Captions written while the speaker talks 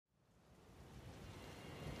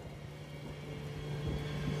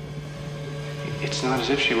It's not as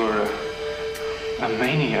if she were a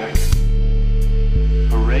maniac,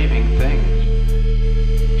 a raving thing.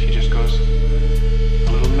 She just goes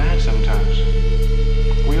a little mad sometimes.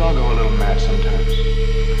 We all go a little mad sometimes.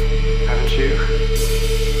 Haven't you?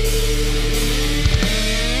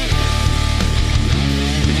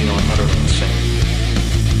 Did you know I'm utterly insane?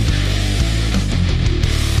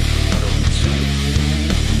 Utterly insane.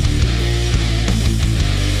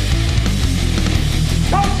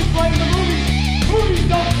 Don't you blame the movies! Movies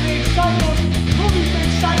don't create cycles! Movies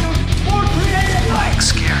make cycles more creative! Like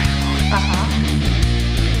scary movies.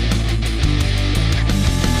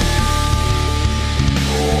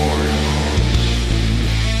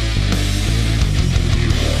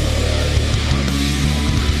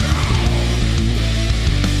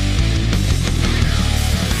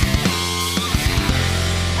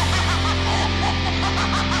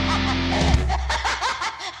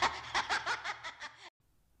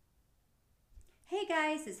 Hey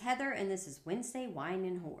guys, it's Heather and this is Wednesday Wine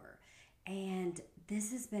and Horror. And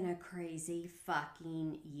this has been a crazy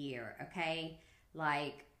fucking year, okay?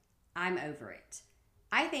 Like, I'm over it.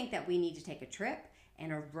 I think that we need to take a trip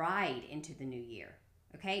and a ride into the new year,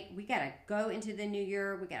 okay? We gotta go into the new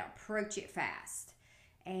year, we gotta approach it fast.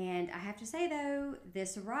 And I have to say though,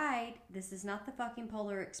 this ride, this is not the fucking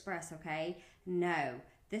Polar Express, okay? No,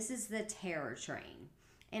 this is the Terror Train.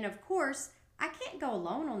 And of course, I can't go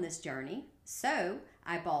alone on this journey, so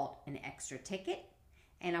I bought an extra ticket,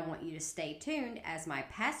 and I want you to stay tuned as my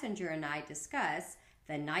passenger and I discuss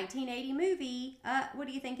the 1980 movie, what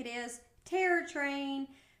do you think it is? Terror Train.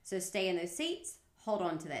 So stay in those seats, hold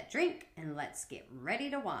on to that drink, and let's get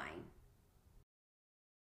ready to wine.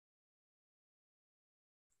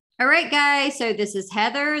 All right, guys, so this is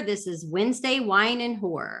Heather. This is Wednesday Wine and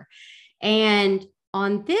Horror. And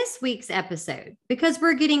on this week's episode, because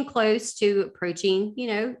we're getting close to approaching,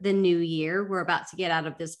 the new year, we're about to get out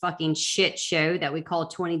of this fucking shit show that we call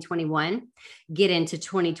 2021, get into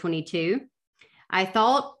 2022. I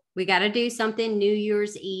thought we got to do something New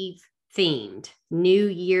Year's Eve themed. New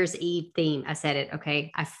Year's Eve theme. I said it.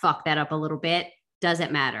 Okay. I fucked that up a little bit.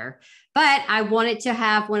 Doesn't matter. But I wanted to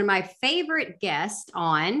have one of my favorite guests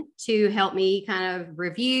on to help me kind of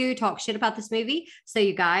review, talk shit about this movie. So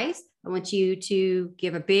you guys, I want you to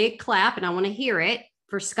give a big clap and I want to hear it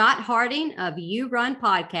for Scott Harding of You Run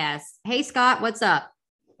Podcast. Hey, Scott, what's up?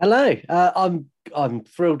 Hello. I'm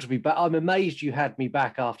thrilled to be back. I'm amazed you had me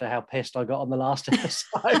back after how pissed I got on the last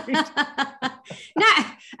episode. No,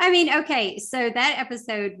 I mean, okay. So that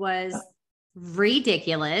episode was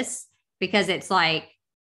ridiculous because it's like,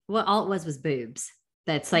 well, all it was boobs.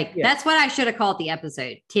 That's like, That's what I should have called the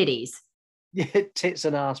episode. Titties. Yeah, tits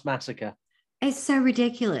and ass massacre. It's so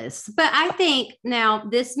ridiculous. But I think now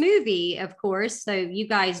this movie, of course, so you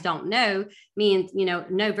guys don't know me and,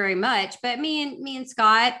 know very much, but me and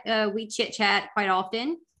Scott, we chit chat quite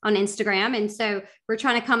often on Instagram. And so we're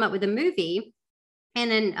trying to come up with a movie.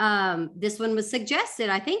 And then this one was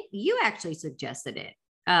suggested. I think you actually suggested it,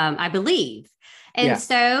 I believe. And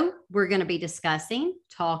so we're going to be discussing,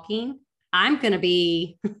 talking. I'm going to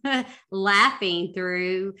be laughing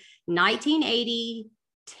through 1980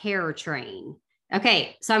 Terror Train.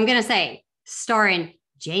 Okay, so I'm gonna say starring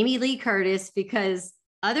Jamie Lee Curtis because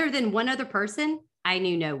other than one other person, I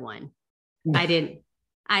knew no one. I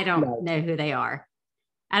don't know who they are.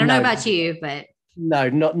 I don't know about you, but no,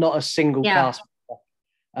 not a single cast.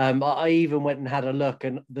 I even went and had a look,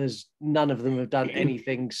 and there's none of them have done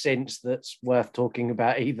anything since that's worth talking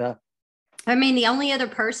about either. I mean, the only other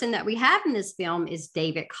person that we have in this film is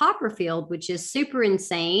David Copperfield, which is super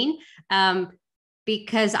insane.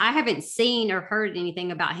 Because I haven't seen or heard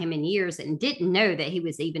anything about him in years and didn't know that he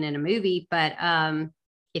was even in a movie. But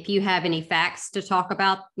if you have any facts to talk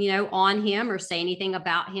about, on him or say anything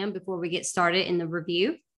about him before we get started in the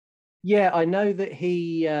review. Yeah, I know that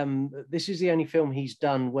he, this is the only film he's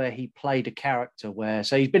done where he played a character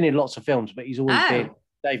so he's been in lots of films, but he's always been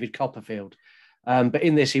David Copperfield. But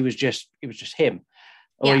in this, it was just him.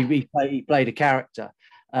 Or he played a character.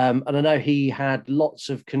 And I know he had lots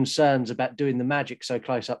of concerns about doing the magic so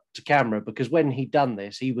close up to camera because when he'd done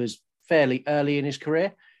this, he was fairly early in his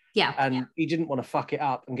career. Yeah. And he didn't want to fuck it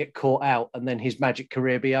up and get caught out and then his magic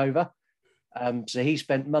career be over. So he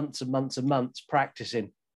spent months and months and months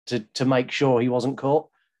practicing to make sure he wasn't caught.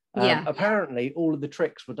 Apparently, all of the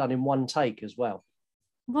tricks were done in one take as well.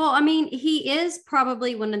 Well, I mean, he is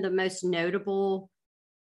probably one of the most notable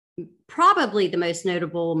probably the most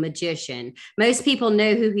notable magician. Most people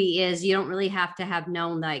know who he is. You don't really have to have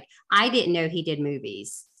known, like, I didn't know he did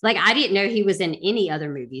movies. Like, I didn't know he was in any other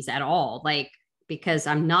movies at all. Like, because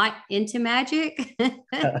I'm not into magic. But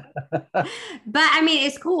I mean,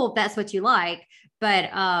 it's cool if that's what you like. But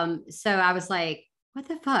so I was like, what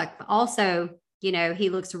the fuck? Also, you know, he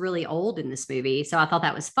looks really old in this movie. So I thought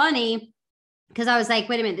that was funny because I was like,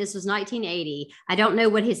 wait a minute, this was 1980. I don't know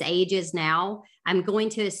what his age is now. I'm going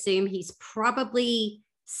to assume he's probably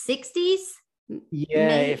 60s.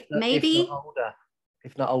 Yeah, maybe.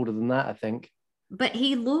 If not older than that, I think. But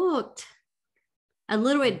he looked a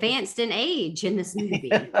little advanced in age in this movie.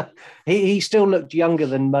 he still looked younger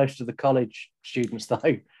than most of the college students,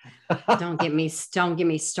 though. don't get me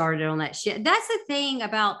started on that shit. That's the thing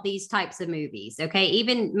about these types of movies, okay?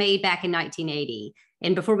 Even made back in 1980.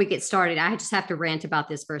 And before we get started, I just have to rant about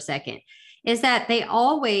this for a second. Is that they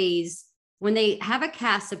always, when they have a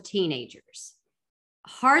cast of teenagers,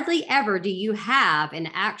 hardly ever do you have an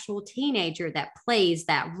actual teenager that plays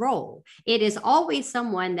that role. It is always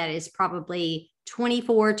someone that is probably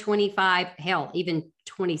 24, 25, hell, even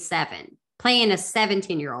 27, playing a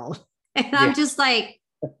 17-year-old. And yeah. I'm just like,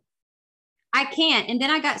 I can't. And then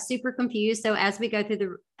I got super confused. So as we go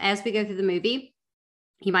through the movie,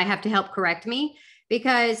 you might have to help correct me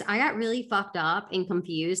because I got really fucked up and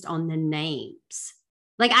confused on the names.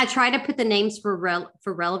 Like I tried to put the names for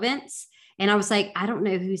relevance. And I was like, I don't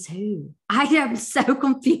know who's who. I am so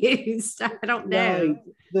confused. I don't know. No,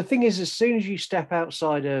 the thing is, as soon as you step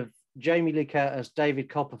outside of Jamie Lee Curtis, David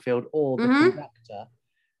Copperfield, or the conductor,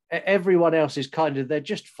 everyone else is kind of, they're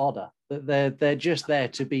just fodder. They're just there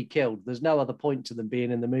to be killed. There's no other point to them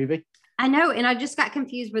being in the movie. I know. And I just got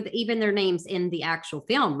confused with even their names in the actual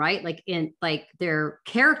film, right? Like in like their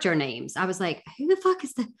character names. I was like, who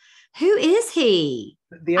is he?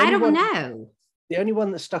 I don't know. The only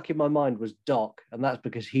one that stuck in my mind was Doc, and that's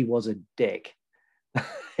because he was a dick.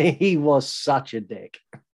 He was such a dick.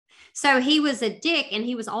 So he was a dick, and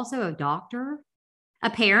he was also a doctor,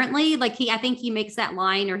 apparently. Like I think he makes that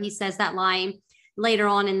line, or he says that line later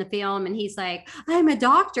on in the film, and he's like, I'm a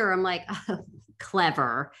doctor. I'm like, oh,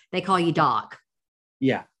 clever. They call you Doc.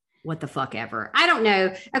 Yeah. What the fuck ever. I don't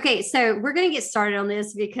know. Okay, so we're going to get started on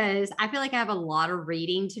this because I feel like I have a lot of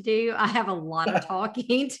reading to do. I have a lot of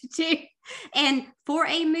talking to do. And for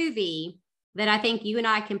a movie that I think you and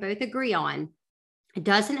I can both agree on, it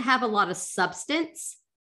doesn't have a lot of substance.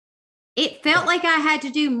 It felt like I had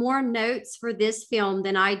to do more notes for this film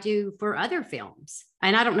than I do for other films.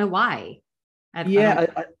 And I don't know why. I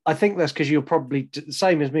think that's because you're probably the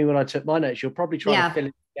same as me when I took my notes. You're probably trying to fill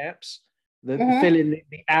in the gaps. Fill in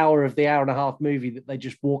the hour of the hour and a half movie that they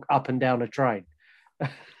just walk up and down a train.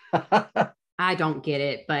 I don't get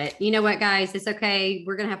it, but you know what, guys? It's okay.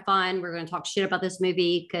 We're going to have fun. We're going to talk shit about this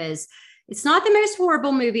movie because it's not the most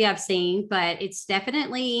horrible movie I've seen, but it's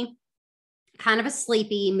definitely kind of a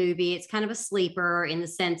sleepy movie. It's kind of a sleeper in the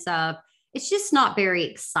sense of it's just not very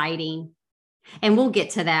exciting. And we'll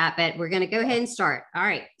get to that, but we're going to go ahead and start. All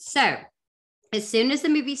right. So as soon as the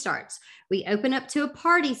movie starts, we open up to a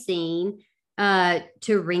party scene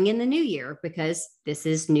to ring in the new year because this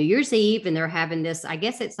is New Year's Eve and they're having this, I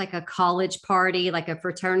guess it's like a college party, like a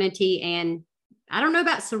fraternity. And I don't know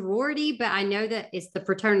about sorority, but I know that it's the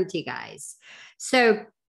fraternity guys. So,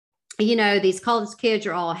 you know, these college kids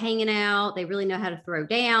are all hanging out. They really know how to throw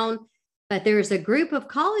down, but there's a group of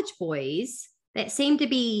college boys that seem to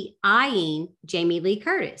be eyeing Jamie Lee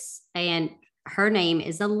Curtis, and her name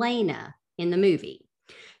is Elena in the movie.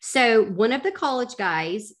 So one of the college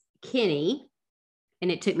guys, Kenny, and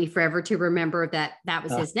it took me forever to remember that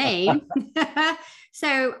was his name.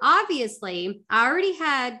 So obviously I already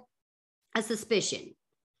had a suspicion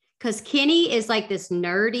because Kenny is like this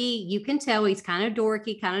nerdy, you can tell he's kind of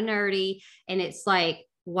dorky, kind of nerdy. And it's like,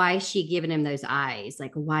 why is she giving him those eyes?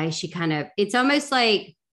 Like, why is she it's almost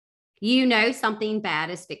like, you know, something bad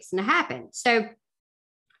is fixing to happen. So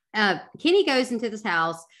Kenny goes into this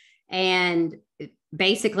house and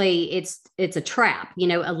basically it's a trap. You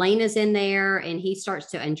know, Elena's in there and he starts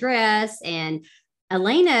to undress, and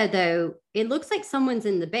Elena, though, it looks like someone's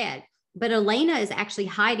in the bed, but Elena is actually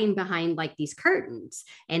hiding behind like these curtains,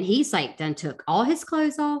 and he's like done took all his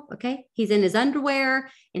clothes off. Okay. He's in his underwear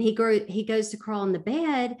and he goes to crawl in the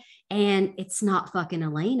bed, and it's not fucking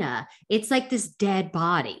Elena. It's like this dead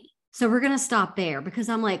body. So we're going to stop there because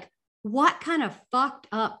I'm like, what kind of fucked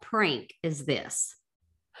up prank is this?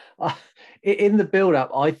 In the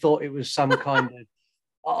build-up, I thought it was some kind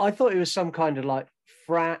of like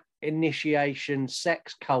frat initiation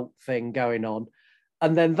sex cult thing going on,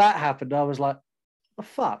 and then that happened. I was like, the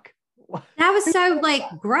fuck? That was so like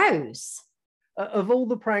gross. Of all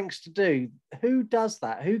the pranks to do, who does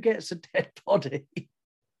that? Who gets a dead body?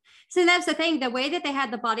 So that's the thing. The way that they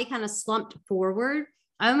had the body kind of slumped forward,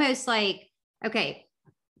 almost like, okay,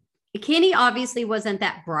 Kenny obviously wasn't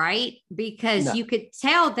that bright because No. you could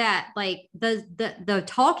tell that like the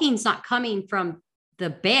talking's not coming from the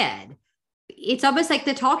bed. It's almost like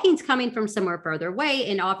the talking's coming from somewhere further away,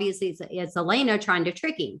 and obviously it's Elena trying to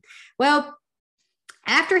trick him. Well,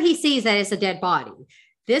 after he sees that it's a dead body,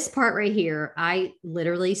 this part right here, I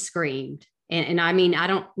literally screamed. And I mean, I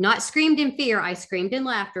don't not screamed in fear, I screamed in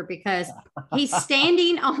laughter because he's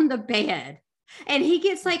standing on the bed and he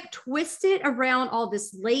gets like twisted around all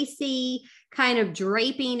this lacy kind of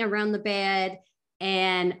draping around the bed.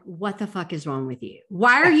 And what the fuck is wrong with you?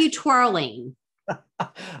 Why are you twirling?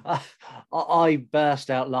 I burst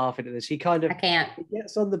out laughing at this. He kind of I can't. he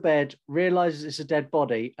gets on the bed, realizes it's a dead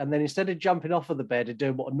body, and then instead of jumping off of the bed and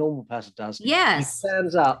doing what a normal person does, Yes. he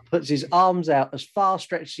stands up, puts his arms out as far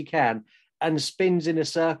stretched as he can, and spins in a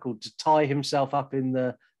circle to tie himself up in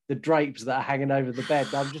the drapes that are hanging over the bed.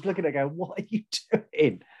 And I'm just looking at it going, what are you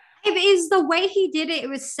doing? It is the way he did it. It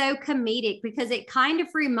was so comedic because it kind of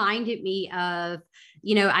reminded me of,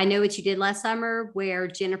 you know, I Know What You Did Last Summer, where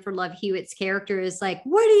Jennifer Love Hewitt's character is like,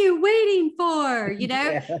 what are you waiting for? You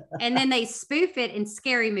know, Yeah. and then they spoof it in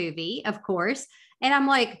Scary Movie, of course. And I'm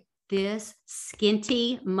like, this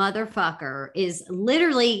skinty motherfucker is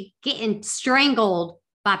literally getting strangled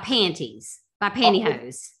by panties, by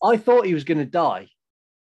pantyhose. I thought he was going to die.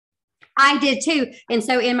 I did too. And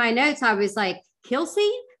so in my notes, I was like, kill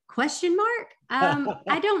scene? Question mark?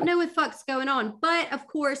 I don't know what the fuck's going on. But of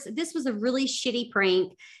course, this was a really shitty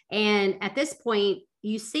prank. And at this point,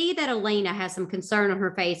 you see that Elena has some concern on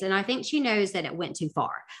her face. And I think she knows that it went too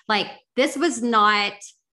far. Like, this was not,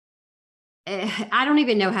 I don't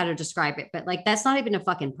even know how to describe it, but like, that's not even a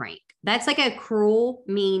fucking prank. That's like a cruel,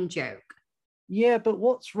 mean joke. Yeah, but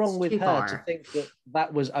what's wrong It's with too her far. to think that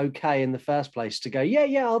that was okay in the first place to go,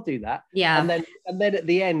 yeah, I'll do that. Yeah. And then at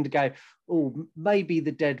the end go, oh, maybe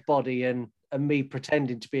the dead body and me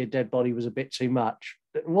pretending to be a dead body was a bit too much.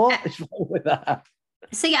 What is wrong with that?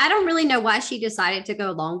 So yeah, I don't really know why she decided to go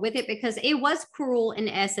along with it because it was cruel in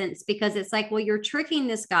essence, because it's like, well, you're tricking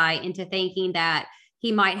this guy into thinking that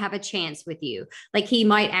he might have a chance with you. Like he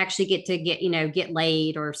might actually get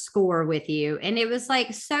laid or score with you. And it was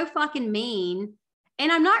like so fucking mean.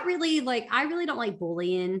 And I'm not really like, I really don't like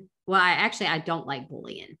bullying. Well, I don't like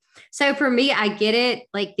bullying. So for me, I get it.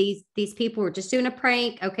 Like these people were just doing a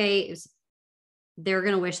prank. Okay. They're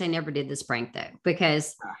going to wish they never did this prank though,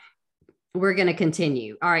 because we're going to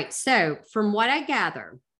continue. All right. So from what I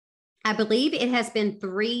gather, I believe it has been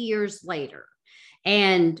 3 years later.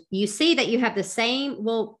 And you see that you have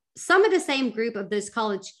some of the same group of those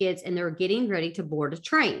college kids, and they're getting ready to board a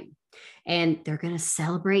train and they're going to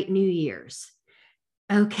celebrate New Year's.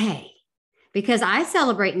 Okay. Because I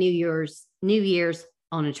celebrate New Year's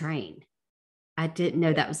on a train. I didn't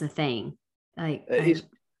know that was a thing. Like It's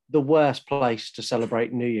the worst place to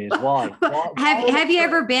celebrate New Year's. Why? Have you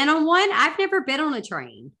ever been on one? I've never been on a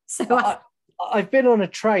train. So I've been on a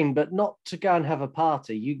train, but not to go and have a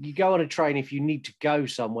party. You go on a train if you need to go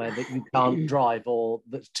somewhere that you can't drive or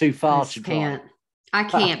that's too far to drive. I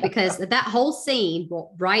can't because that whole scene,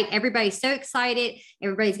 right? Everybody's so excited.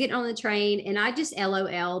 Everybody's getting on the train. And I just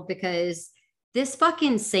LOL because this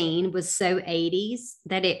fucking scene was so 80s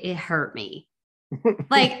that it hurt me.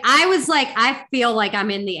 Like, I was like, I feel like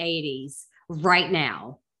I'm in the 80s right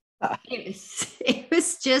now. It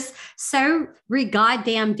was just so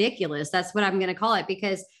goddamn ridiculous. That's what I'm going to call it,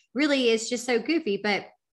 because really it's just so goofy. But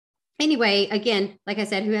anyway, again, like I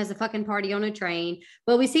said, who has a fucking party on a train?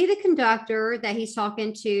 Well, we see the conductor that he's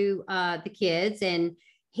talking to the kids, and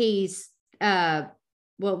he's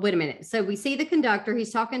well, wait a minute. So we see the conductor,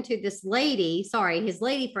 he's talking to this lady, his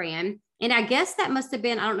lady friend. And I guess that must have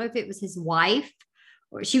been, I don't know if it was his wife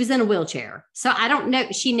or she was in a wheelchair. So I don't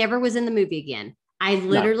know. She never was in the movie again. I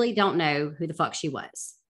literally don't know who the fuck she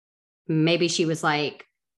was. Maybe she was like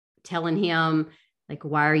telling him, like,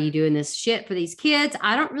 why are you doing this shit for these kids?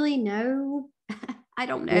 I don't really know. I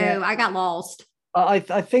don't know. Yeah. I got lost. I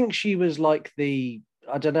think she was like the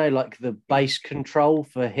base control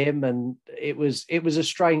for him. And it was a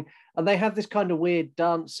strain. And they have this kind of weird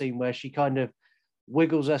dance scene where she kind of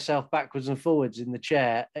wiggles herself backwards and forwards in the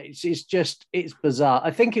chair. It's bizarre.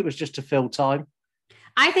 I think it was just to fill time.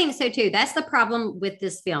 I think so too. That's the problem with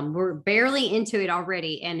this film. We're barely into it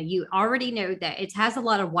already. And you already know that it has a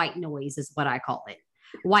lot of white noise is what I call it.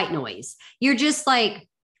 White noise. You're just like,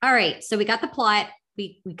 all right, so we got the plot.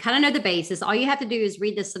 We kind of know the basis. All you have to do is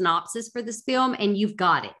read the synopsis for this film and you've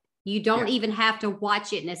got it. You don't even have to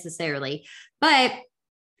watch it necessarily, but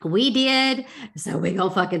we did. So we're going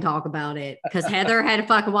to fucking talk about it because Heather had to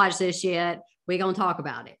fucking watch this shit. We're going to talk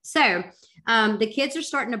about it. So the kids are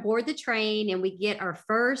starting to board the train and we get our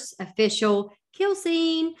first official kill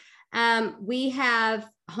scene. We have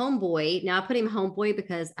Homeboy. Now I put him Homeboy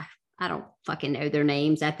because I don't fucking know their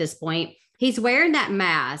names at this point. He's wearing that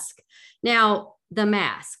mask. Now, the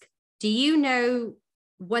mask. Do you know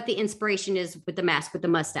what the inspiration is with the mask with the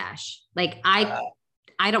mustache? Like I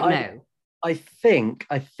don't know. I think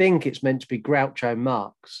it's meant to be Groucho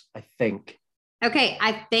Marx. I think. Okay,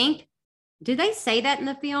 I think. Do they say that in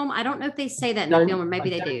the film? I don't know if they say that in the film, or maybe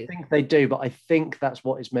they do. I think they do, but I think that's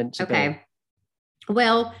what it's meant to be. Okay.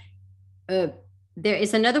 Well, there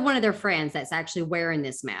is another one of their friends that's actually wearing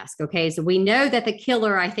this mask. Okay. So we know that the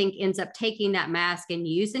killer, I think, ends up taking that mask and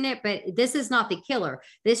using it, but this is not the killer.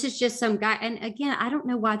 This is just some guy. And again, I don't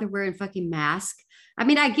know why they're wearing fucking masks. I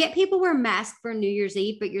mean, I get people wear masks for New Year's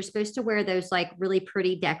Eve, but you're supposed to wear those like really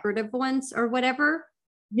pretty decorative ones or whatever.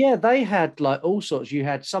 Yeah, they had like all sorts. You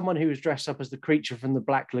had someone who was dressed up as the creature from the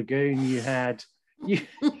Black Lagoon. You had,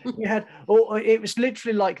 it was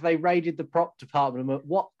literally like they raided the prop department and went,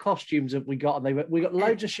 what costumes have we got? And they went, we got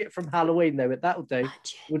loads of shit from Halloween. They went, that'll do.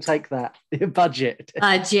 Budget. We'll take that. Budget.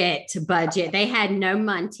 They had no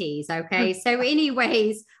munties. Okay. So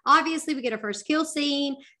anyways, obviously we get our first kill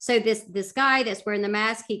scene. So this guy that's wearing the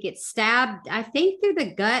mask, he gets stabbed, I think through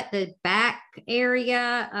the gut, the back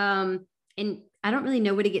area. And I don't really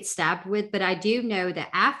know what he gets stabbed with, but I do know that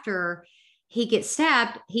after he gets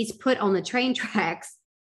stabbed, he's put on the train tracks.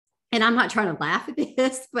 And I'm not trying to laugh at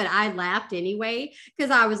this, but I laughed anyway, because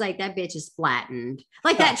I was like, that bitch is flattened.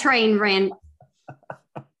 Like that train ran.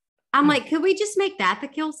 I'm like, could we just make that the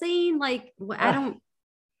kill scene? Like, I don't.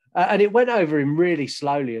 And it went over him really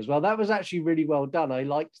slowly as well. That was actually really well done. I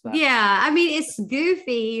liked that. Yeah. I mean, it's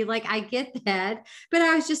goofy. Like, I get that. But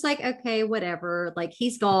I was just like, okay, whatever. Like,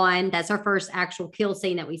 he's gone. That's our first actual kill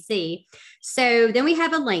scene that we see. So then we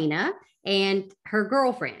have Elena and her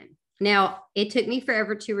girlfriend. Now, it took me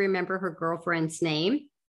forever to remember her girlfriend's name,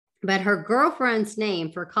 but her girlfriend's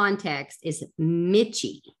name, for context, is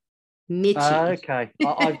Mitchie. Okay.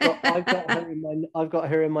 I've got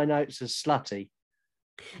her in my notes as Slutty.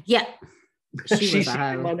 Yeah. She's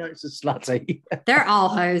in my notes as Slutty. They're all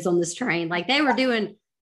hoes on this train. Like, they were doing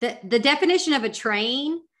the definition of a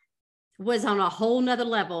train was on a whole nother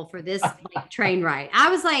level for this like train ride. I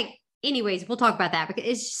was like, anyways, we'll talk about that because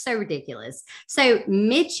it's just so ridiculous. So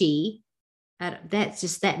Mitchie,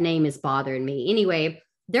 that name is bothering me. Anyway,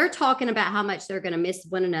 they're talking about how much they're going to miss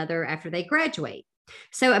one another after they graduate.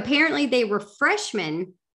 So apparently they were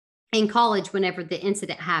freshmen in college whenever the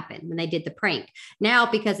incident happened, when they did the prank. Now,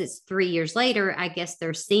 because it's 3 years later, I guess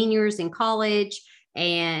they're seniors in college.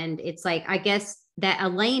 And it's like, I guess that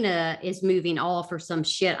Elena is moving off or some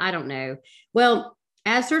shit. I don't know. Well,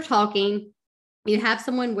 as they're talking, you have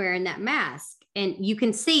someone wearing that mask, and you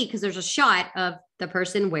can see, because there's a shot of the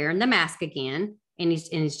person wearing the mask again, and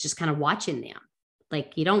he's just kind of watching them.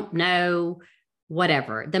 Like, you don't know,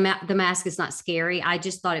 whatever. The mask is not scary. I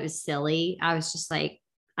just thought it was silly. I was just like,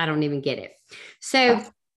 I don't even get it. So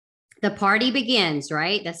the party begins,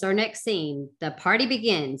 right? That's our next scene. The party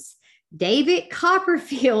begins. David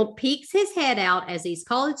Copperfield peeks his head out as these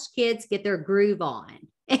college kids get their groove on.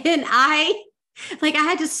 And I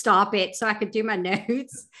had to stop it so I could do my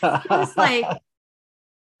notes. I was like,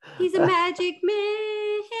 he's a magic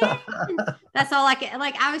man. That's all I can.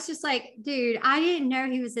 Like, I was just like, dude, I didn't know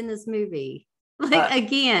he was in this movie. Like,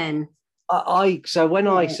 again. So when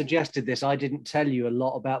I suggested this, I didn't tell you a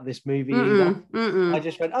lot about this movie either. I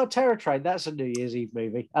just went, Terror Train, that's a New Year's Eve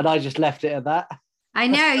movie. And I just left it at that. I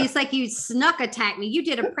know. It's like, you snuck attack me. You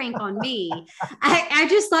did a prank on me. I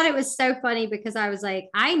just thought it was so funny because I was like,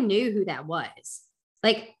 I knew who that was.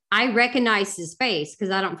 Like, I recognized his face because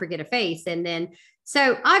I don't forget a face. And then,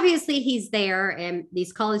 so obviously he's there, and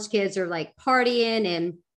these college kids are like partying.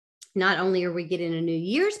 And not only are we getting a New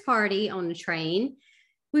Year's party on the train,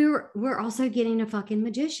 we're also getting a fucking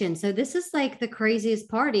magician. So this is like the craziest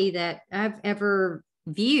party that I've ever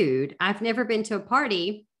viewed. I've never been to a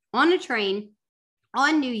party on a train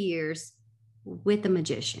on New Year's with a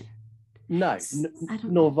magician. No,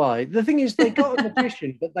 nor have I. The thing is, they got a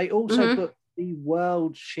magician, but they also put the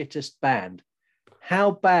world's shittest band.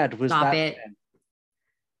 How bad was that? Band?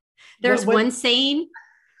 There's one scene.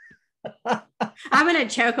 I'm going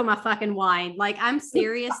to choke on my fucking wine. Like, I'm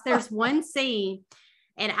serious. There's one scene,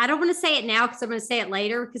 and I don't want to say it now because I'm going to say it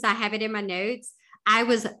later because I have it in my notes. I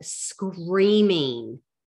was screaming.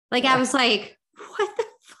 Like, I was like, what the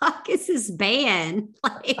fuck is this band?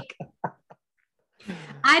 Like,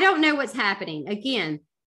 I don't know what's happening. Again,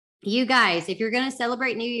 you guys, if you're going to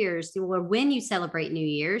celebrate New Year's, or when you celebrate New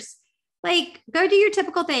Year's, like, go do your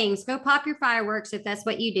typical things. Go pop your fireworks if that's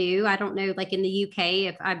what you do. I don't know, like in the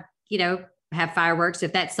UK, if I, have fireworks,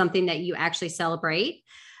 if that's something that you actually celebrate.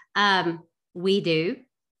 We do.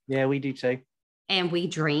 Yeah, we do too. And we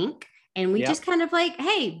drink. And we just kind of like,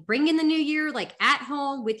 hey, bring in the new year, like at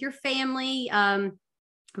home with your family.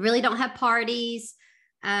 Really don't have parties.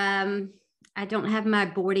 I don't have my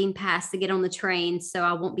boarding pass to get on the train, so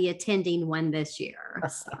I won't be attending one this year.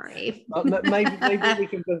 Sorry.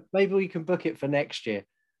 maybe we can book it for next year.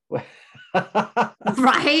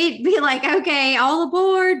 Right? Be like, okay, all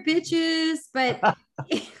aboard, bitches. But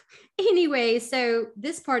anyway, so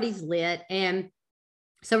this party's lit, and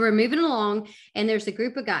so we're moving along, and there's a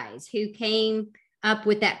group of guys who came up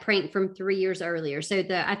with that prank from 3 years earlier. So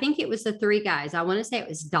I think it was the 3 guys. I want to say it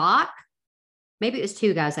was Doc. Maybe it was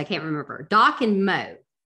 2 guys. I can't remember. Doc and Mo.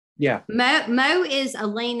 Yeah. Mo is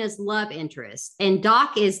Elena's love interest, and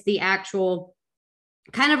Doc is the actual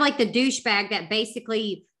kind of like the douchebag that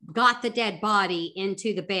basically got the dead body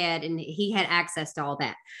into the bed, and he had access to all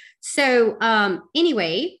that. So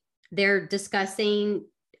anyway,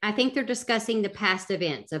 I think they're discussing the past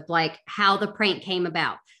events of like how the prank came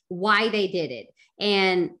about, why they did it.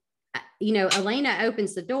 And, Elena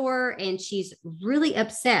opens the door and she's really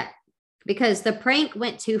upset because the prank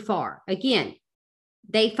went too far. Again,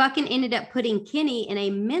 they fucking ended up putting Kenny in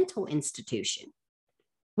a mental institution,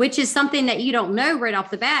 which is something that you don't know right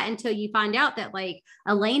off the bat until you find out that like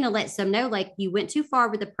Elena lets them know, like, you went too far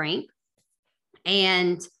with the prank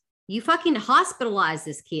and you fucking hospitalized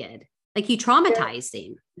this kid. Like, you traumatized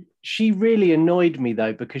him. She really annoyed me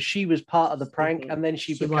though, because she was part of the prank, and then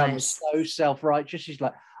she becomes so self-righteous. She's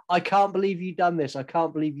like, I can't believe you done this. I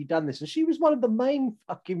can't believe you done this. And she was one of the main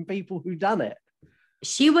fucking people who done it.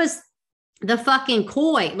 She was the fucking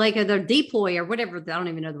coy, like the deploy or whatever. I don't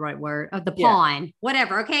even know the right word, of the pawn,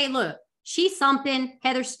 whatever. Okay, look, she's something.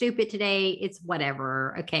 Heather's stupid today. It's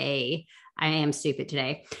whatever. Okay, I am stupid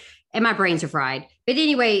today. And my brains are fried. But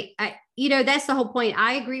anyway, that's the whole point.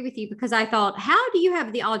 I agree with you, because I thought, how do you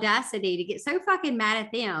have the audacity to get so fucking mad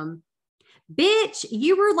at them? Bitch,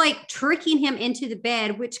 you were like tricking him into the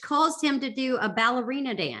bed, which caused him to do a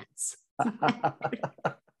ballerina dance.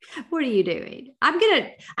 What are you doing? I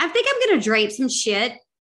think I'm going to drape some shit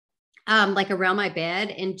like around my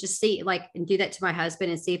bed and just see like, and do that to my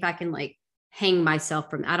husband and see if I can like hang myself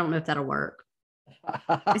from, I don't know if that'll work.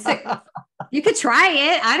 You could try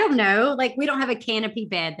it. I don't know. Like, we don't have a canopy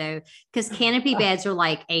bed though, because canopy beds are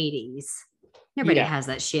like 80s. Nobody has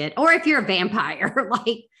that shit. Or if you're a vampire,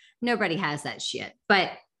 like nobody has that shit.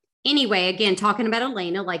 But anyway, again, talking about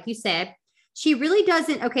Elena, like you said, she really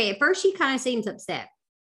doesn't. Okay, at first she kind of seems upset,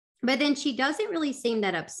 but then she doesn't really seem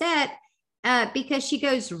that upset because she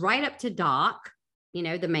goes right up to Doc,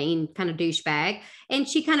 the main kind of douchebag, and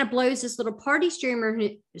she kind of blows this little party streamer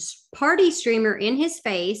in his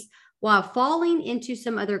face while falling into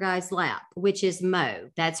some other guy's lap, which is Mo.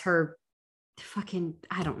 That's her fucking,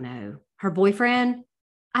 I don't know, her boyfriend.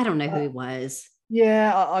 I don't know who he was.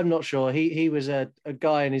 Yeah, I'm not sure. He was a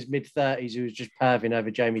guy in his mid-30s who was just perving over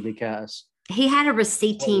Jamie Lee Curtis. He had a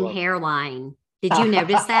receding hairline. Did you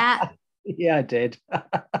notice that? Yeah, I did.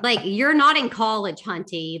 Like, you're not in college,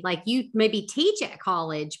 Hunty. Like, you maybe teach at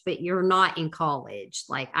college, but you're not in college.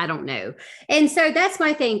 Like, I don't know. And so that's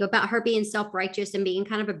my thing about her being self-righteous and being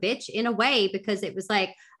kind of a bitch in a way, because it was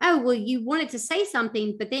like, oh, well, you wanted to say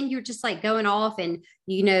something, but then you're just like going off and,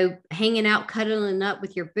 hanging out, cuddling up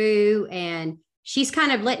with your boo. And she's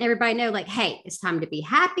kind of letting everybody know, like, hey, it's time to be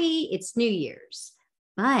happy. It's New Year's.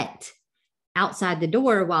 But outside the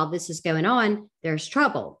door, while this is going on, there's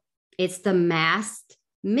trouble. It's the masked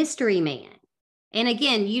mystery man. And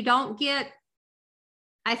again,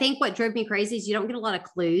 I think what drove me crazy is you don't get a lot of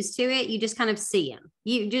clues to it. You just kind of see him.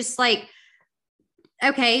 You just like,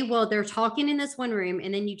 okay, well, they're talking in this one room,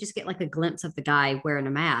 and then you just get like a glimpse of the guy wearing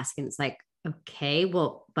a mask. And it's like, okay,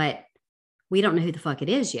 well, but we don't know who the fuck it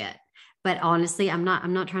is yet. But honestly, I'm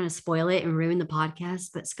not trying to spoil it and ruin the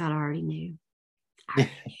podcast, but Scott already knew.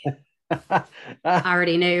 I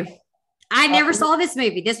already knew. I never saw this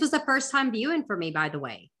movie. This was the first time viewing for me, by the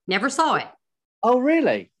way. Never saw it. Oh,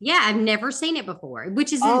 really? Yeah, I've never seen it before,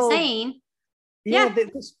 which is insane. Yeah.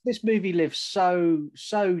 This movie lives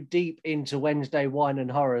so deep into Wednesday Wine and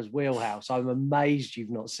Horror's wheelhouse. I'm amazed you've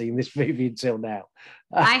not seen this movie until now.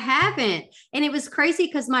 I haven't. And it was crazy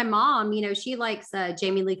because my mom, she likes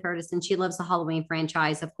Jamie Lee Curtis, and she loves the Halloween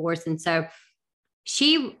franchise, of course. And so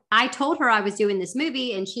I told her I was doing this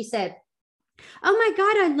movie, and she said, oh my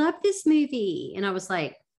God, I love this movie. And I was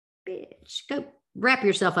like, bitch, go wrap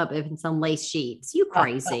yourself up in some lace sheets. You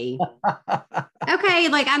crazy. Okay.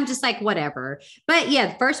 Like, I'm just like, whatever. But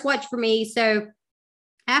yeah, first watch for me. So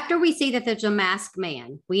after we see that there's a masked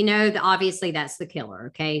man, we know that obviously that's the killer.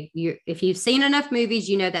 Okay. If you've seen enough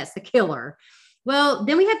movies, that's the killer. Well,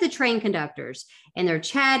 then we have the train conductors, and they're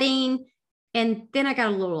chatting. And then I got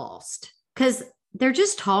a little lost because they're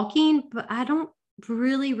just talking, but I don't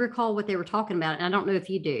really recall what they were talking about. And I don't know if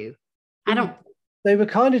you do. I don't. They were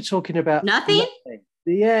kind of talking about Nothing?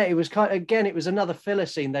 Yeah, it was again, it was another filler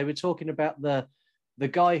scene. They were talking about the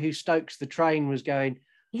guy who stokes the train was going,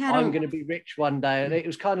 Yeah, I'm going to be rich one day. And it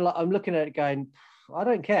was kind of like, I'm looking at it going, I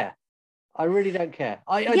don't care. I really don't care.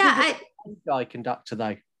 I did the guy conductor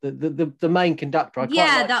though. The main conductor.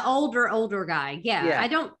 The older guy.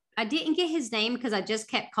 Yeah. I didn't get his name because I just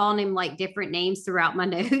kept calling him like different names throughout my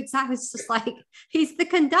notes. I was just like, he's the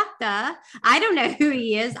conductor. I don't know who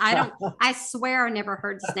he is. I swear I never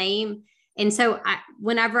heard his name. And so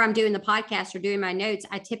whenever I'm doing the podcast or doing my notes,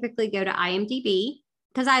 I typically go to IMDb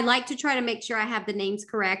because I like to try to make sure I have the names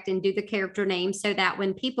correct and do the character names so that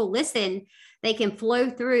when people listen, they can flow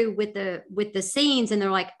through with the scenes and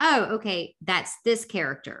they're like, oh, okay, that's this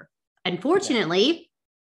character. Unfortunately,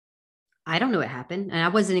 I don't know what happened. And I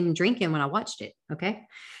wasn't even drinking when I watched it. Okay.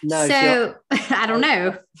 No, so I don't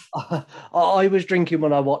know. I was drinking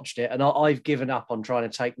when I watched it and I've given up on trying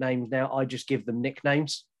to take names now. I just give them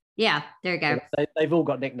nicknames. Yeah, there you go. They've all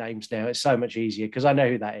got nicknames now. It's so much easier because I know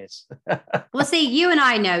who that is. Well, see, you and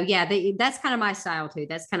I know. Yeah, that's kind of my style too.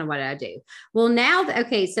 That's kind of what I do. Well, now,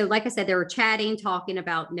 okay, so like I said, they were chatting, talking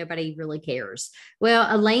about nobody really cares. Well,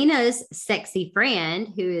 Elena's sexy friend,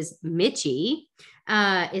 who is Mitchie,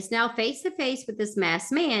 is now face to face with this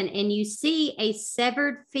masked man, and you see a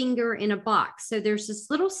severed finger in a box. So there's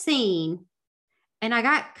this little scene, and I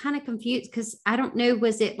got kind of confused because I don't know,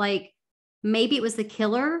 was it like, maybe it was the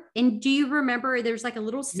killer? And do you remember there's like a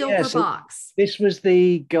little silver box? This was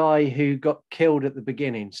the guy who got killed at the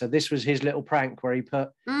beginning. So this was his little prank where he put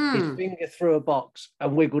his finger through a box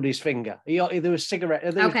and wiggled his finger. There was cigarette,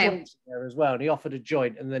 there was joints in there as well. And he offered a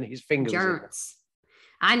joint and then his finger was in there.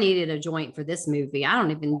 I needed a joint for this movie. I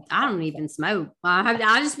don't even smoke.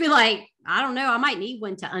 I'll just be like, I don't know. I might need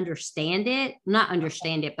one to understand it. Not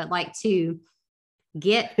understand it, but like to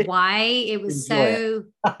get why it was so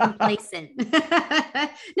complacent.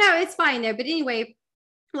 No, it's fine though. But anyway,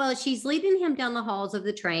 well, she's leading him down the halls of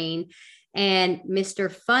the train, and Mr.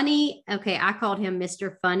 Funny, okay, I called him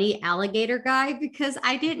Mr. Funny Alligator Guy because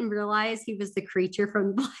I didn't realize he was the creature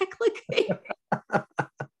from the Black Lagoon.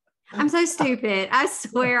 I'm so stupid. I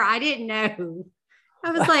swear I didn't know.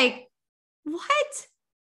 I was like, what?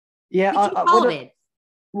 Yeah,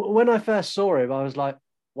 when I first saw him, I was like,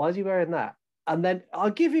 why is he wearing that? And then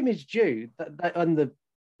I'll give him his due.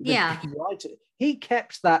 He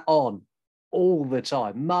kept that on all the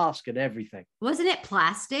time, mask and everything. Wasn't it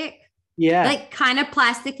plastic? Yeah. Like kind of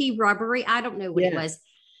plasticky, rubbery. I don't know what it was.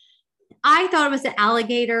 I thought it was an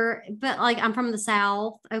alligator, but like I'm from the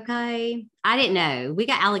South. Okay. I didn't know. We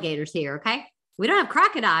got alligators here. Okay. We don't have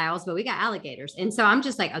crocodiles, but we got alligators. And so I'm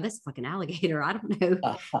just like, oh, that's a fucking alligator. I don't know.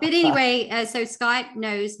 But anyway, so Scott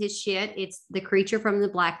knows his shit. It's the creature from the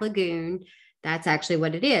Black Lagoon. That's actually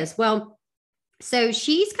what it is. Well, so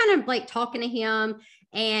she's kind of like talking to him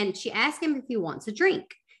and she asked him if he wants a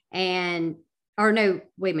drink. Or no,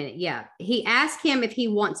 wait a minute. Yeah. He asked him if he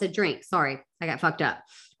wants a drink. Sorry, I got fucked up.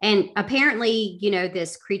 And apparently,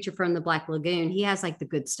 this creature from the Black Lagoon, he has like the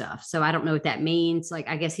good stuff. So I don't know what that means. Like,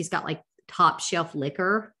 I guess he's got like top shelf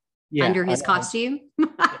liquor under his costume.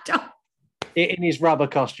 I don't. In his rubber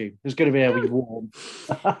costume. It's going to be able to be warm.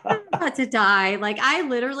 I'm about to die. Like I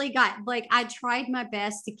literally I tried my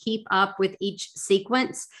best to keep up with each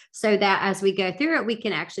sequence so that as we go through it, we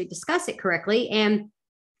can actually discuss it correctly. And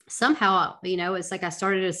somehow, it's like I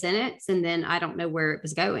started a sentence and then I don't know where it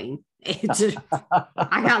was going.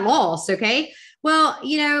 I got lost. Okay. Well,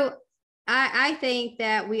 I think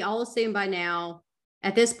that we all assume by now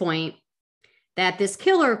at this point that this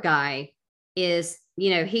killer guy is,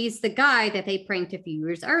 he's the guy that they pranked a few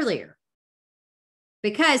years earlier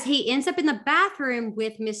because he ends up in the bathroom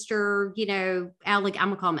with Mr. I'm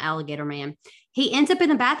gonna call him Alligator Man. He ends up in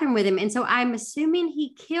the bathroom with him. And so I'm assuming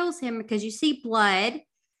he kills him because you see blood,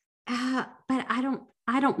 but I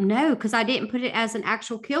don't know because I didn't put it as an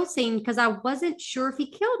actual kill scene because I wasn't sure if he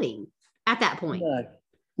killed him at that point.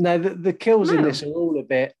 No, the kills in this are all a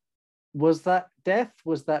bit, was that death?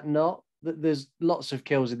 Was that not? There's lots of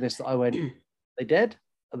kills in this that I went, are they dead?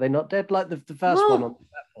 Are they not dead? Like the first one on the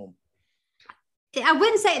platform. I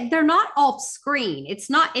wouldn't say they're not off screen. It's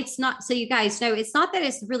not, so you guys know, it's not that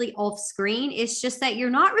it's really off screen. It's just that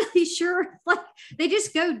you're not really sure. Like they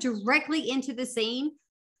just go directly into the scene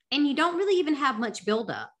and you don't really even have much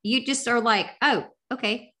buildup. You just are like, oh,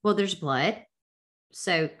 okay, well, there's blood.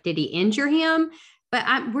 So did he injure him? But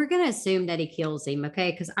we're going to assume that he kills him.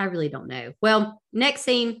 Okay. Cause I really don't know. Well, next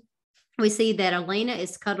scene, we see that Elena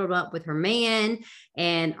is cuddled up with her man,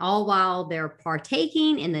 and all while they're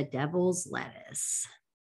partaking in the devil's lettuce.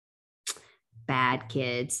 Bad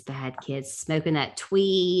kids, smoking that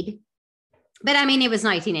tweed. But I mean, it was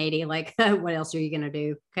 1980. Like, what else are you going to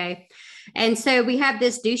do? Okay. And so we have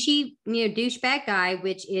this douchebag guy,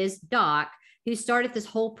 which is Doc, who started this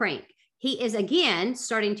whole prank. He is, again,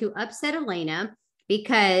 starting to upset Elena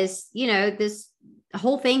because, this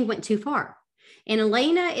whole thing went too far. And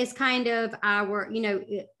Elena is kind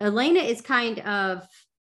of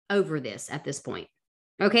over this at this point.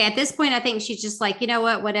 Okay. At this point, I think she's just like, you know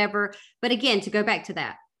what, whatever. But again, to go back to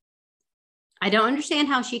that, I don't understand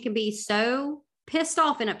how she can be so pissed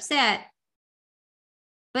off and upset,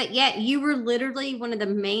 but yet you were literally one of the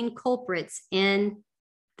main culprits in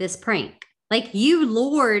this prank. Like, you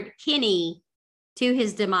lured Kenny to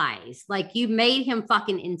his demise. Like, you made him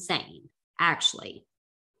fucking insane, actually.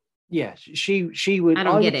 Yeah, she would. I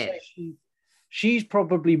don't get it. She's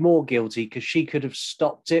probably more guilty because she could have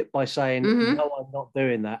stopped it by saying, no, I'm not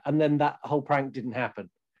doing that. And then that whole prank didn't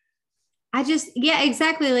happen. Yeah,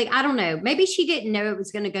 exactly. Like, I don't know. Maybe she didn't know it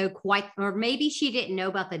was going to go quite, or maybe she didn't know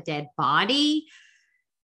about the dead body.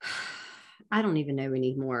 I don't even know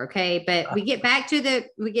anymore. Okay. But we get back to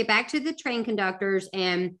the train conductors.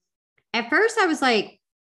 And at first I was like,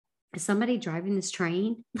 is somebody driving this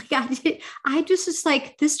train? Like, I just was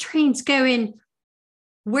like, this train's going,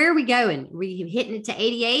 where are we going? Are we hitting it to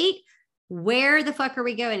 88? Where the fuck are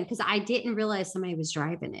we going? Because I didn't realize somebody was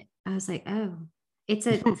driving it. I was like, oh, it's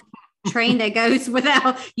a train that goes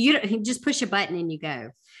without, you just push a button and you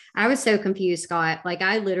go. I was so confused, Scott. Like,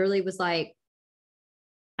 I literally was like,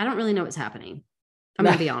 I don't really know what's happening. I'm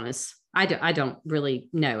going to be honest. I don't really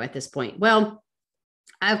know at this point. Well,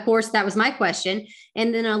 of course, that was my question.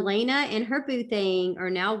 And then Elena and her boo thing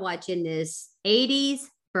are now watching this 80s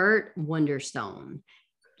Burt Wonderstone.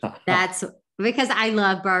 That's because I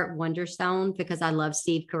love Burt Wonderstone because I love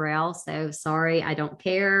Steve Carell. So sorry, I don't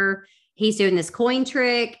care. He's doing this coin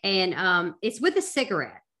trick, and it's with a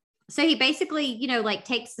cigarette. So he basically, like,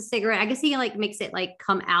 takes the cigarette. I guess he makes it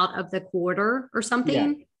come out of the quarter or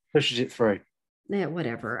something. Yeah, pushes it through. Yeah,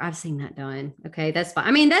 whatever. I've seen that done. Okay, that's fine.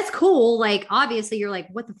 I mean, that's cool. Like, obviously, you're like,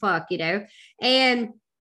 what the fuck, And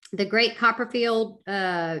the great Copperfield,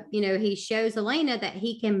 he shows Elena that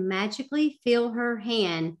he can magically fill her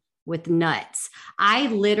hand with nuts.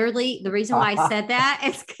 The reason why I said that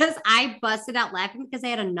is because I busted out laughing because they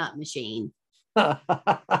had a nut machine. Of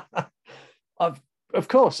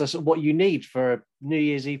course, that's what you need for a New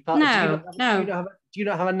Year's Eve party. No. Do you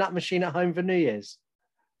not have a nut machine at home for New Year's?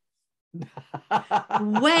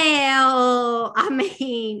 Well, I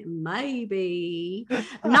mean, maybe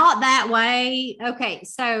not that way. Okay,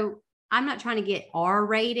 so I'm not trying to get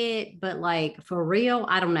R-rated, but for real,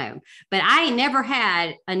 I don't know. But I ain't never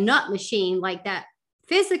had a nut machine like that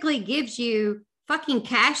physically gives you fucking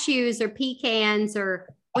cashews or pecans or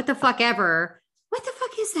what the fuck ever. What the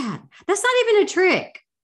fuck is that? That's not even a trick.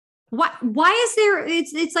 Why is there?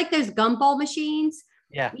 It's like those gumball machines.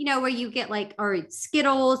 Yeah. Where you get or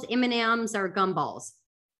Skittles, M&Ms, or gumballs.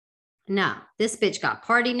 No, this bitch got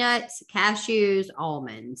party nuts, cashews,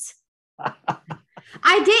 almonds.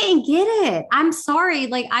 I didn't get it. I'm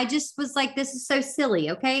sorry. I just was like, this is so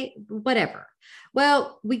silly. Okay, whatever.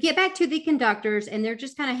 Well, we get back to the conductors and they're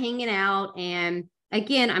just kind of hanging out. And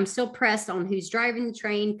again, I'm still pressed on who's driving the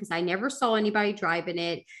train because I never saw anybody driving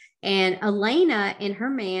it. And Elena and her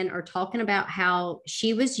man are talking about how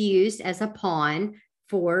she was used as a pawn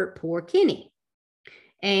for poor Kenny.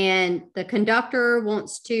 And the conductor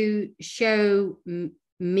wants to show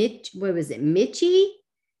Mitch, what was it, Mitchie?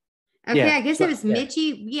 Okay, yeah, I guess it was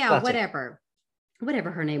Mitchie. Yeah, whatever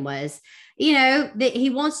her name was. That he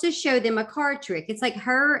wants to show them a card trick. It's like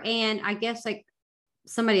her and I guess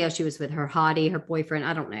somebody else she was with, her hottie, her boyfriend.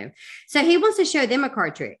 I don't know. So he wants to show them a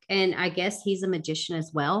card trick. And I guess he's a magician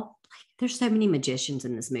as well. There's so many magicians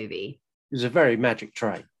in this movie. It's a very magic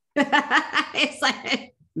trait. It's like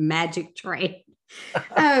a magic trait.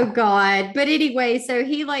 Oh God. But anyway, so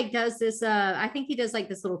he does this, I think he does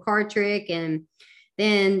this little card trick, and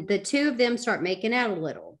then the two of them start making out a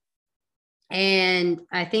little. And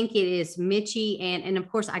I think it is Mitchie and of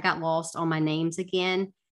course I got lost on my names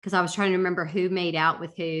again because I was trying to remember who made out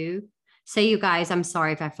with who. So you guys, I'm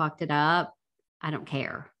sorry if I fucked it up. I don't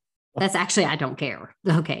care. That's actually, I don't care.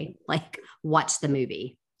 Okay. Watch the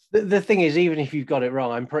movie. The thing is, even if you've got it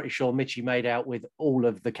wrong, I'm pretty sure Mitchie made out with all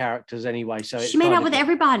of the characters anyway. So she made out with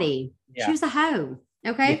everybody. Yeah. She was a hoe.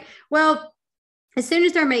 Okay. Yeah. Well, as soon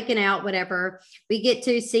as they're making out, whatever, we get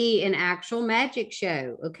to see an actual magic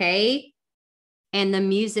show. Okay. and the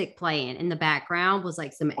music playing in the background was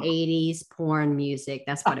like some 80s porn music.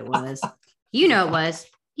 That's what it was. You know it was.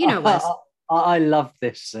 You know it was. I loved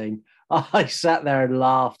this scene. I sat there and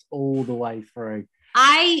laughed all the way through.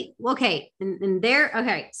 So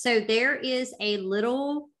there is a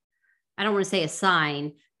little, I don't want to say a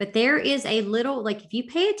sign, but there is a little, like, if you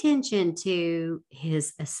pay attention to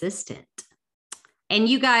his assistant, and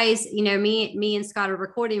you guys, you know, me and Scott are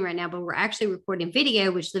recording right now, but we're actually recording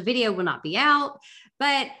video, which the video will not be out,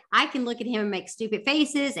 but I can look at him and make stupid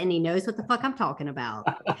faces, and he knows what the fuck I'm talking about,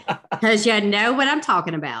 because you know what I'm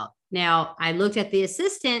talking about. Now, I looked at the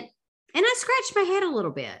assistant and I scratched my head a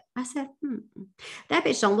little bit. I said, that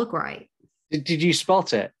bitch don't look right. Did you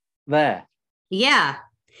spot it there? Yeah.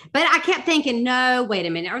 But I kept thinking, no, wait a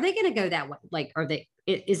minute. Are they going to go that way? Like,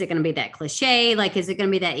 is it going to be that cliche? Like, is it going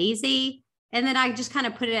to be that easy? And then I just kind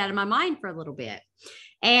of put it out of my mind for a little bit.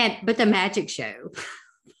 But the magic show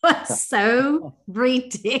was so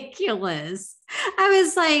ridiculous. I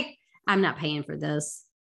was like, I'm not paying for this.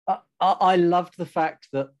 I loved the fact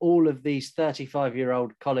that all of these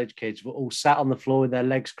 35-year-old college kids were all sat on the floor with their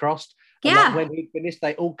legs crossed. And yeah. When he finished,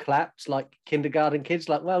 they all clapped like kindergarten kids,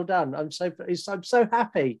 like, well done. I'm so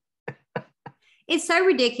happy. It's so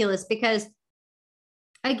ridiculous because,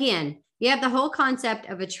 again, you have the whole concept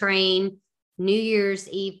of a train, New Year's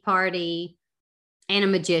Eve party, and a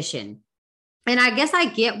magician. And I guess I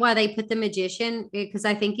get why they put the magician, because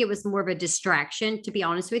I think it was more of a distraction, to be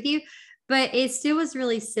honest with you. But it still was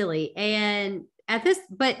really silly. And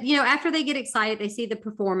but you know, after they get excited, they see the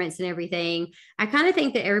performance and everything. I kind of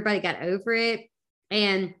think that everybody got over it.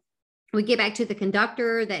 And we get back to the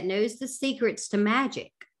conductor that knows the secrets to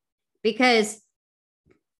magic, because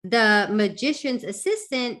the magician's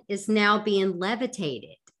assistant is now being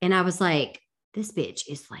levitated. And I was like, this bitch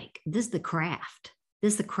is like, this is the Craft.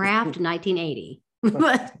 This is the Craft 1980.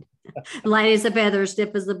 Light as a feather,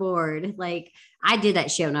 stiff as a board. Like, I did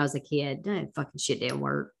that show when I was a kid. That fucking shit didn't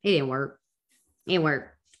work. It didn't work. It didn't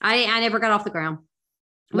work. I never got off the ground.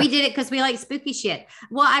 We did it because we like spooky shit.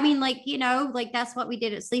 Well, I mean, like, you know, like that's what we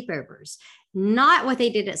did at sleepovers, not what they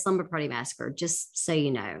did at Slumber Party Massacre, just so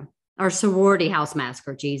you know. Or Sorority House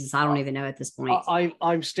Massacre. Jesus, I don't even know at this point.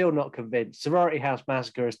 I'm still not convinced. Sorority House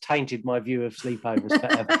Massacre has tainted my view of sleepovers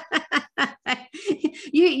forever.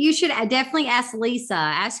 You should definitely ask Lisa,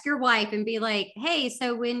 ask your wife and be like, hey,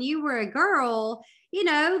 so when you were a girl, you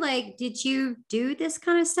know, like, did you do this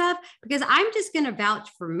kind of stuff? Because I'm just going to vouch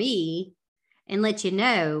for me and let you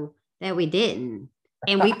know that we didn't.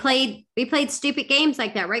 And we played stupid games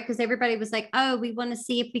like that, right? Because everybody was like, oh, we want to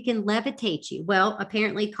see if we can levitate you. Well,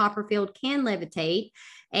 apparently Copperfield can levitate.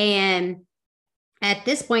 And at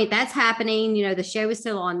this point, that's happening. You know, the show is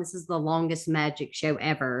still on. This is the longest magic show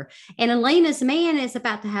ever. And Elena's man is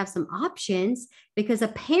about to have some options because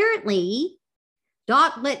apparently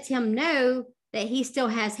Doc lets him know that he still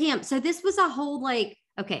has him. So this was a whole like,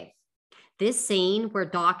 okay, this scene where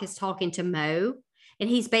Doc is talking to Mo and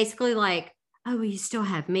he's basically like, oh, you still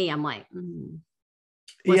have me. I'm like,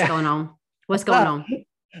 what's going on? What's going on?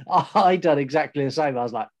 I done exactly the same. I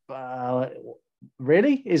was like,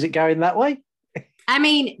 really? Is it going that way? I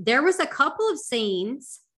mean, there was a couple of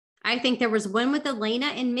scenes. I think there was one with Elena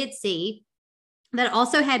and Mitzi that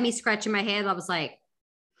also had me scratching my head. I was like,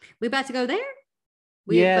 we about to go there?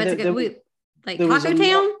 Like Taco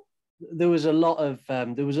Town? There was a lot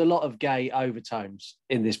of gay overtones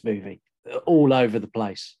in this movie, all over the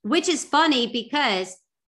place. Which is funny because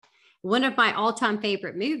one of my all-time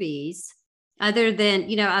favorite movies, other than,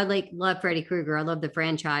 you know, I love Freddy Krueger. I love the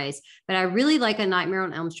franchise, but I really like A Nightmare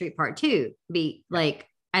on Elm Street Part 2.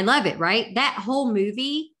 I love it, right? That whole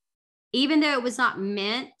movie, even though it was not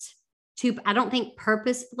meant to, I don't think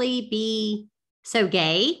purposefully be so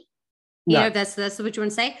gay. You know, that's what you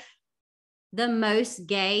want to say. The most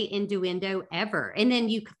gay innuendo ever. And then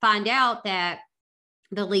you find out that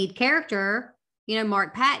the lead character, you know,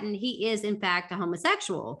 Mark Patton, he is in fact a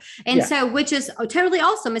homosexual. And so, which is totally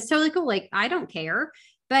awesome. It's totally cool. Like, I don't care.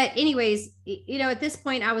 But anyways, you know, at this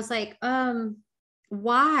point I was like,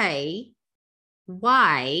 why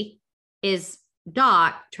is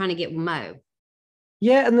Doc trying to get Mo?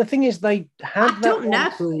 Yeah. And the thing is, they had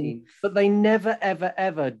that scene, but they never, ever,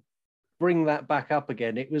 ever bring that back up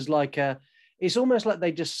again. It was like it's almost like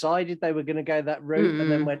they decided they were going to go that route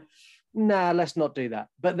and then went, nah, let's not do that.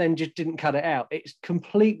 But then just didn't cut it out. It's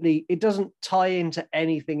completely, it doesn't tie into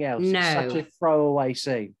anything else. No. It's such a throwaway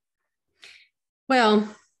scene. Well,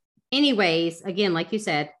 anyways, again, like you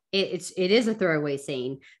said, it is a throwaway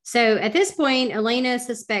scene. So at this point, Elena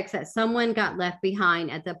suspects that someone got left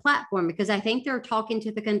behind at the platform because I think they're talking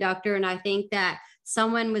to the conductor, and I think that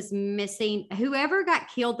someone was missing. Whoever got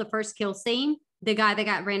killed the first kill scene, the guy that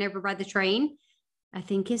got ran over by the train. I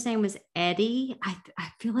think his name was Eddie.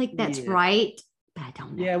 I feel like that's right, but I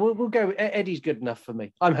don't know. Yeah, we'll go. Eddie's good enough for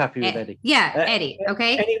me. I'm happy with Eddie. Yeah, Eddie.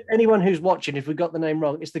 Okay. Anyone who's watching, if we got the name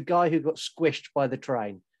wrong, it's the guy who got squished by the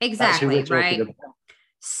train. Exactly, right?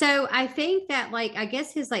 So I think that, like, I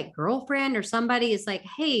guess his like girlfriend or somebody is like,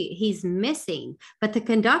 hey, he's missing. But the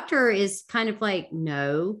conductor is kind of like,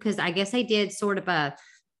 no, because I guess they did sort of a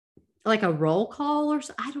roll call or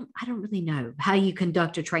so. I don't really know how you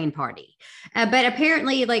conduct a train party. But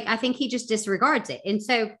apparently, like, I think he just disregards it. And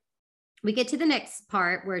so we get to the next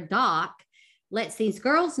part where Doc lets these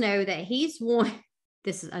girls know that he's won.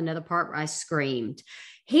 This is another part where I screamed.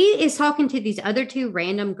 He is talking to these other two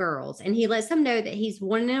random girls, and he lets them know that he's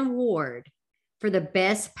won an award for the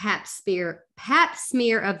best pap smear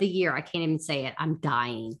of the year. I can't even say it. I'm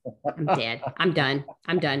dying. I'm dead. I'm done.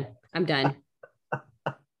 I'm going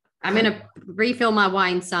to refill my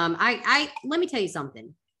wine some. Let me tell you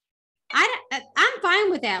something. I'm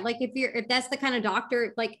fine with that. Like if that's the kind of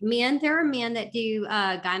doctor, like there are men that do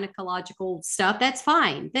gynecological stuff. That's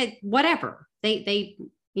fine. Whatever. They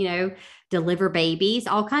deliver babies,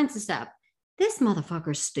 all kinds of stuff. This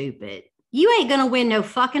motherfucker's stupid. You ain't going to win no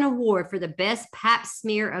fucking award for the best pap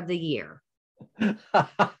smear of the year. What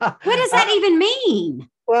does that even mean?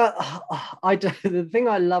 Well, the thing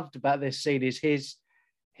I loved about this scene is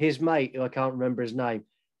his mate, who I can't remember his name.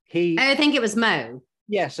 I think it was Mo.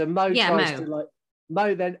 Yeah, so Mo tries to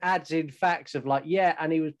Mo then adds in facts of like,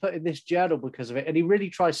 and he was put in this journal because of it. And he really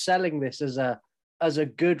tries selling this as a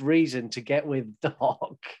good reason to get with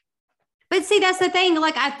Doc. But see, that's the thing.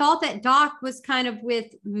 Like, I thought that Doc was kind of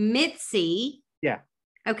with Mitzi. Yeah.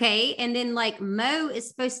 Okay. And then like Mo is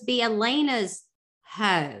supposed to be Elena's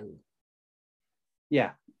hoe.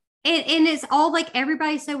 Yeah. And it's all like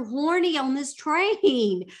everybody's so horny on this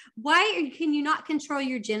train. Why can you not control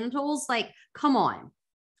your genitals? Like, come on,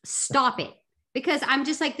 stop it. Because I'm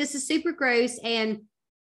just like, this is super gross. And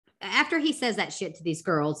after he says that shit to these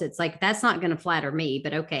girls, it's like, that's not going to flatter me,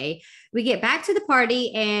 but okay. We get back to the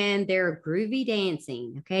party and they're groovy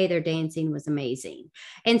dancing. Okay. Their dancing was amazing.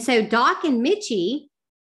 And so Doc and Mitchie,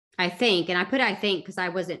 I think, and I think because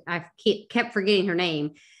I kept forgetting her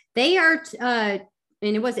name. They are,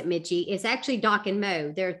 and it wasn't Mitchie, it's actually Doc and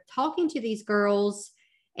Mo. They're talking to these girls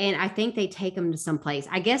and I think they take them to someplace.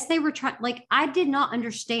 I guess they were trying, like, I did not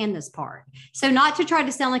understand this part. So not to try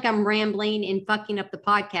to sound like I'm rambling and fucking up the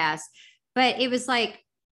podcast, but it was like,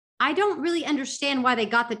 I don't really understand why they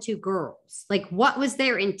got the two girls. Like, what was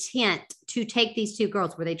their intent to take these two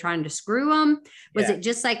girls? Were they trying to screw them? Was it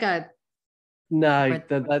just like a... No,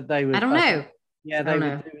 they were... I don't know.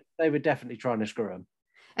 Yeah, they were definitely trying to screw them.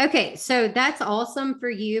 Okay, so that's awesome for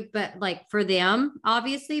you, but like for them,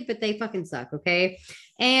 obviously, but they fucking suck, okay?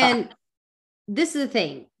 And this is the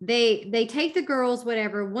thing. They take the girls,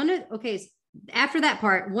 whatever. After that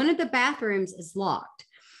part, one of the bathrooms is locked.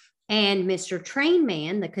 And Mr. Train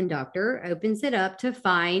Man, the conductor, opens it up to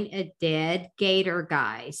find a dead gator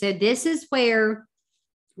guy. So this is where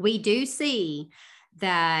we do see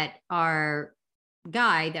that our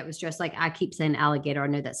guy that was dressed like, I keep saying alligator. I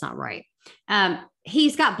know that's not right.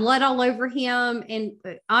 He's got blood all over him. And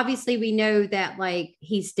obviously we know that like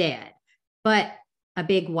he's dead, but a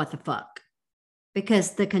big what the fuck,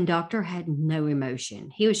 because the conductor had no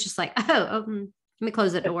emotion. He was just like, let me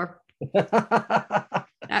close that door.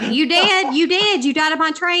 You did. You died on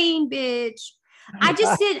my train, bitch. I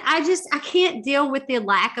can't deal with the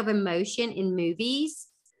lack of emotion in movies.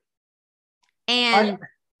 And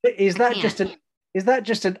is that just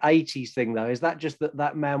an 80s thing though? Is that just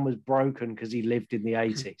that man was broken because he lived in the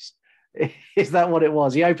 80s? Is that what it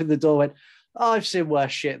was? He opened the door, went, I've seen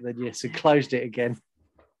worse shit than this, and closed it again.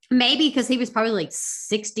 Maybe because he was probably like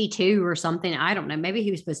 62 or something. I don't know. Maybe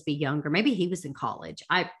he was supposed to be younger. Maybe he was in college.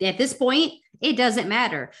 At this point, it doesn't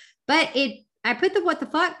matter. But I put the what the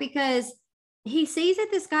fuck because he sees that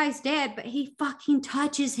this guy's dead, but he fucking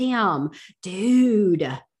touches him.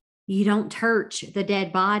 Dude, you don't touch the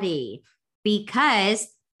dead body because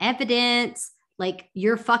evidence, like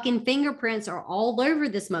your fucking fingerprints are all over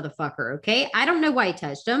this motherfucker. Okay. I don't know why he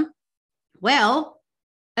touched him. Well,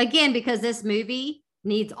 again, because this movie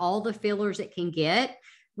needs all the fillers it can get.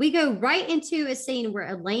 We go right into a scene where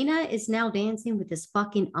Elena is now dancing with this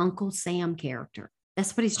fucking Uncle Sam character.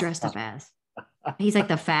 That's what he's dressed up as. He's like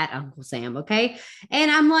the fat Uncle Sam. Okay. And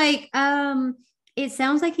I'm like, it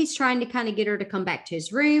sounds like he's trying to kind of get her to come back to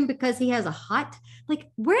his room because he has a hot, like,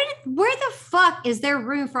 where the fuck is there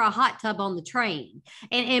room for a hot tub on the train?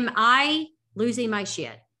 And am I losing my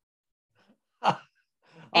shit?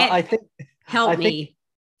 I think help me.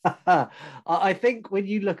 I think when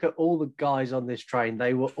you look at all the guys on this train,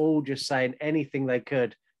 they were all just saying anything they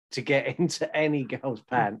could to get into any girl's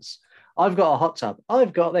pants. I've got a hot tub.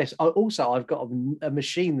 I've got this. I've got a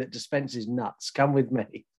machine that dispenses nuts. Come with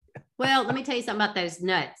me. Well, let me tell you something about those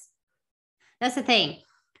nuts. That's the thing.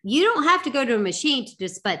 You don't have to go to a machine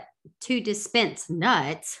to dispense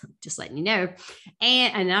nuts, just letting you know.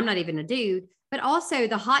 And I'm not even a dude, but also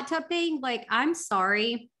the hot tub thing, like, I'm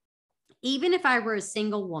sorry. Even if I were a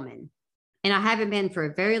single woman, and I haven't been for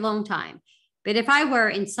a very long time, but if I were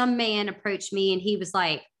and some man approached me and he was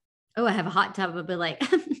like, oh, I have a hot tub, I'd be like,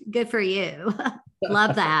 good for you.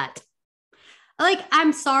 Love that. Like,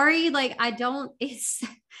 I'm sorry. Like,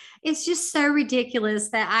 it's just so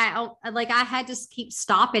ridiculous that I had to keep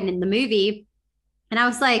stopping in the movie. And I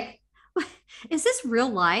was like, is this real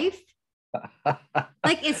life?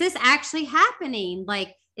 Like, is this actually happening?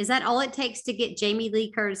 Like, is that all it takes to get Jamie Lee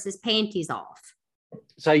Curtis's panties off?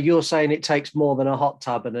 So you're saying it takes more than a hot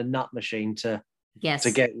tub and a nut machine to get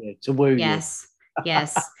you, to woo you? Yes.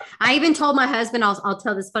 I even told my husband, I'll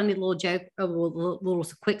tell this funny little joke, a little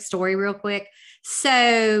quick story real quick. I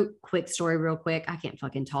can't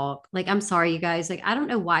fucking talk. Like, I'm sorry, you guys. Like, I don't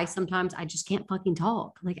know why sometimes I just can't fucking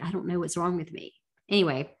talk. Like, I don't know what's wrong with me.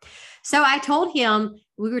 Anyway, so I told him,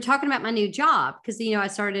 we were talking about my new job because, I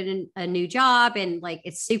started a new job and like,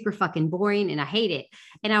 it's super fucking boring and I hate it.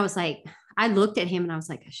 And I was like, I looked at him and I was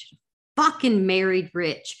like, I should have fucking married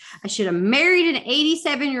rich. I should have married an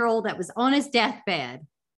 87-year-old that was on his deathbed.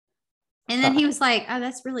 And then he was like, oh,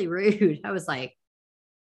 that's really rude. I was like,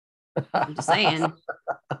 I'm just saying.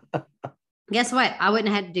 Guess what? I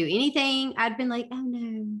wouldn't have had to do anything. I'd been like,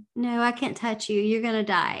 oh, no, I can't touch you. You're going to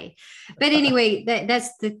die. But anyway,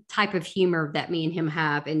 that's the type of humor that me and him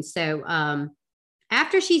have. And so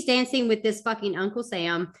after she's dancing with this fucking Uncle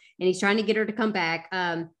Sam and he's trying to get her to come back,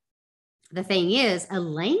 the thing is,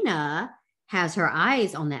 Elena has her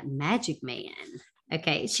eyes on that magic man.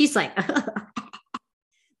 Okay. She's like,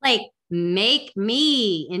 like, make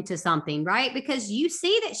me into something, right? Because you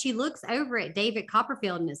see that she looks over at David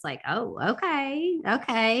Copperfield and it's like, oh, okay.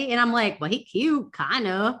 And I'm like, well, he cute, kind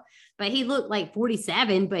of, but he looked like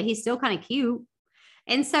 47, but he's still kind of cute.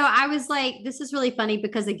 And so I was like, this is really funny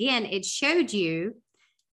because again, it showed you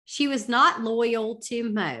she was not loyal to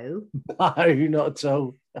Mo. No, not at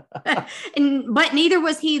all. But neither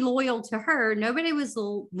was he loyal to her. Nobody was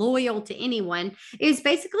loyal to anyone. It was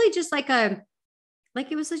basically just like it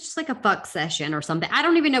was just like a fuck session or something. I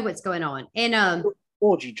don't even know what's going on. And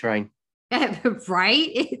orgy train. Right?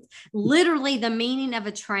 It's literally the meaning of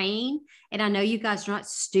a train. And I know you guys are not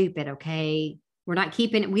stupid, okay? We're not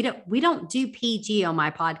keeping it. We don't do PG on my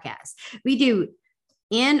podcast. We do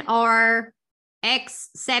NR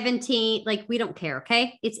X17. Like, we don't care,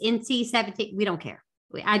 okay? It's NC17. We don't care.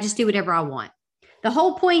 I just do whatever I want. The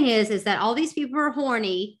whole point is that all these people are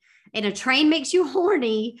horny and a train makes you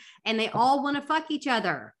horny and they all want to fuck each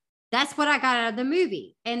other. That's what I got out of the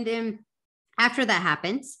movie. And then after that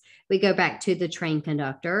happens, we go back to the train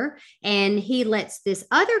conductor and he lets this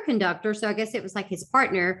other conductor, so I guess it was like his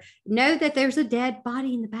partner, know that there's a dead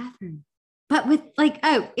body in the bathroom. But with like,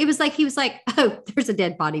 it was like, he was like, oh, there's a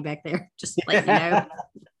dead body back there. Just like,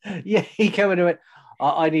 Yeah, he came into it.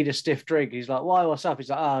 I need a stiff drink. He's like, why, what's up? He's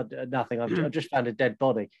like, nothing. I've just found a dead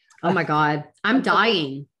body. Oh my God, I'm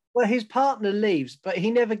dying. Well, his partner leaves, but he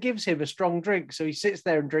never gives him a strong drink. So he sits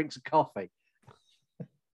there and drinks a coffee.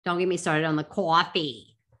 Don't get me started on the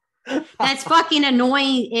coffee. That's fucking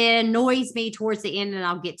annoying. It annoys me towards the end, and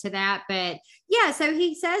I'll get to that. But yeah, so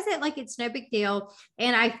he says it like it's no big deal.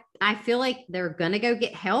 And I feel like they're going to go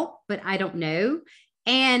get help, but I don't know.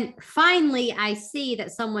 And finally, I see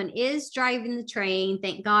that someone is driving the train.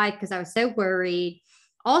 Thank God, because I was so worried.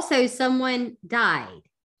 Also, someone died.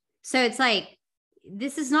 So it's like,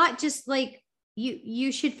 this is not just like,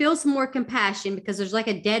 you should feel some more compassion because there's like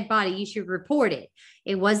a dead body. You should report it.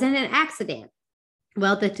 It wasn't an accident.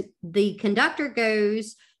 Well, the conductor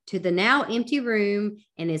goes to the now empty room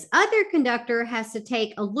and his other conductor has to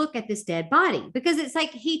take a look at this dead body because it's like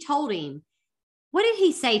he told him. What did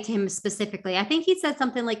he say to him specifically? I think he said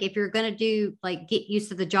something like, if you're going to do like get used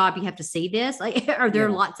to the job, you have to see this. Like, are there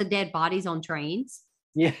lots of dead bodies on trains?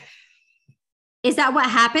 Yeah. Is that what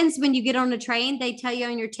happens when you get on a train? They tell you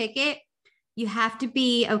on your ticket, you have to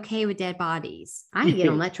be okay with dead bodies. I ain't get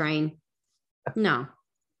on that train. No,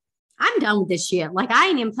 I'm done with this shit. Like, I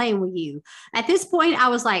ain't even playing with you. At this point, I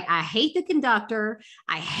was like, I hate the conductor.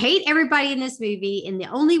 I hate everybody in this movie. And the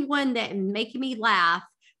only one that making me laugh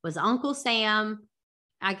was Uncle Sam.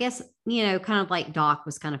 I guess, kind of like Doc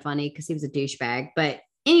was kind of funny because he was a douchebag. But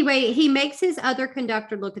anyway, he makes his other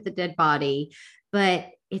conductor look at the dead body, but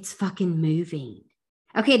it's fucking moving.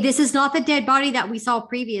 Okay, this is not the dead body that we saw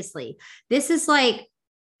previously. This is like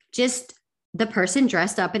just the person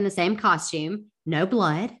dressed up in the same costume, no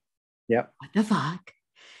blood. Yep. What the fuck?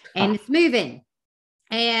 And it's moving.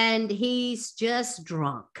 And he's just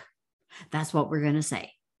drunk. That's what we're gonna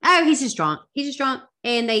say. Oh, he's just drunk. He's just drunk.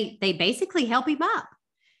 And they basically help him up.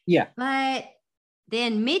 Yeah. But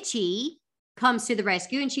then Mitchie comes to the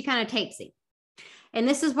rescue and she kind of takes him. And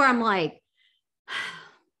this is where I'm like,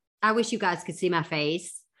 I wish you guys could see my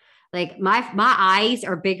face. Like my eyes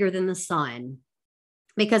are bigger than the sun.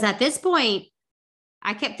 Because at this point,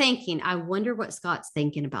 I kept thinking, I wonder what Scott's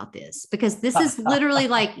thinking about this. Because this is literally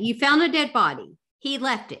like, you found a dead body. He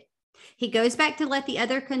left it. He goes back to let the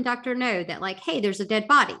other conductor know that, like, hey, there's a dead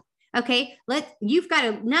body. Okay,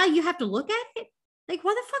 now you have to look at it. Like,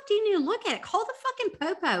 why the fuck do you need to look at it? Call the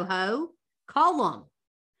fucking popo, ho. Call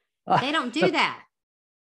them. They don't do that.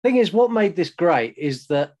 Thing is, what made this great is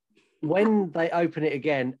that when they open it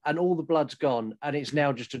again and all the blood's gone and it's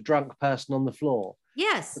now just a drunk person on the floor.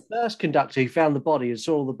 Yes. The first conductor who found the body and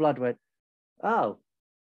saw all the blood went, oh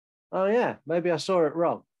yeah, maybe I saw it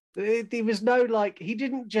wrong. There was no, like, he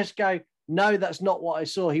didn't just go, no, that's not what I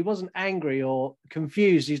saw. He wasn't angry or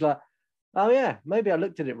confused. He's like, oh yeah, maybe I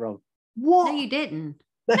looked at it wrong. What? No, you didn't.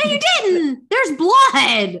 No, you didn't. There's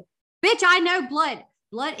blood. Bitch, I know blood.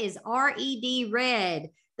 Blood is red, red.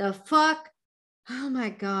 The fuck? Oh my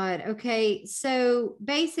God. Okay. So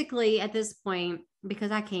basically at this point,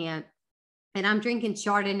 because I can't, and I'm drinking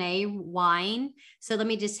Chardonnay wine. So let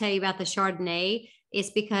me just tell you about the Chardonnay. It's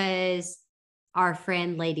because our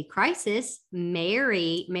friend Lady Crisis,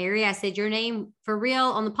 Mary, I said your name for real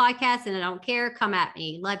on the podcast and I don't care. Come at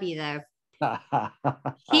me. Love you though.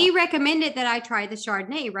 He recommended that I try the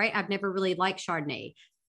Chardonnay, right? I've never really liked Chardonnay.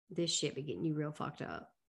 This shit be getting you real fucked up.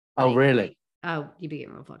 Oh, like, really? Oh, you be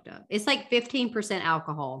getting real fucked up. It's like 15%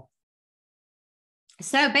 alcohol.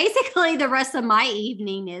 So basically the rest of my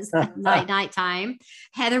evening is nighttime.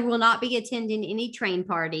 Heather will not be attending any train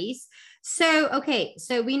parties. So, okay.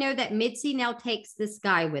 So we know that Mitzi now takes this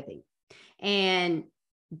guy with him and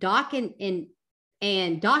Doc and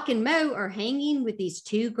Mo are hanging with these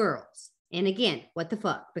two girls. And again, what the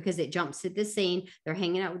fuck? Because it jumps to this scene. They're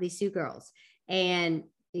hanging out with these two girls. And,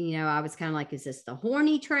 you know, I was kind of like, is this the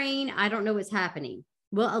horny train? I don't know what's happening.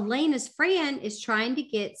 Well, Elena's friend is trying to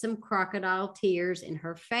get some crocodile tears in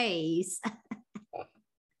her face.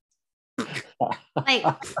 Like,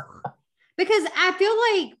 because I feel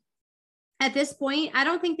like at this point, I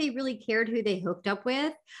don't think they really cared who they hooked up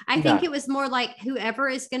with. I think it was more like whoever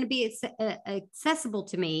is going to be accessible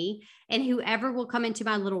to me and whoever will come into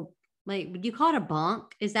my little, like, would you call it a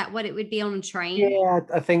bunk? Is that what it would be on a train? Yeah,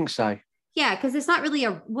 I think so. Yeah, because it's not really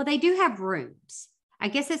well, they do have rooms. I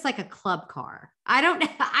guess it's like a club car. I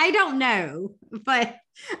don't know, but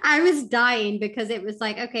I was dying because it was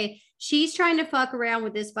like, okay, she's trying to fuck around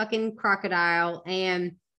with this fucking crocodile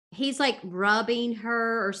and he's like rubbing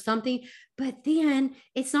her or something, but then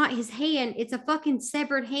it's not his hand. It's a fucking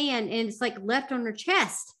severed hand and it's like left on her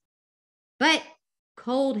chest. But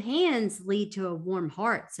cold hands lead to a warm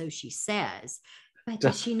heart, so she says. But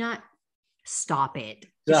does she not stop it?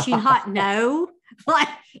 Does she not know? Like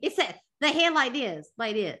it's the hand like this,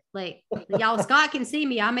 like y'all. Scott can see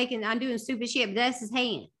me. I'm doing stupid shit, but that's his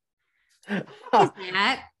hand.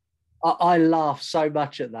 I laugh so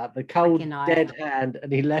much at that. The cold dead hand,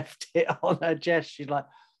 and he left it on her chest. She's like,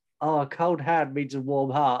 "Oh, a cold hand means a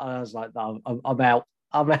warm heart." And I was like, "No, I'm out.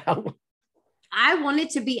 I'm out." I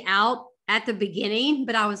wanted to be out at the beginning,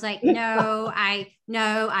 but I was like, no, I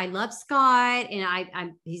love Scott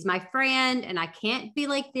and he's my friend and I can't be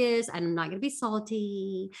like this. I'm not going to be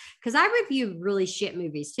salty because I review really shit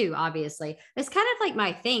movies too. Obviously it's kind of like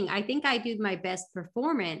my thing. I think I do my best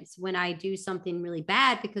performance when I do something really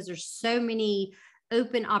bad because there's so many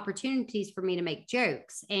open opportunities for me to make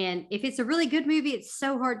jokes. And if it's a really good movie, it's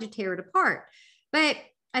so hard to tear it apart. But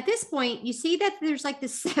at this point, you see that there's like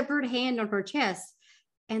this severed hand on her chest.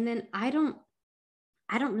 And then I don't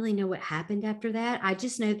really know what happened after that. I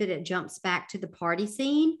just know that it jumps back to the party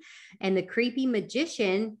scene and the creepy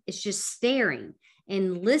magician is just staring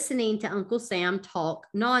and listening to Uncle Sam talk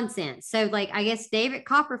nonsense. So like, I guess David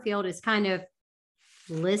Copperfield is kind of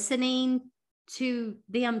listening to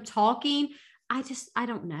them talking. I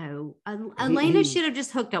don't know. Elena should have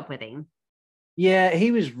just hooked up with him. Yeah,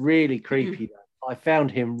 he was really creepy though. I found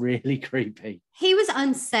him really creepy. He was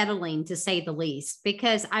unsettling to say the least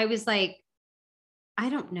because I was like, I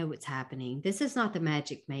don't know what's happening. This is not the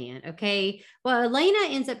Magic Man. Okay. Well, Elena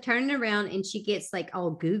ends up turning around and she gets like all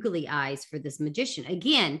googly eyes for this magician.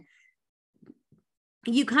 Again,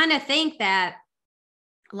 you kind of think that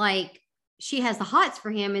like she has the hots for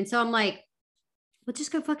him. And so I'm like, well,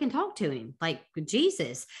 just go fucking talk to him. Like,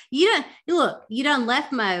 Jesus. You done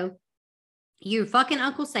left Mo, you fucking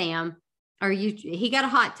Uncle Sam, or he got a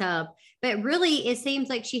hot tub. But really, it seems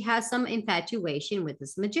like she has some infatuation with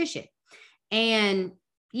this magician. And,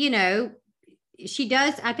 she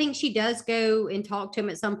does, I think she does go and talk to him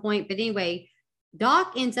at some point. But anyway,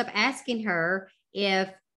 Doc ends up asking her if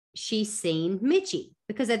she's seen Mitchie.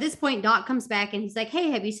 Because at this point, Doc comes back and he's like,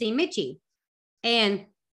 hey, have you seen Mitchie? And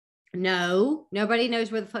no, nobody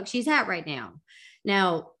knows where the fuck she's at right now.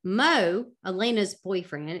 Now, Mo, Elena's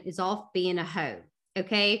boyfriend, is off being a hoe.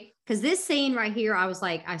 Okay. Because this scene right here, I was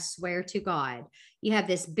like, I swear to God, you have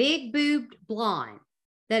this big boobed blonde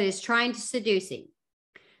that is trying to seduce him.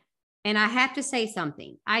 And I have to say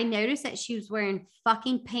something. I noticed that she was wearing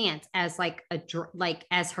fucking pants as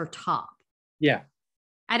as her top. Yeah.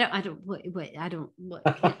 Like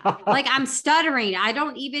I'm stuttering. I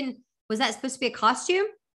don't even, was that supposed to be a costume?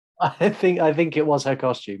 I think it was her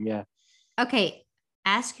costume. Yeah. Okay.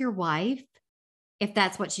 Ask your wife if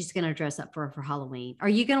that's what she's going to dress up for Halloween. Are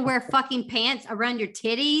you going to wear fucking pants around your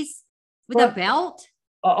titties with a belt?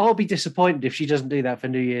 I'll be disappointed if she doesn't do that for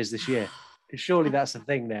New Year's this year. Surely that's the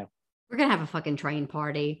thing now. We're going to have a fucking train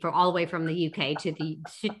party for all the way from the UK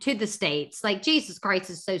to the States. Like, Jesus Christ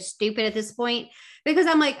is so stupid at this point, because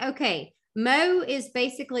I'm like, okay, Mo is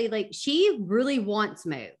basically like, she really wants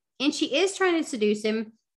Mo and she is trying to seduce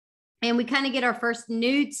him. And we kind of get our first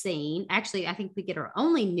nude scene. Actually, I think we get our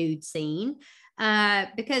only nude scene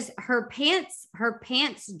because her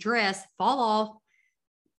pants dress fall off.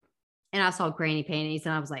 And I saw granny panties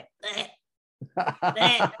and I was like, bleh,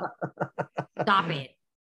 bleh. Stop it.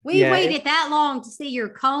 We waited that long to see your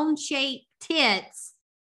cone-shaped tits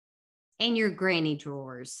and your granny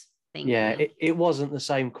drawers. Thank you. It wasn't the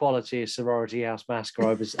same quality as Sorority House Massacre.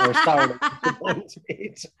 I was thoroughly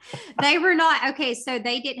disappointed. They were not, okay, so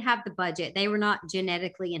they didn't have the budget. They were not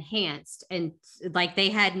genetically enhanced, and like they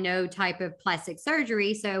had no type of plastic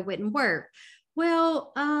surgery, so it wouldn't work.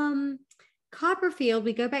 Well, Copperfield,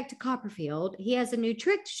 we go back to Copperfield. He has a new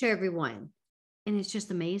trick to show everyone. And it's just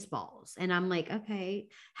amaze balls. And I'm like, okay,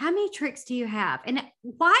 how many tricks do you have? And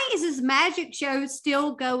why is this magic show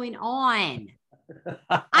still going on?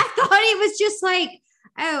 I thought it was just like,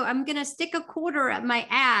 oh, I'm going to stick a quarter up my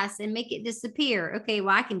ass and make it disappear. Okay,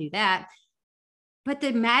 well, I can do that. But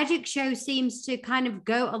the magic show seems to kind of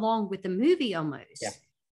go along with the movie almost. Yeah.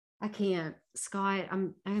 I can't. Scott,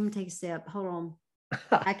 I'm going to take a sip. Hold on.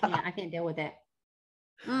 I can't deal with it.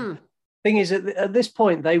 Thing is, at this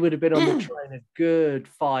point, they would have been on the train a good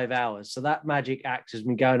 5 hours. So that magic act has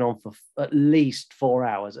been going on for at least 4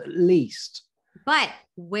 hours, at least. But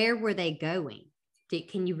where were they going?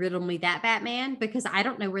 Can you riddle me that, Batman? Because I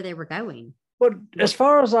don't know where they were going. Well, as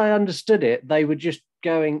far as I understood it, they were just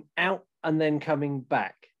going out and then coming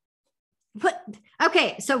back. But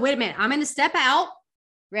okay, so wait a minute. I'm going to step out.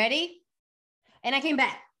 Ready? And I came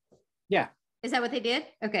back. Yeah. Is that what they did?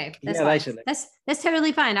 Okay. That's yeah, fine. basically. That's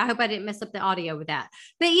totally fine. I hope I didn't mess up the audio with that.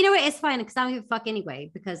 But you know what? It's fine because I don't give a fuck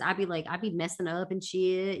anyway, because I'd be messing up and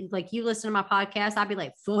shit. Like, you listen to my podcast, I'd be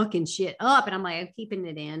like fucking shit up. And I'm like, I'm keeping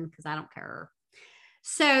it in because I don't care.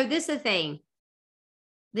 So this is the thing.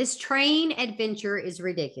 This train adventure is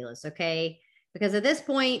ridiculous. Okay. Because at this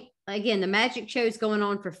point, again, the magic show is going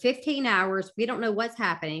on for 15 hours. We don't know what's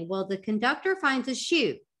happening. Well, the conductor finds a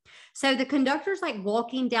shoe. So the conductor's like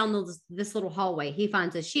walking down this little hallway. He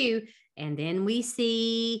finds a shoe, and then we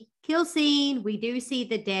see kill scene. We do see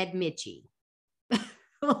the dead Mitchie.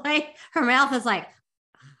 Like, her mouth is like,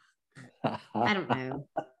 I don't know.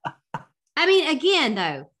 I mean, again,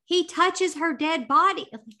 though, he touches her dead body.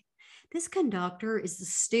 This conductor is the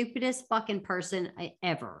stupidest fucking person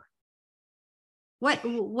ever.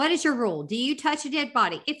 What is your rule? Do you touch a dead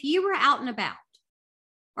body? If you were out and about,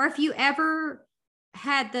 or if you ever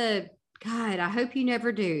had God, I hope you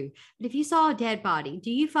never do. But if you saw a dead body, do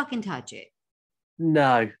you fucking touch it?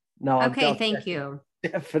 No. Okay, thank you.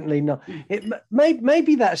 Definitely not.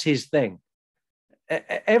 Maybe that's his thing.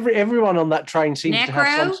 Everyone on that train seems to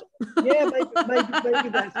have some. Yeah, maybe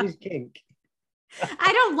that's his kink.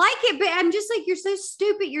 I don't like it, but I'm just like, you're so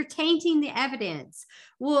stupid. You're tainting the evidence.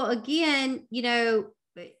 Well, again, he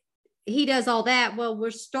does all that. Well,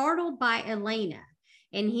 we're startled by Elena.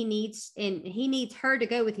 And he needs her to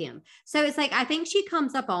go with him. So it's like, I think she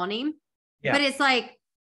comes up on him, but it's like,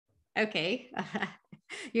 okay,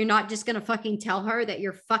 you're not just going to fucking tell her that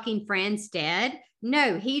your fucking friend's dead.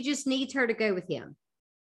 No, he just needs her to go with him.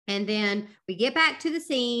 And then we get back to the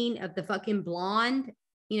scene of the fucking blonde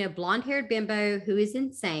haired bimbo who is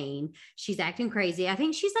insane. She's acting crazy. I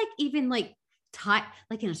think she's like even like tight,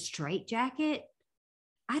 like in a straight jacket.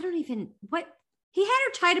 I don't even, He had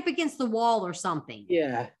her tied up against the wall or something.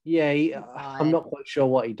 Yeah. I'm not quite sure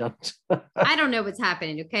what he done. I don't know what's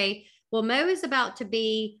happening. Okay. Well, Mo is about to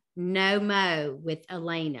be no Mo with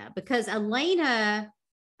Elena because Elena,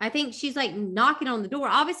 I think she's like knocking on the door.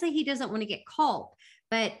 Obviously, he doesn't want to get caught,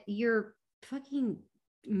 but you're fucking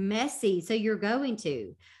messy. So you're going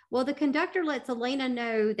to. Well, the conductor lets Elena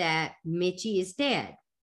know that Mitchie is dead.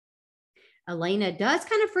 Elena does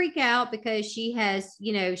kind of freak out because she has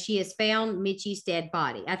found Mitchie's dead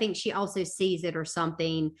body. I think she also sees it or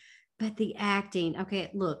something. But the acting,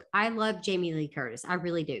 okay, look, I love Jamie Lee Curtis. I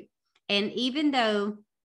really do. And even though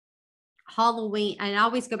Halloween, and I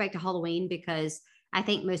always go back to Halloween because I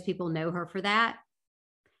think most people know her for that.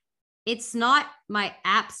 It's not my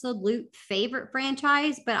absolute favorite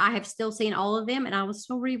franchise, but I have still seen all of them and I will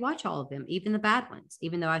still rewatch all of them, even the bad ones,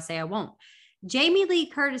 even though I say I won't. Jamie Lee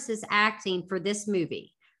Curtis's acting for this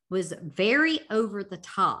movie was very over the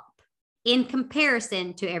top in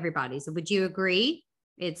comparison to everybody's. Would you agree?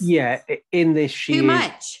 It's in this she too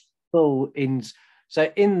much. Full in.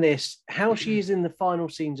 So in this, how she is in the final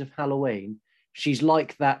scenes of Halloween, she's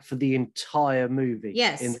like that for the entire movie.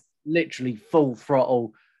 Yes, in literally full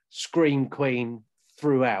throttle scream queen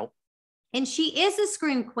throughout. And she is a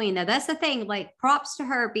scream queen, though. That's the thing. Like, props to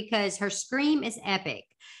her because her scream is epic.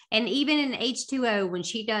 And even in H2O, when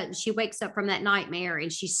she wakes up from that nightmare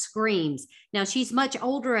and she screams. Now, she's much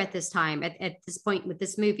older at this time, at this point with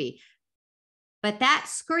this movie. But that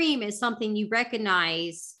scream is something you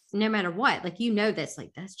recognize no matter what. Like,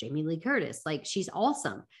 that's Jamie Lee Curtis. Like, she's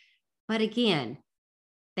awesome. But again,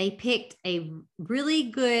 they picked a really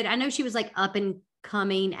good, I know she was like up and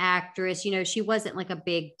coming actress. She wasn't like a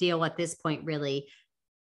big deal at this point, really.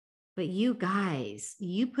 But you guys,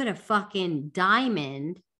 you put a fucking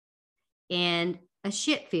diamond in a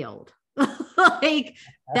shit field. Like,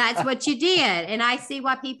 that's what you did. And I see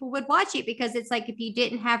why people would watch it because it's like if you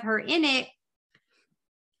didn't have her in it,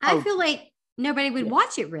 I feel like nobody would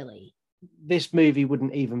watch it really. This movie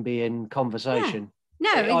wouldn't even be in conversation.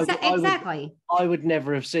 Yeah. No, exactly. I would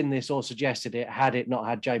never have seen this or suggested it had it not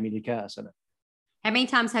had Jamie Lee Curtis in it. How many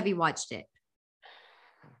times have you watched it?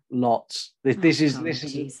 Lots. This is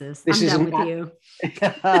Jesus. I'm done with you.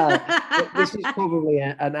 This is probably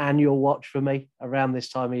an annual watch for me around this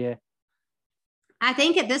time of year. I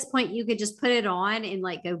think at this point you could just put it on and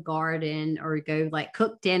like go garden or go like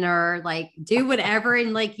cook dinner, like do whatever,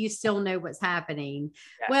 and like you still know what's happening.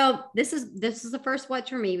 Yeah. Well, this is the first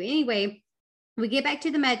watch for me. But anyway, we get back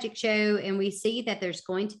to the magic show and we see that there's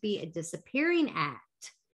going to be a disappearing act.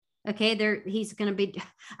 Okay, he's going to be,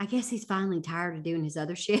 I guess he's finally tired of doing his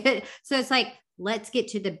other shit. So it's like, let's get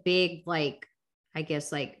to the big, like, I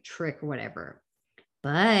guess like trick or whatever.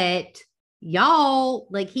 But y'all,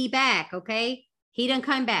 like, he back, okay? He done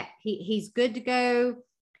come back. He's good to go.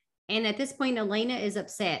 And at this point, Elena is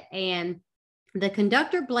upset. And the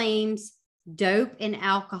conductor blames dope and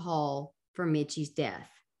alcohol for Mitchie's death.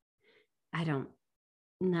 No,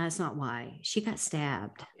 that's not why. She got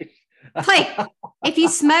stabbed. Like, if you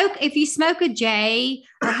smoke a J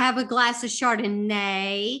or have a glass of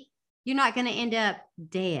Chardonnay, you're not going to end up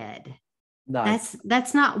dead. No.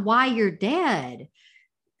 That's not why you're dead.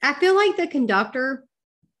 I feel like the conductor,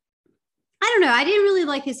 I don't know, I didn't really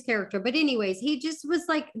like his character, but anyways, he just was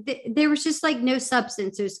like, there was just like no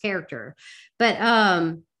substance to his character.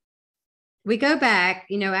 But we go back,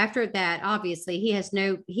 after that, obviously he has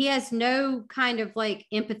no kind of like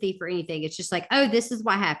empathy for anything. It's just like, oh, this is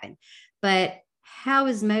what happened. But how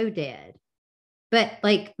is Mo dead? But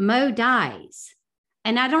like Mo dies.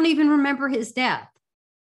 And I don't even remember his death.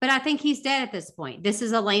 But I think he's dead at this point. This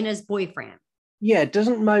is Elena's boyfriend. Yeah,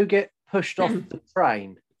 doesn't Mo get pushed off the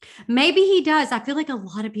train? Maybe he does. I feel like a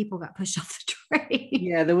lot of people got pushed off the train.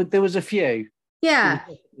 Yeah, there was a few. Yeah.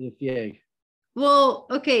 A few. Well,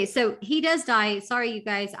 okay, so he does die. Sorry, you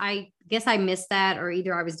guys. I guess I missed that, or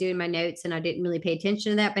either I was doing my notes and I didn't really pay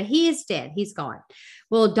attention to that, but he is dead. He's gone.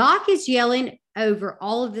 Well, Doc is yelling over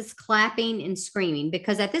all of this clapping and screaming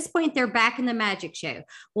because at this point they're back in the magic show.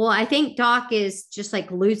 Well, I think Doc is just like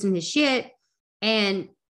losing his shit. And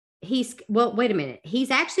wait a minute.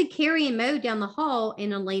 He's actually carrying Mo down the hall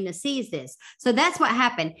and Elena sees this. So that's what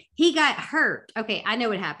happened. He got hurt. Okay, I know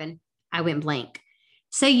what happened. I went blank.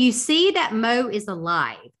 So you see that Mo is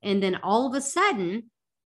alive. And then all of a sudden,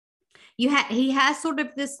 he has sort of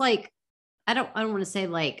this like, I don't want to say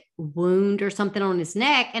like wound or something on his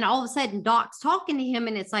neck. And all of a sudden Doc's talking to him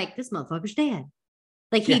and it's like, this motherfucker's dead.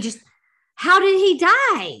 Like how did he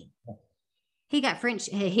die? He got French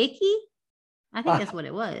hickey. I think that's what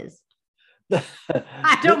it was.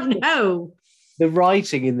 I don't know. The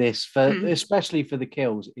writing in this, especially for the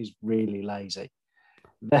kills, is really lazy.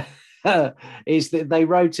 is that they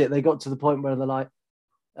wrote it. They got to the point where they're like,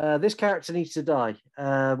 this character needs to die.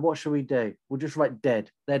 What should we do? We'll just write dead.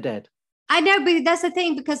 They're dead. I know, but that's the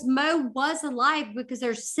thing, because Mo was alive, because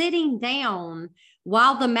they're sitting down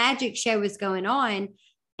while the magic show is going on.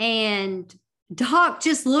 And Doc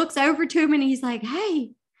just looks over to him and he's like,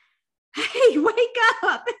 hey, wake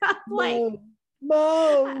up. I'm like,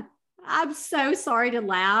 Mo. I'm so sorry to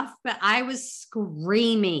laugh, but I was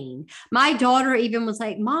screaming. My daughter even was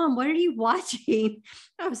like, Mom, what are you watching?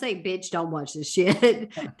 I was like, bitch, don't watch this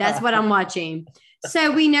shit. That's what I'm watching.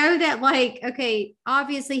 So we know that, like, okay,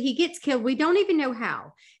 obviously he gets killed. We don't even know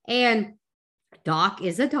how. And Doc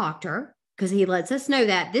is a doctor, because he lets us know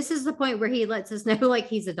that. This is the point where he lets us know, like,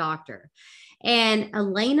 he's a doctor. And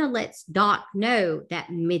Elena lets Doc know that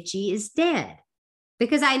Mitchie is dead.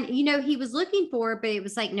 Because he was looking for her, but it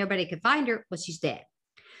was like nobody could find her. Well, she's dead.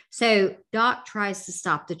 So Doc tries to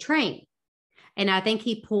stop the train. And I think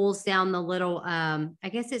he pulls down the little, I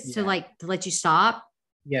guess it's to let you stop.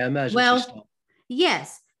 Yeah, emergency stop.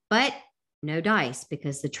 Yes, but no dice,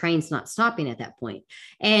 because the train's not stopping at that point.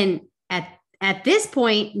 And at this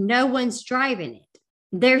point, no one's driving it.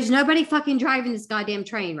 There's nobody fucking driving this goddamn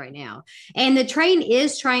train right now. And the train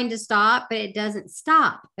is trying to stop, but it doesn't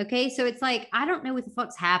stop. Okay. So it's like, I don't know what the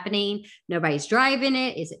fuck's happening. Nobody's driving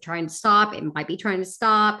it. Is it trying to stop? It might be trying to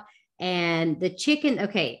stop. And the chicken.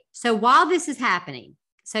 Okay. So while this is happening,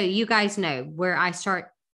 so you guys know where I start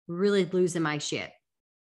really losing my shit.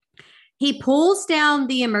 He pulls down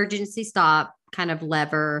the emergency stop kind of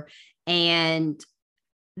lever, and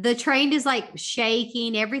the train is like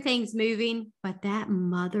shaking, everything's moving, but that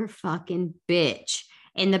motherfucking bitch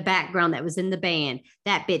in the background that was in the band,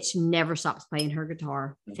 that bitch never stops playing her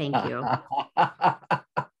guitar. Thank you.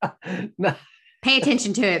 No. Pay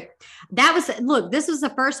attention to it. This was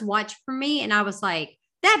the first watch for me, and I was like,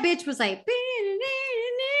 that bitch was like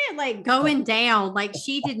going down, like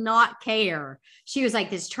she did not care. She was like,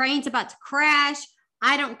 this train's about to crash.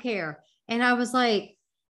 I don't care. And I was like,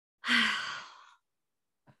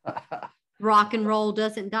 rock and roll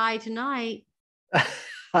doesn't die tonight.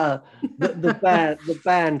 the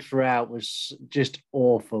band throughout was just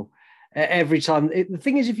awful. Every time, the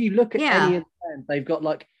thing is, if you look at any of the band, they've got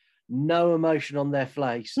like no emotion on their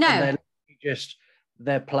face. No, and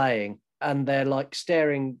they're playing and they're like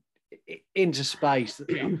staring into space.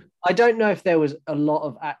 I don't know if there was a lot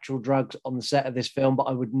of actual drugs on the set of this film, but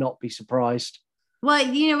I would not be surprised. Well,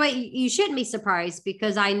 you know what? You shouldn't be surprised,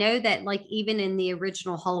 because I know that, like, even in the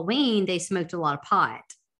original Halloween, they smoked a lot of pot.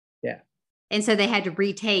 Yeah. And so they had to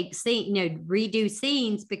redo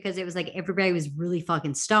scenes, because it was like everybody was really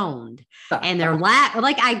fucking stoned. And they're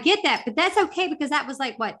like, I get that, but that's okay, because that was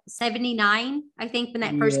like, what, 79, I think, when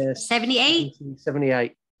that first, 78?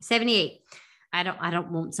 78. I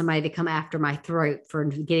don't want somebody to come after my throat for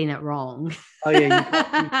getting it wrong. Oh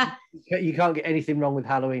yeah, you can't get anything wrong with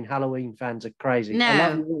Halloween. Halloween fans are crazy. No, I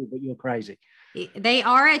love you all, but you're crazy. They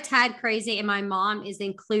are a tad crazy, and my mom is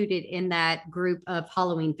included in that group of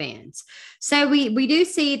Halloween fans. So we do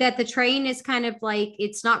see that the train is kind of like,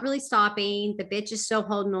 it's not really stopping. The bitch is still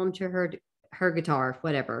holding on to her guitar,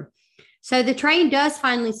 whatever. So the train does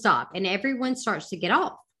finally stop, and everyone starts to get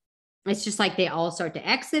off. It's just like they all start to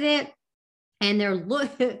exit it. And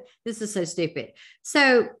this is so stupid.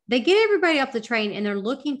 So they get everybody off the train, and they're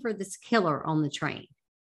looking for this killer on the train.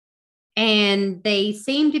 And they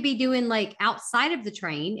seem to be doing like outside of the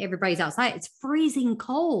train. Everybody's outside. It's freezing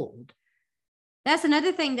cold. That's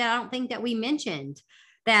another thing that I don't think that we mentioned,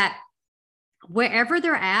 that wherever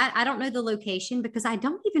they're at, I don't know the location, because I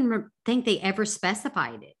don't even think they ever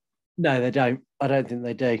specified it. No, they don't. I don't think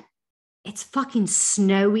they do. It's fucking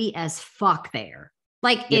snowy as fuck there.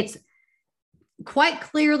 Like, It's quite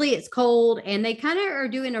clearly it's cold, and they kind of are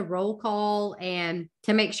doing a roll call and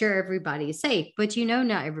to make sure everybody is safe. But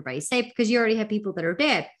not everybody's safe, because you already have people that are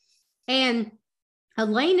dead. And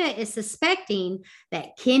Elena is suspecting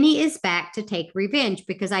that Kenny is back to take revenge,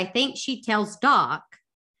 because I think she tells Doc,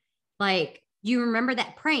 like, you remember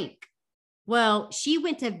that prank? Well, she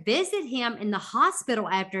went to visit him in the hospital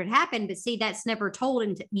after it happened, but see, that's never told,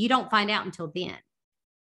 and you don't find out until then.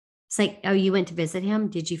 It's like, oh, you went to visit him?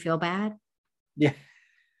 Did you feel bad? Yeah.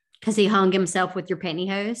 Because he hung himself with your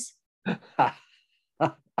pantyhose?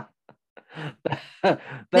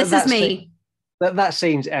 This is me. That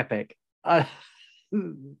scene's epic.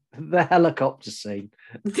 The helicopter scene.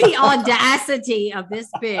 The audacity of this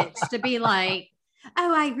bitch to be like,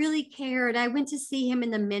 oh, I really cared. I went to see him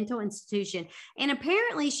in the mental institution. And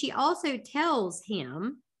apparently she also tells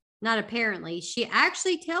him, not apparently, she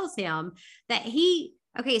actually tells him that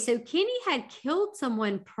so Kenny had killed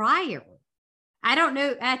someone prior. I don't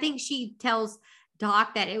know. I think she tells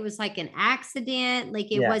Doc that it was like an accident.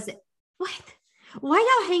 Like it Yeah. wasn't. What? Why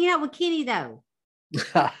y'all hanging out with Kenny though?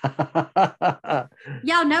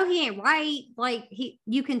 Y'all know he ain't right. Like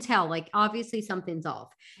you can tell, like obviously something's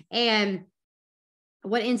off. And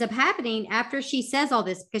what ends up happening after she says all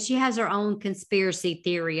this, because she has her own conspiracy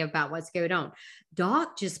theory about what's going on,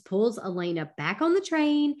 Doc just pulls Elena back on the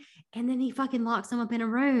train and then he fucking locks them up in a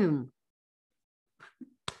room.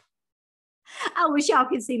 I wish y'all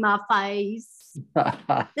could see my face.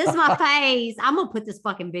 This is my face. I'm gonna put this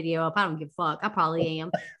fucking video up. I don't give a fuck. I probably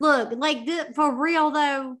am. Look, like for real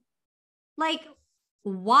though, like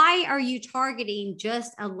why are you targeting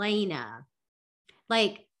just Elena?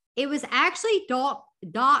 Like it was actually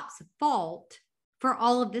Doc's fault for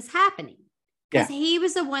all of this happening. Because he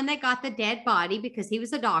was the one that got the dead body because he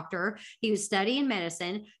was a doctor. He was studying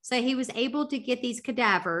medicine. So he was able to get these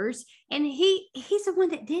cadavers. And he's the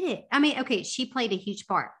one that did it. I mean, okay, she played a huge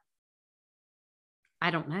part.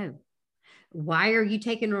 I don't know. Why are you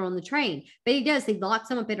taking her on the train? But he does. He locks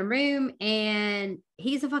him up in a room and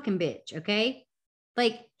he's a fucking bitch, okay?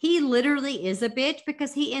 Like he literally is a bitch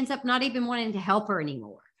because he ends up not even wanting to help her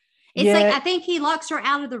anymore. It's like, I think he locks her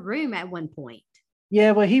out of the room at one point.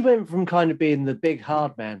 Yeah, well, he went from kind of being the big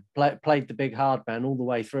hard man, played the big hard man all the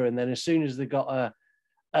way through. And then as soon as they got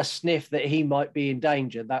a sniff that he might be in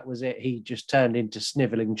danger, that was it. He just turned into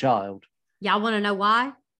sniveling child. Y'all want to know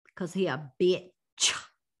why? Because he a bitch.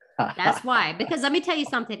 That's why. Because let me tell you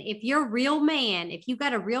something. If you're a real man, if you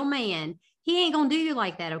got a real man, he ain't going to do you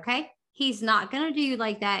like that, okay? He's not going to do you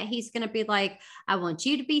like that. He's going to be like, I want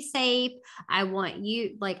you to be safe. I want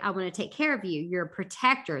you, like, I want to take care of you. You're a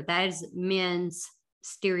protector. That is men's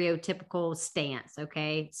stereotypical stance.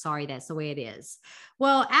 Okay. Sorry. That's the way it is.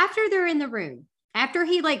 Well, after they're in the room, after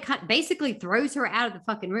he like basically throws her out of the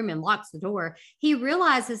fucking room and locks the door, he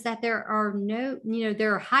realizes that there are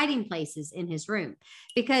there are hiding places in his room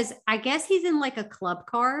because I guess he's in like a club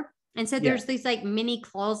car. And so there's these like mini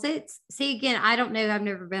closets. See, again, I don't know. I've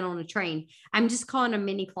never been on a train. I'm just calling them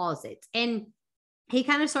mini closets. And he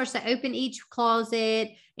kind of starts to open each closet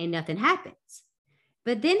and nothing happens.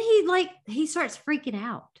 But then he starts freaking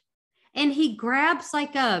out and he grabs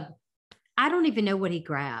like I don't even know what he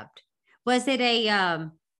grabbed. Was it I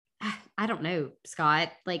don't know, Scott,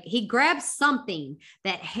 like he grabbed something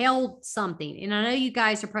that held something. And I know you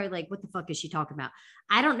guys are probably like, what the fuck is she talking about?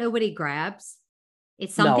 I don't know what he grabs.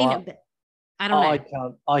 It's something I don't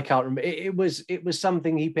know. I can't remember. It was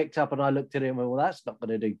something he picked up and I looked at it and went, well, that's not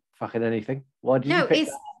going to do fucking anything. Why did you pick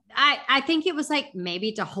that? I think it was like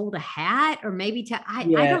maybe to hold a hat or maybe I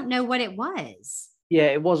don't know what it was. Yeah,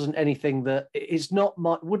 it wasn't anything that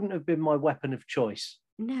wouldn't have been my weapon of choice.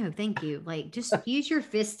 No, thank you. Like just use your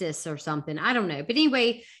fistus or something. I don't know. But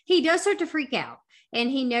anyway, he does start to freak out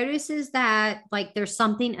and he notices that like there's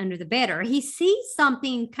something under the bed or he sees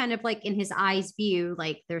something kind of like in his eyes view,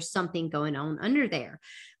 like there's something going on under there.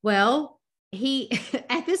 Well, he,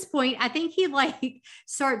 at this point, I think he like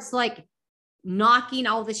starts like knocking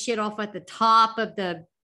all the shit off at the top of the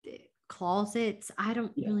closets. I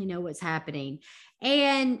don't really know what's happening.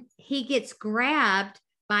 And he gets grabbed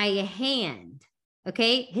by a hand.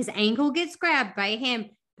 Okay. His ankle gets grabbed by a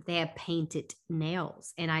hand, but they have painted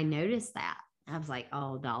nails. And I noticed that. I was like,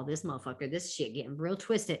 oh, no, this motherfucker, this shit getting real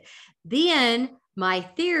twisted. Then my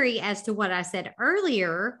theory as to what I said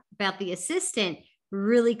earlier about the assistant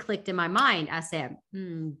really clicked in my mind. I said,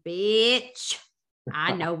 bitch,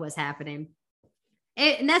 I know what's happening.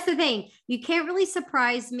 And that's the thing. You can't really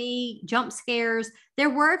surprise me. Jump scares. There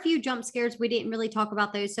were a few jump scares. We didn't really talk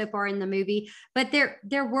about those so far in the movie, but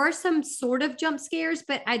there were some sort of jump scares,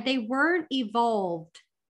 but they weren't evolved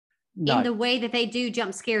in the way that they do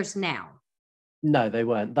jump scares now. No, they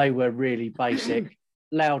weren't. They were really basic,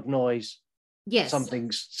 loud noise. Yes.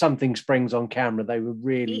 Something springs on camera. They were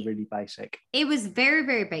really, really basic. It was very,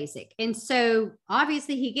 very basic. And so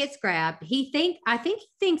obviously he gets grabbed. I think he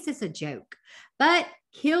thinks it's a joke, but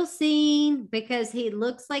kill scene because he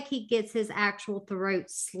looks like he gets his actual throat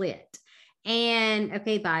slit. And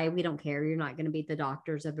okay, bye. We don't care. You're not going to beat the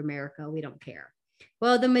Doctors of America. We don't care.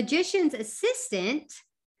 Well, the magician's assistant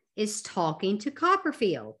is talking to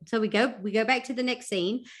Copperfield. So we go back to the next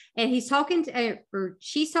scene and she's talking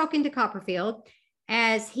to Copperfield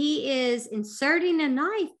as he is inserting a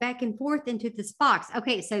knife back and forth into this box.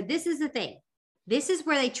 Okay. So this is the thing. This is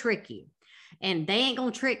where they trick you and they ain't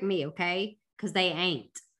going to trick me. Okay. Cause they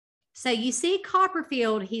ain't. So you see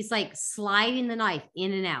Copperfield, he's like sliding the knife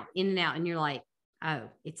in and out. And you're like, oh,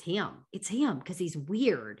 it's him. It's him. Cause he's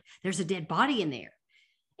weird. There's a dead body in there.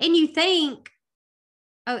 And you think,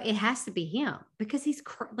 oh, it has to be him because he's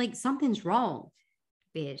like something's wrong.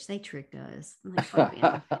 bitch, they tricked us. I'm like, fuck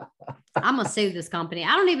them. I'm gonna sue this company.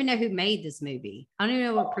 I don't even know who made this movie. I don't even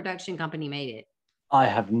know what production company made it. I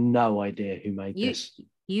have no idea who made this.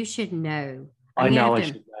 You should know. I know I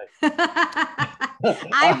should know.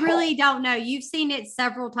 I really don't know. You've seen it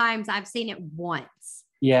several times. I've seen it once.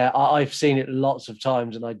 Yeah, I've seen it lots of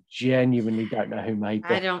times, and I genuinely don't know who made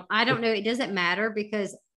it. I don't know. It doesn't matter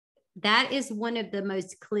because that is one of the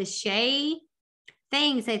most cliche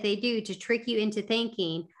things that they do to trick you into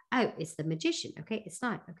thinking, oh, it's the magician. Okay, it's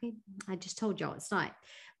not. Okay, I just told y'all it's not.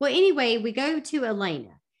 Well, anyway, we go to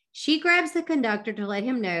Elena. She grabs the conductor to let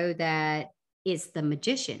him know that it's the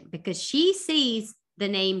magician because she sees the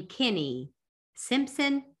name Kenny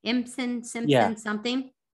Simpson,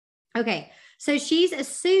 something. Okay, so she's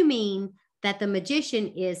assuming that the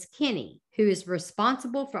magician is Kenny, who is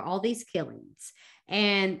responsible for all these killings.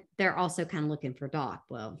 And they're also kind of looking for Doc.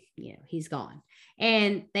 Well, he's gone.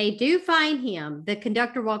 And they do find him. The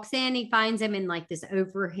conductor walks in. He finds him in like this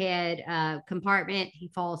overhead compartment. He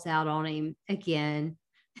falls out on him again.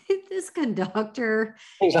 This conductor.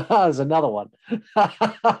 There's another one.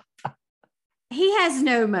 He has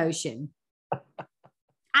no emotion.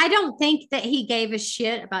 I don't think that he gave a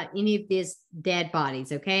shit about any of his dead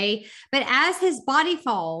bodies, okay? But as his body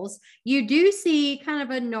falls, you do see kind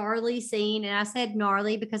of a gnarly scene. And I said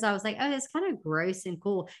gnarly because I was like, oh, that's kind of gross and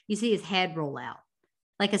cool. You see his head roll out,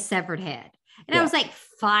 like a severed head. And I was like,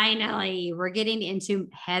 finally, we're getting into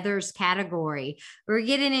Heather's category. We're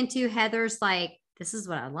getting into Heather's, like, this is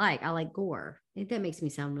what I like. I like gore. That makes me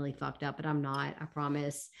sound really fucked up, but I'm not, I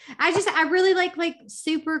promise. I really like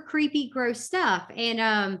super creepy, gross stuff.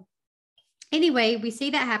 And anyway, we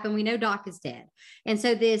see that happen. We know Doc is dead. And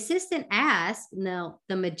so the assistant asks, the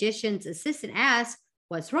magician's assistant asks,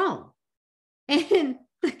 what's wrong? And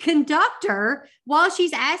the conductor, while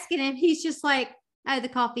she's asking him, he's just like, oh, the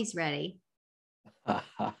coffee's ready.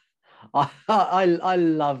 I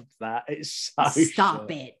loved that. It's so Stop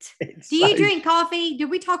short. it. Do you drink coffee? Did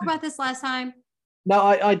we talk about this last time? No,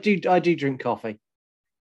 I do drink coffee.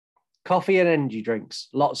 Coffee and energy drinks,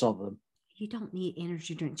 lots of them. You don't need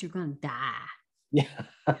energy drinks. You're going to die. Yeah.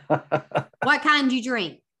 What kind do you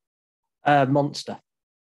drink? Monster.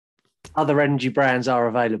 Other energy brands are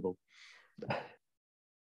available.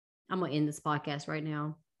 I'm going to end this podcast right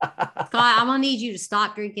now. Scott, I'm going to need you to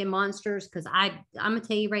stop drinking Monsters because I'm going to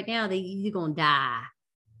tell you right now that you're going to die.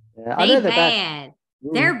 Yeah, I know they're bad.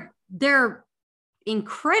 They're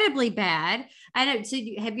incredibly bad. I know. So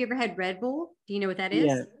have you ever had Red Bull? Do you know what that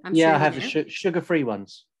is? Yeah, I have the sugar-free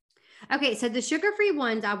ones. Okay, so the sugar-free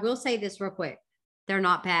ones, I will say this real quick. They're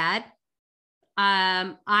not bad.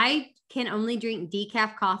 I can only drink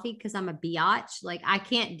decaf coffee because I'm a biatch. Like I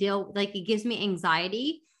can't deal, like it gives me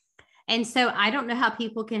anxiety. And so I don't know how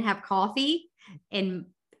people can have coffee and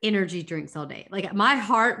energy drinks all day. Like my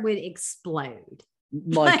heart would explode.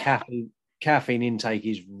 My caffeine intake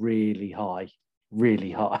is really high.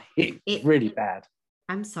 Really high. It's really bad.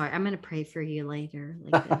 I'm sorry. I'm going to pray for you later.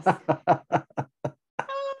 Like this.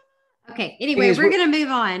 Okay. Anyway, we're going to move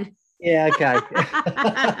on. Yeah. Okay.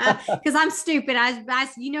 Because I'm stupid. I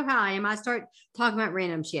you know how I am. I start talking about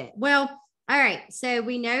random shit. Well, all right. So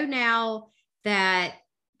we know now that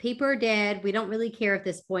people are dead. We don't really care at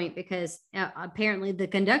this point because apparently the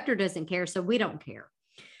conductor doesn't care. So we don't care.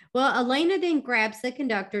 Well, Elena then grabs the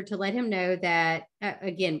conductor to let him know that,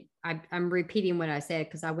 again, I'm repeating what I said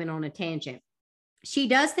because I went on a tangent. She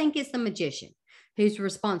does think it's the magician who's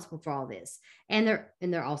responsible for all this. And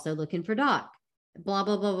they're also looking for Doc. Blah,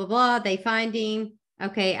 blah, blah, blah, blah. They find him.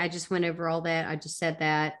 Okay, I just went over all that. I just said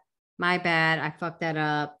that. My bad. I fucked that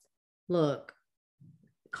up. Look,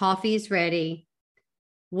 coffee is ready.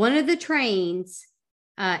 One of the trains,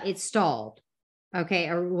 it stalled. Okay,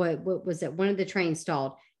 or what was it? One of the trains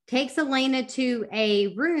stalled. Takes Elena to a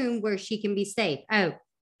room where she can be safe. Oh,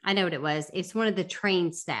 I know what it was. It's one of the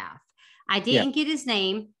train staff. I didn't get his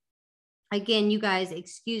name. Again, you guys,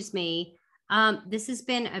 excuse me. This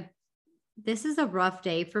is a rough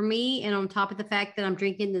day for me. And on top of the fact that I'm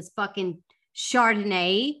drinking this fucking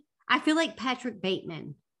Chardonnay, I feel like Patrick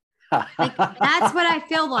Bateman. Like that's what I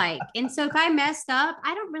feel like. And so if I messed up,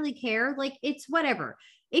 I don't really care. Like it's whatever.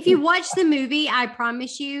 If you watch the movie, I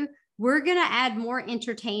promise you, we're going to add more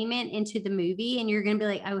entertainment into the movie and you're going to be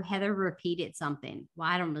like, oh, Heather repeated something. Well,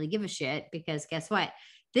 I don't really give a shit because guess what?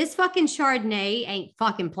 This fucking Chardonnay ain't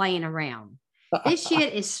fucking playing around. This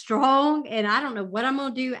shit is strong and I don't know what I'm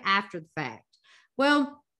going to do after the fact.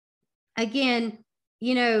 Well, again,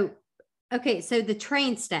 okay, so the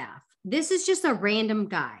train staff, this is just a random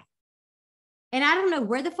guy. And I don't know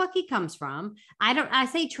where the fuck he comes from. I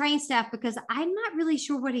say train staff because I'm not really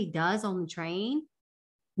sure what he does on the train.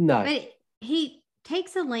 No. But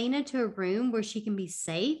takes Elena to a room where she can be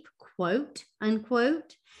safe, quote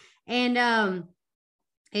unquote. And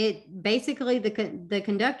it basically the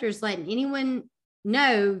conductor's letting anyone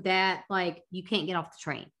know that like you can't get off the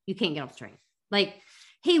train. You can't get off the train. Like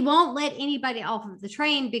he won't let anybody off of the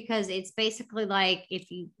train because it's basically like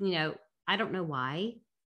if you know, I don't know why.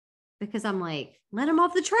 Because I'm like, let him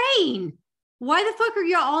off the train. Why the fuck are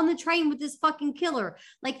y'all on the train with this fucking killer?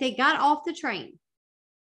 Like they got off the train.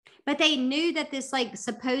 But they knew that this like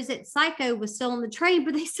supposed psycho was still on the train,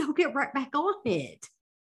 but they still get right back on it.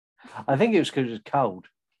 I think it was because it was cold.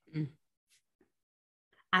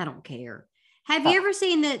 I don't care. Have you ever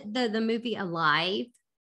seen the movie Alive?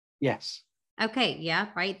 Yes. Okay, yeah,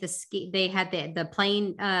 right. They had the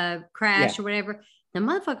plane crash or whatever. The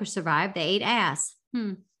motherfuckers survived. They ate ass.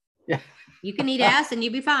 Yeah. You can eat ass and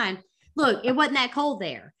you'll be fine. Look, it wasn't that cold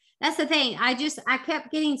there. That's the thing. I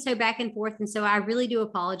kept getting so back and forth. And so I really do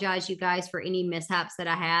apologize, you guys, for any mishaps that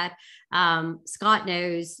I had. Scott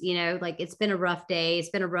knows, you know, like it's been a rough day. It's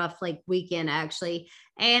been a rough like weekend, actually.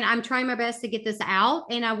 And I'm trying my best to get this out.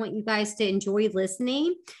 And I want you guys to enjoy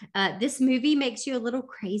listening. This movie makes you a little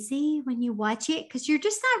crazy when you watch it because you're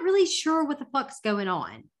just not really sure what the fuck's going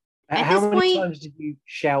on. How many times did you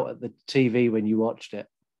shout at the TV when you watched it?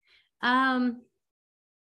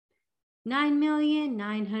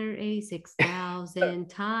 9,986,000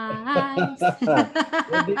 times.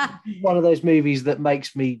 One of those movies that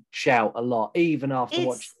makes me shout a lot, even after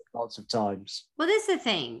watching it lots of times. Well, that's the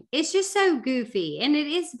thing. It's just so goofy and it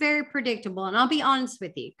is very predictable. And I'll be honest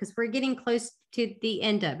with you, because we're getting close to the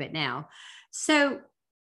end of it now. So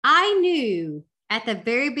I knew at the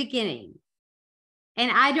very beginning,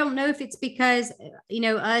 and I don't know if it's because, you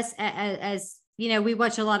know, us as you know, we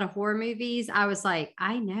watch a lot of horror movies. I was like,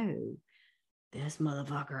 I know this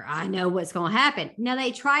motherfucker. I know what's going to happen. Now,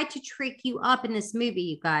 they try to trick you up in this movie,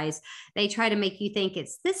 you guys. They try to make you think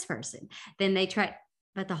it's this person. Then they try,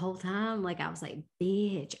 but the whole time, like, I was like,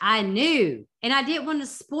 bitch, I knew. And I didn't want to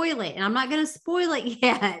spoil it. And I'm not going to spoil it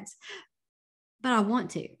yet, but I want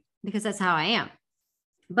to because that's how I am.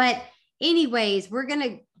 But anyways, we're going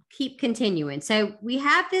to keep continuing. So we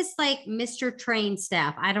have this like Mr. Train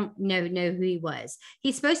staff. I don't know who he was.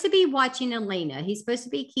 He's supposed to be watching Elena. He's supposed to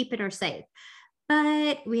be keeping her safe.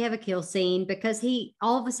 But we have a kill scene because he,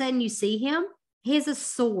 all of a sudden you see him, he has a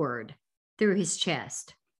sword through his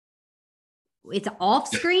chest. It's an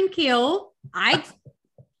off-screen kill.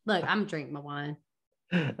 Look, I'm drinking my wine.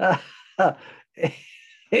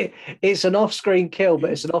 It's an off-screen kill, but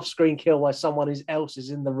it's an off-screen kill while someone else is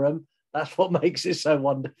in the room. That's what makes it so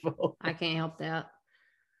wonderful. I can't help that.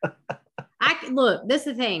 Look, this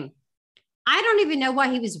is the thing. I don't even know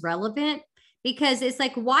why he was relevant because it's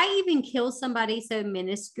like, why even kill somebody so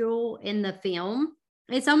minuscule in the film?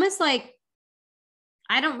 It's almost like,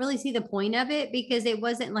 I don't really see the point of it because it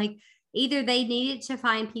wasn't like either they needed to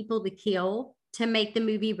find people to kill to make the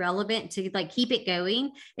movie relevant, to like keep it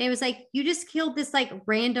going. And it was like, you just killed this like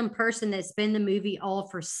random person that's been in the movie all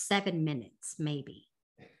for 7 minutes, maybe.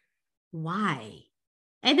 Why?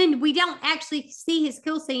 And then we don't actually see his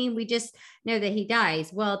kill scene. We just know that he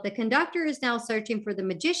dies. Well, the conductor is now searching for the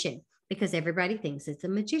magician because everybody thinks it's a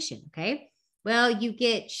magician. Okay. Well, you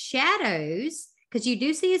get shadows because you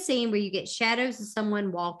do see a scene where you get shadows of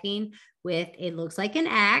someone walking with, it looks like an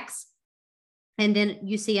axe. And then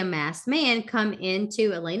you see a masked man come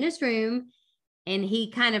into Elena's room and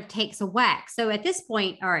he kind of takes a whack. So at this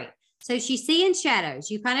point, all right. So she's seeing shadows.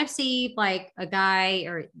 You kind of see like a guy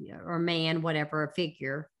or man, whatever, a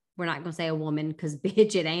figure. We're not going to say a woman because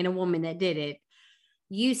bitch, it ain't a woman that did it.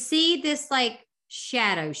 You see this like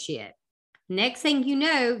shadow shit. Next thing you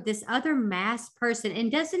know, this other masked person,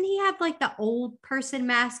 and doesn't he have like the old person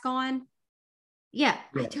mask on? Yeah.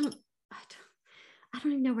 I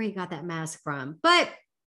don't even know where he got that mask from, but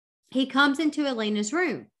he comes into Elena's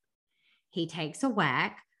room. He takes a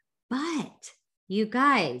whack, but you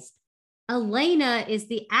guys, Elena is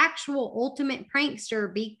the actual ultimate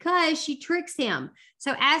prankster because she tricks him.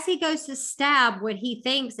 So as he goes to stab what he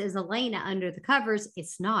thinks is Elena under the covers,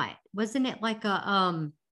 it's not. Wasn't it like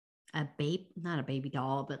a baby, not a baby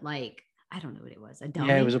doll, but like, I don't know what it was. A dummy?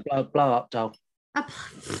 Yeah, it was a blow up doll.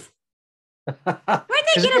 Where'd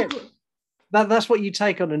they get that's what you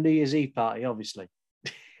take on a New Year's Eve party, obviously.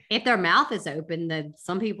 If their mouth is open, then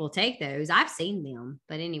some people take those. I've seen them.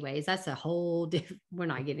 But anyways, that's a whole different, we're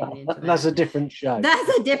not getting into that. That's a different show.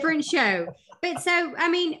 That's a different show. But so, I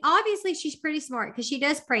mean, obviously she's pretty smart because she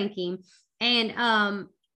does pranking. And,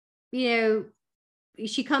 you know,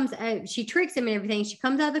 she tricks him and everything. She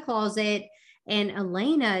comes out of the closet and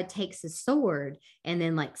Elena takes a sword and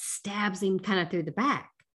then like stabs him kind of through the back.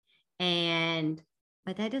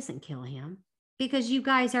 But that doesn't kill him because you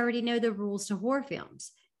guys already know the rules to horror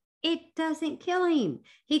films. It doesn't kill him.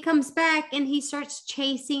 He comes back and he starts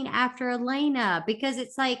chasing after Elena because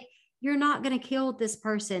it's like, you're not going to kill this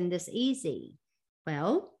person this easy.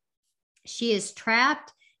 Well, she is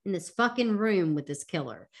trapped in this fucking room with this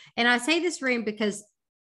killer. And I say this room because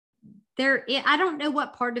I don't know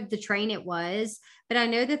what part of the train it was, but I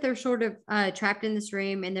know that they're sort of trapped in this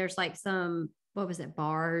room and there's like some, what was it,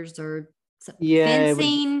 bars or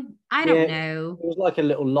fencing? I don't know. It was like a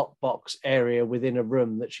little lockbox area within a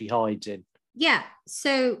room that she hides in. Yeah.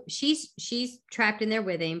 So she's trapped in there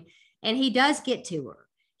with him and he does get to her.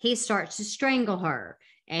 He starts to strangle her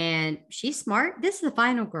and she's smart. This is the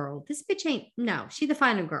final girl. This bitch ain't, no, she's the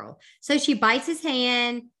final girl. So she bites his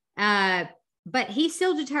hand, but he's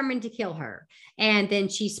still determined to kill her. And then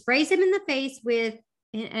she sprays him in the face with,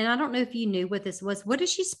 and I don't know if you knew what this was. What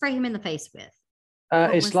does she spray him in the face with?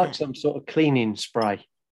 It's like some sort of cleaning spray.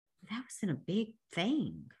 That wasn't a big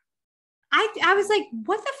thing. I was like,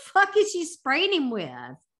 what the fuck is she spraying him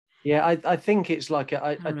with? Yeah, I think it's like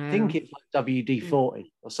I think it's like WD-40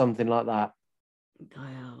 or something like that.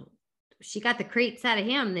 Well, she got the creeps out of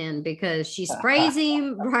him then because she sprays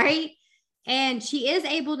him, right? And she is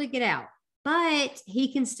able to get out, but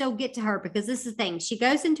he can still get to her because this is the thing. She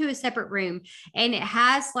goes into a separate room and it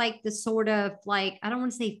has like the sort of like, I don't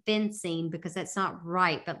want to say fencing because that's not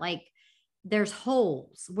right, but like there's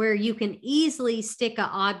holes where you can easily stick an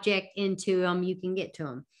object into them. You can get to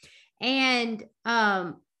them. And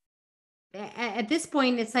at this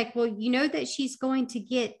point, it's like, well, you know that she's going to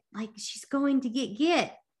get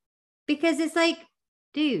because it's like,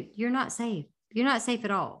 dude, you're not safe. You're not safe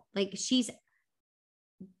at all. Like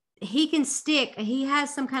he can stick, he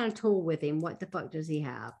has some kind of tool with him. What the fuck does he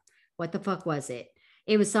have? What the fuck was it?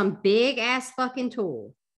 It was some big ass fucking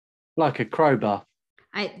tool. Like a crowbar.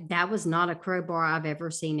 That was not a crowbar I've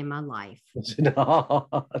ever seen in my life. No.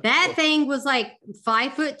 That thing was like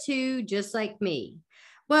 5'2", just like me.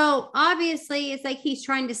 Well, obviously, it's like he's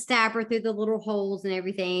trying to stab her through the little holes and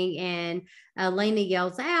everything. And Elena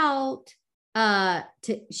yells out,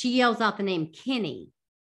 she yells out the name Kenny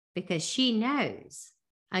because she knows.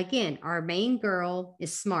 Again, our main girl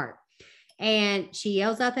is smart. And she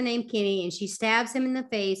yells out the name Kenny and she stabs him in the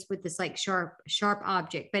face with this like sharp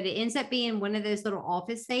object. But it ends up being one of those little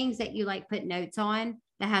office things that you like put notes on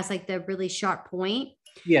that has like the really sharp point.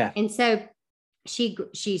 Yeah. And so she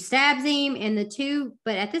stabs him and the two,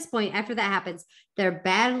 but at this point, after that happens, they're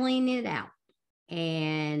battling it out.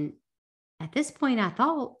 And at this point, I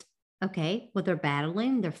thought, okay, well, they're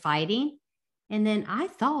battling, they're fighting. And then I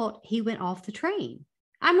thought he went off the train.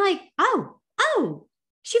 I'm like, oh,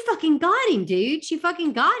 she fucking got him, dude. She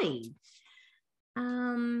fucking got him.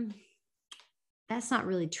 That's not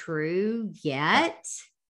really true yet.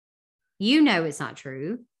 You know it's not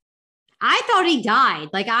true. I thought he died.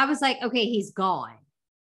 Like, I was like, okay, he's gone.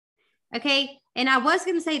 Okay. And I was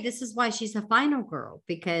going to say this is why she's the final girl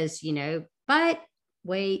because, you know, but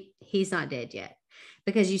wait, he's not dead yet.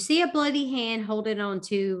 Because you see a bloody hand holding on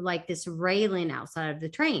to like this railing outside of the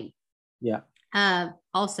train. Yeah.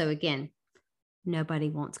 Also, again, nobody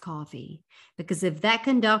wants coffee because if that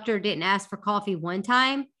conductor didn't ask for coffee one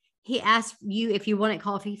time, he asked you if you wanted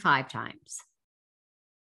coffee 5 times.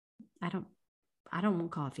 I don't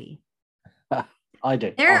want coffee. I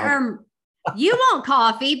do. You want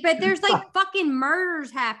coffee, but there's like fucking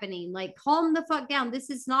murders happening. Like, calm the fuck down.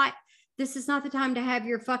 This is not the time to have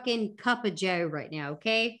your fucking cup of Joe right now.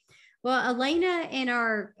 Okay. Well, Elena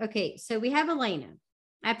so we have Elena.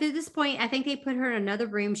 After this point, I think they put her in another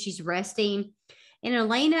room. She's resting. And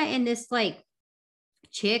Elena and this like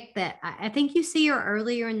chick that I think you see her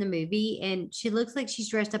earlier in the movie, and she looks like she's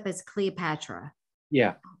dressed up as Cleopatra.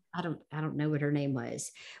 Yeah. I don't know what her name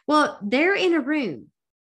was. Well, they're in a room,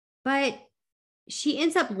 but she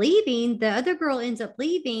ends up leaving. The other girl ends up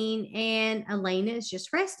leaving, and Elena is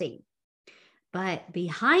just resting. But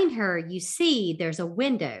behind her, you see there's a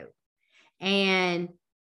window, and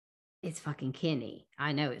it's fucking Kenny.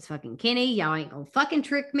 I know it's fucking Kenny. Y'all ain't gonna fucking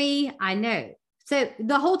trick me. I know. So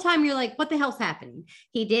the whole time you're like, what the hell's happening?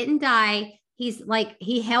 He didn't die. He's like,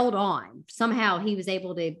 he held on. Somehow he was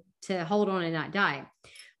able to hold on and not die.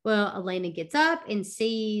 Well, Elena gets up and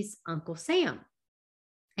sees Uncle Sam,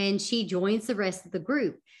 and she joins the rest of the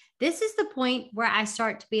group. This is the point where I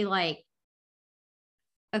start to be like,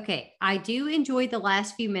 okay, I do enjoy the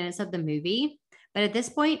last few minutes of the movie, but at this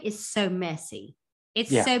point, it's so messy. It's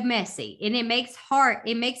so messy, and it makes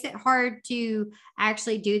it hard to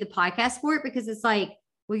actually do the podcast for it because it's like,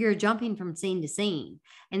 well, you're jumping from scene to scene.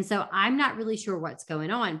 And so I'm not really sure what's going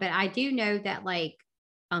on, but I do know that like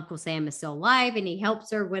Uncle Sam is still alive and he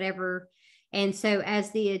helps her, whatever. And so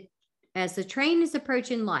as the As the train is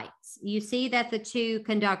approaching lights, you see that the two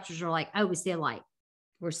conductors are like, oh, we see a light.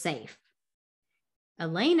 We're safe.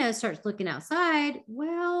 Elena starts looking outside.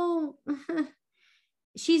 Well,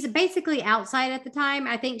 she's basically outside at the time.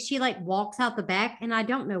 I think she like walks out the back, and I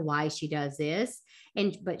don't know why she does this.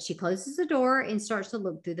 But she closes the door and starts to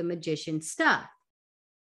look through the magician's stuff.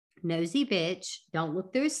 Nosy bitch, don't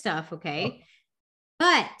look through his stuff, okay?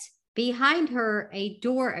 But behind her, a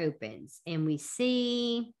door opens, and we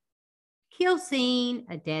see kill scene,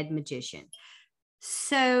 a dead magician.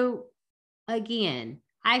 So again,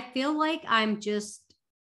 I feel like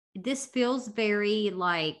this feels very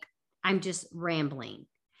like I'm just rambling,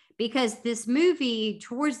 because this movie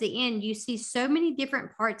towards the end, you see so many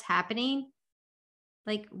different parts happening.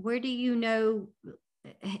 Like, where do you know?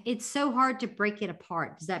 It's so hard to break it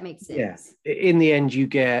apart. Does that make sense? Yeah. In the end, you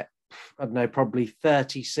get, I don't know, probably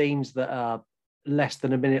 30 scenes that are less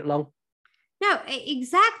than a minute long. No,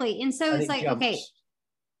 exactly. And so it's like, jumps. okay,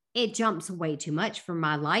 it jumps way too much for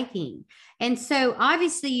my liking. And so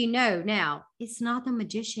obviously, now it's not the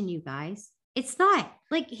magician, you guys. It's not.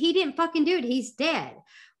 Like, he didn't fucking do it. He's dead.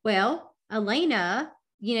 Well, Elena,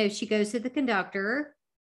 she goes to the conductor,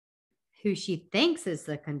 who she thinks is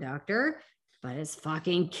the conductor, but it's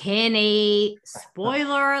fucking Kenny.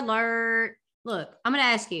 Spoiler alert. Look, I'm going to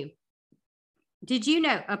ask you, did you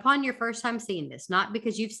know, upon your first time seeing this, not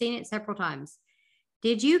because you've seen it several times,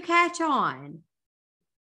 did you catch on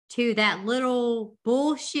to that little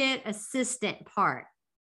bullshit assistant part?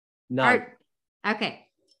 No. Okay.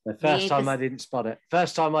 The first time I didn't spot it.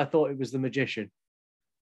 First time I thought it was the magician.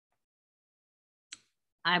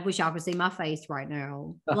 I wish y'all could see my face right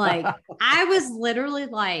now. Like, I was literally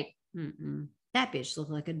like, that bitch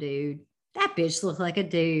looked like a dude. That bitch looked like a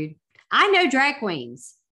dude. I know drag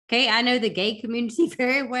queens. Okay. I know the gay community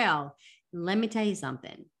very well. Let me tell you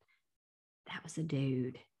something. That was a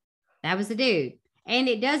dude. That was a dude. And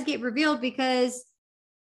it does get revealed because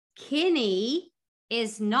Kenny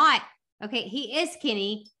is not, okay, he is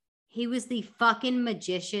Kenny. He was the fucking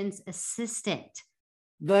magician's assistant.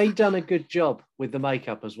 They done a good job with the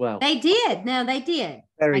makeup as well. They did. No, they did.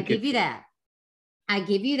 Very I give you that. I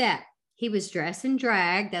give you that. He was dressed in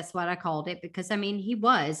drag. That's what I called it, because he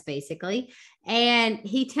was basically. And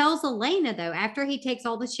he tells Elena, though, after he takes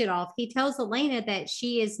all the shit off, he tells Elena that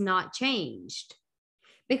she is not changed,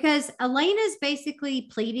 because Elena's basically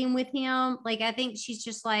pleading with him. Like, I think she's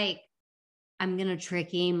just like, I'm going to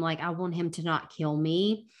trick him. Like, I want him to not kill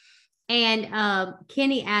me. And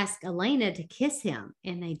Kenny asked Elena to kiss him,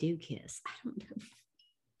 and they do kiss. I don't know.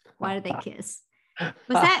 Why did they kiss? Was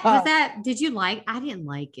that, did you like? I didn't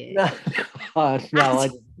like it. No, I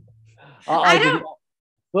didn't. I didn't.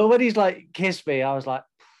 Well, when he's like, kiss me, I was like,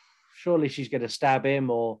 surely she's going to stab him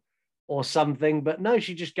or something. But no,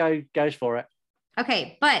 she just goes for it.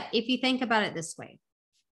 Okay. But if you think about it this way,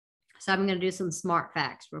 so I'm going to do some smart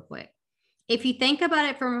facts real quick. If you think about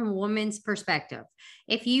it from a woman's perspective,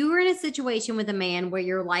 if you were in a situation with a man where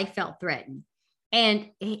your life felt threatened, and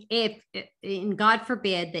and God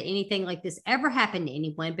forbid that anything like this ever happened to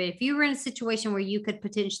anyone, but if you were in a situation where you could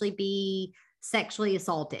potentially be sexually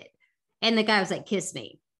assaulted, and the guy was like, kiss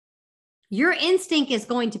me, your instinct is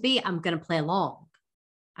going to be, I'm going to play along.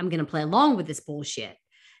 I'm going to play along with this bullshit.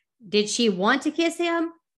 Did she want to kiss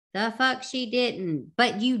him? The fuck she didn't.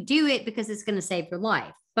 But you do it because it's going to save your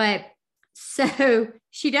life. But so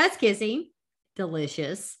she does kiss him.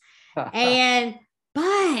 Delicious. But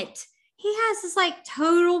he has this like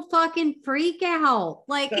total fucking freak out.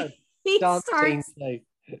 Like he starts.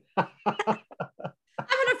 I'm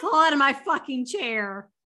gonna fall out of my fucking chair.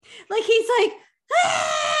 Like he's like,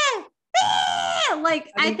 ah, ah! Like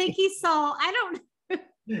I think he saw. I don't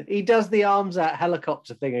know. He does the arms out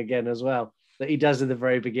helicopter thing again as well that he does in the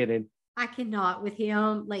very beginning. I cannot with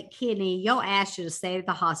him. Like, Kenny, your ass should have stayed at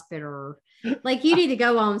the hospital. Like, you need to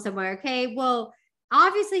go home somewhere. Okay. Well,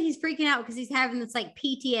 obviously he's freaking out because he's having this like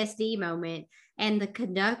PTSD moment, and the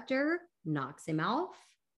conductor knocks him off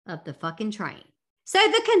of the fucking train. So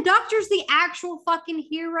the conductor's the actual fucking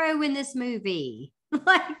hero in this movie,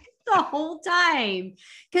 like the whole time,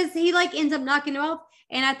 because he like ends up knocking him off,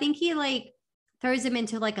 and I think he like throws him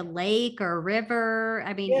into like a lake or a river.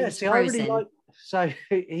 I mean, yeah, I really like. So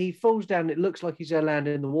he falls down. It looks like he's going to land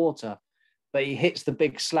in the water, but he hits the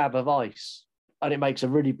big slab of ice, and it makes a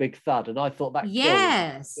really big thud. And I thought that.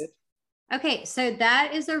 Yes. Okay, so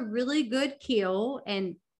that is a really good kill,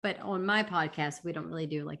 but on my podcast we don't really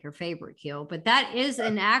do like your favorite kill, but that is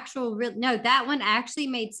an actual no, that one actually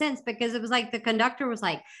made sense because it was like the conductor was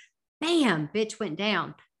like, bam, bitch went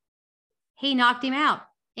down. He knocked him out.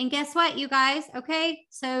 And guess what, you guys? Okay,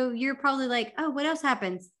 so you're probably like, oh, what else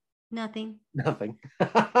happens? Nothing.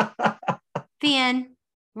 Finn,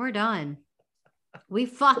 we're done. We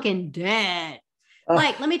fucking dead.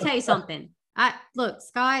 Like, let me tell you something. Look,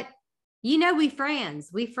 Scott, you know, we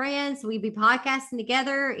friends. We be podcasting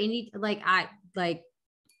together. Like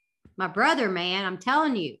my brother, man, I'm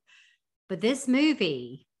telling you. But this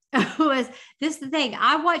movie this is the thing.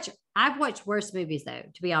 I've watched worse movies though,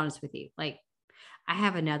 to be honest with you. Like, I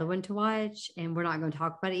have another one to watch, and we're not going to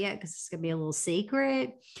talk about it yet because it's going to be a little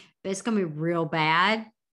secret, but it's going to be real bad.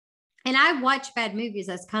 And I watch bad movies.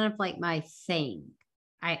 That's kind of like my thing.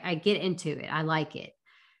 I get into it. I like it.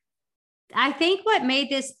 I think what made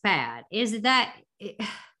this bad is that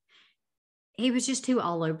he was just too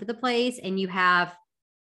all over the place. And you have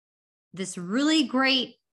this really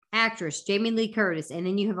great actress, Jamie Lee Curtis, and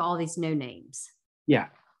then you have all these no names. Yeah.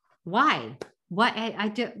 Why? What I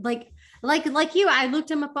do like you, I looked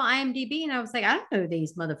them up on IMDb and I was like, I don't know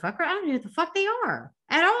these motherfuckers. I don't know who the fuck they are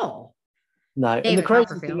at all. No, David and the crazy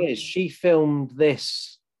Copperfield. thing is, she filmed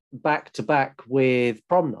this back to back with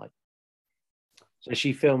Prom Night. So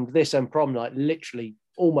she filmed this and Prom Night, literally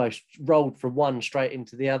almost rolled from one straight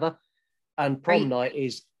into the other. And Prom Night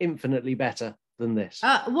is infinitely better than this.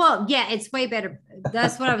 Well, yeah, it's way better.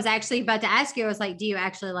 That's what I was actually about to ask you. I was like, do you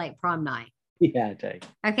actually like Prom Night? Yeah, I do.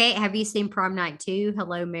 Okay, have you seen Prom Night 2?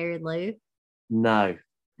 Hello, Mary Lou? No.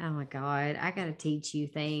 Oh my God, I got to teach you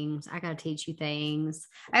things.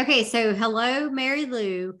 Okay, so Hello, Mary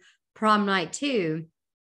Lou, Prom Night 2.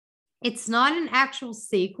 It's not an actual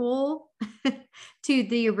sequel to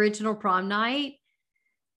the original Prom Night.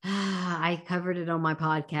 I covered it on my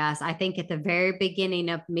podcast. I think at the very beginning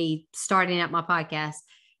of me starting up my podcast,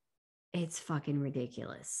 it's fucking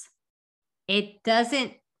ridiculous.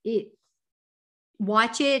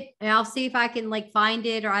 Watch it and I'll see if I can like find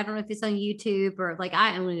it, or I don't know if it's on YouTube, or like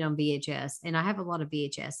I own it on VHS and I have a lot of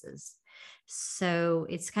VHSs. So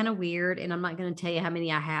it's kind of weird. And I'm not going to tell you how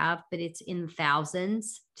many I have, but it's in the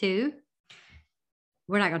thousands too.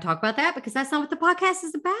 We're not going to talk about that because that's not what the podcast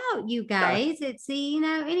is about, you guys. No. It's,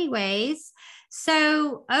 anyways.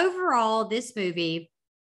 So overall, this movie,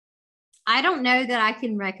 I don't know that I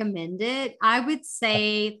can recommend it. I would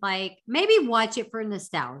say like maybe watch it for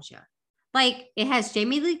nostalgia. Like, it has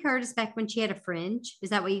Jamie Lee Curtis back when she had a fringe.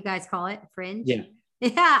 Is that what you guys call it? A fringe? Yeah.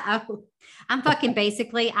 Yeah. Oh, I'm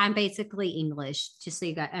basically English, just so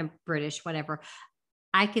you got, I'm British, whatever.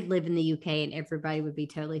 I could live in the UK and everybody would be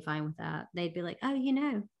totally fine with that. They'd be like, oh,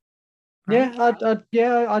 right?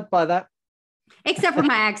 Yeah, I'd buy that. Except for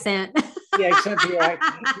my accent. Yeah, except for your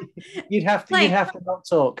accent. You'd have to not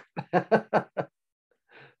talk.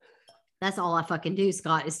 That's all I fucking do,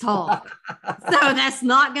 Scott, is talk. So that's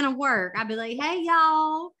not going to work. I'd be like, hey,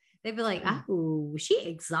 y'all. They'd be like, oh, she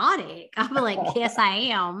exotic. I'd be like, yes, I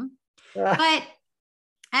am. But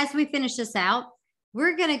as we finish this out,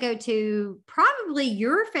 we're going to go to probably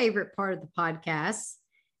your favorite part of the podcast.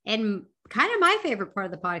 And kind of my favorite part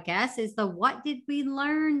of the podcast is the What Did We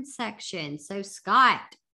Learn section. So, Scott,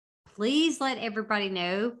 please let everybody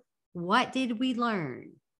know, what did we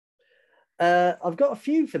learn? I've got a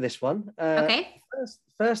few for this one. Okay.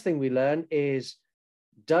 First thing we learn is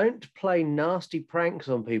don't play nasty pranks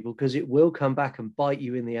on people because it will come back and bite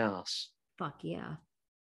you in the ass. Fuck yeah.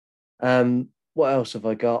 What else have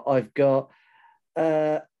I got? I've got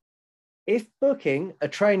if booking a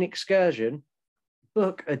train excursion,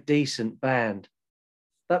 book a decent band.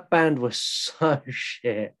 That band was so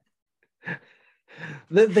shit.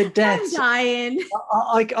 The deaths. I'm dying.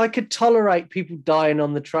 I could tolerate people dying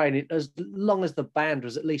on the train as long as the band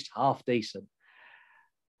was at least half decent.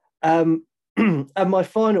 And my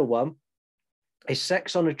final one is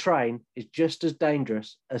sex on a train is just as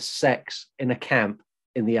dangerous as sex in a camp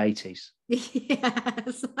in the 80s.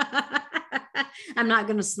 Yes. I'm not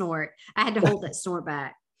going to snort. I had to hold that snort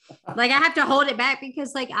back. Like, I have to hold it back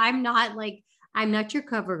because like, I'm not your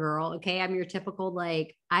cover girl. Okay. I'm your typical,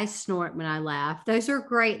 like, I snort when I laugh. Those are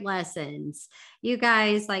great lessons. You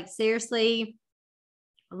guys, like, seriously,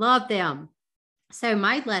 love them. So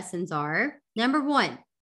my lessons are, number one,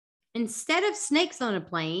 instead of snakes on a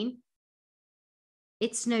plane,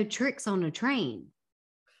 it's no tricks on a train.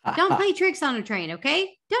 Don't play tricks on a train.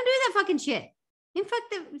 Okay. Don't do that fucking shit. In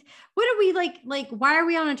fact, what are we like, why are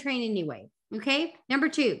we on a train anyway? Okay. Number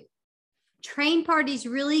two, train parties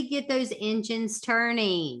really get those engines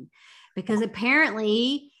turning because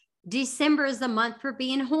apparently December is the month for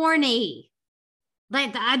being horny.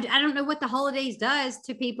 Like, I don't know what the holidays does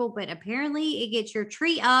to people, but apparently it gets your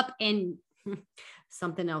tree up and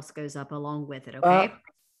something else goes up along with it. Okay.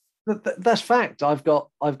 That's fact. I've got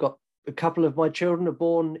a couple of my children are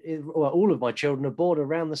born, all of my children are born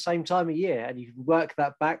around the same time of year, and you work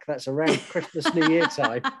that back, that's around Christmas, New Year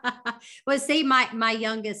time. Well, see, my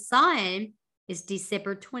youngest son, is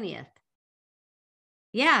December 20th.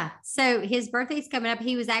 Yeah. So his birthday's coming up.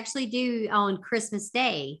 He was actually due on Christmas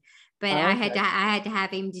Day, but I had to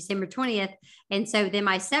have him December 20th. And so then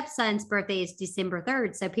my stepson's birthday is December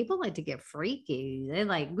 3rd. So people like to get freaky. They're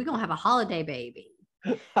like, we're gonna have a holiday baby.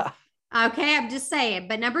 Okay, I'm just saying.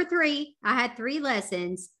 But number 3, I had 3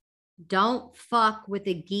 lessons. Don't fuck with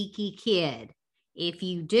a geeky kid. If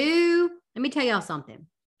you do, let me tell y'all something.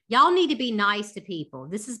 Y'all need to be nice to people.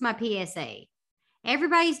 This is my PSA.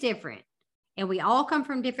 Everybody's different. And we all come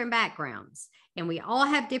from different backgrounds and we all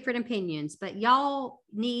have different opinions, but y'all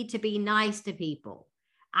need to be nice to people.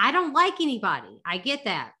 I don't like anybody. I get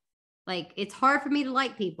that. Like, it's hard for me to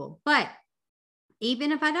like people, but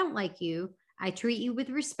even if I don't like you, I treat you with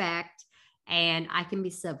respect and I can be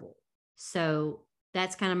civil. So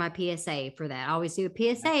that's kind of my PSA for that. I always do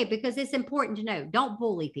a PSA because it's important to know. Don't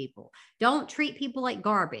bully people. Don't treat people like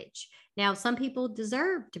garbage. Now, some people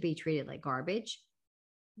deserve to be treated like garbage.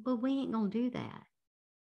 But we ain't gonna do that.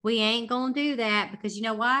 We ain't gonna do that because you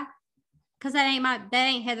know why? Because that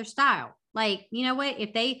ain't Heather style. Like, you know what?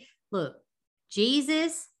 If they look,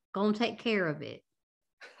 Jesus gonna take care of it.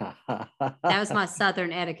 That was my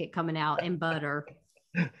Southern etiquette coming out in butter.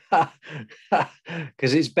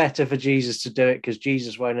 Because it's better for Jesus to do it because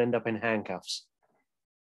Jesus won't end up in handcuffs.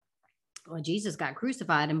 Well, Jesus got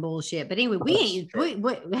crucified and bullshit. But anyway,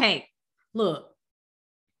 hey, look.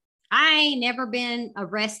 I ain't never been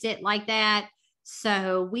arrested like that.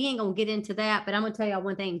 So we ain't going to get into that. But I'm going to tell y'all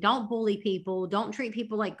one thing. Don't bully people. Don't treat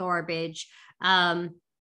people like garbage. That's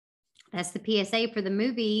the PSA for the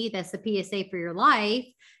movie. That's the PSA for your life.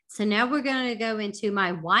 So now we're going to go into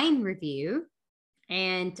my wine review.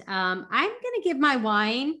 And I'm going to give my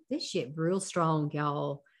wine, this shit real strong,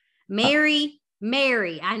 y'all. Mary,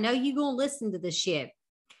 I know you're going to listen to this shit.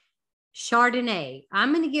 Chardonnay.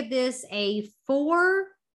 I'm going to give this a 4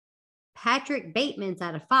 Patrick Batemans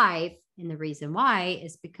out of 5. And the reason why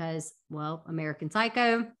is because, well, American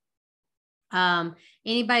Psycho.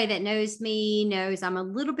 Anybody that knows me knows I'm a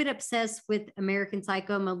little bit obsessed with American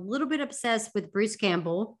Psycho. I'm a little bit obsessed with Bruce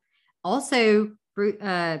Campbell. Also,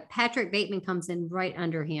 Patrick Bateman comes in right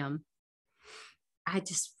under him. I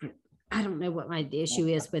don't know what my issue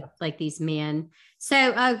is with like these men.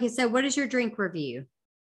 So, okay. So what is your drink review?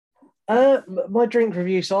 My drink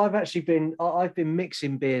review. So I've been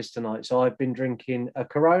mixing beers tonight. So I've been drinking a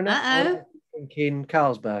Corona. I've been drinking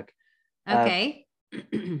Carlsberg. Okay.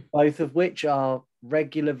 Both of which are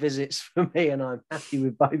regular visits for me, and I'm happy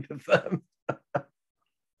with both of them.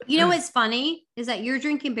 You know what's funny is that you're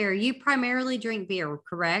drinking beer. You primarily drink beer,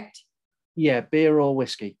 correct? Yeah, beer or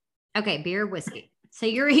whiskey. Okay, beer or whiskey. So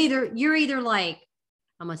you're either like,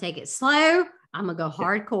 I'm gonna take it slow. I'm gonna go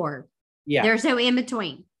hardcore. Yeah. There's no in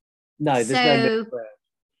between. No, there's no.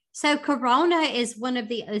 So Corona is one of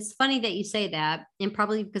the, it's funny that you say that, and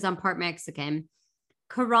probably because I'm part Mexican.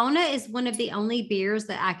 Corona is one of the only beers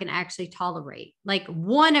that I can actually tolerate. Like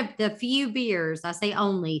one of the few beers, I say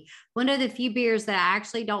only, one of the few beers that I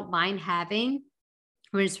actually don't mind having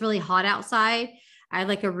when it's really hot outside. I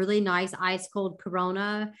like a really nice ice cold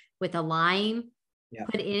Corona with a lime,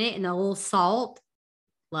 put in it and a little salt.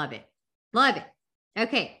 Love it. Love it.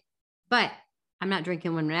 Okay. But I'm not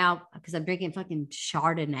drinking one now because I'm drinking fucking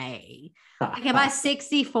Chardonnay. Like, am I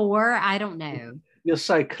 64? I don't know. You're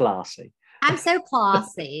so classy. I'm so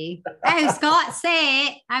classy. Oh, Scott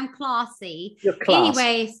said I'm classy. You're classy.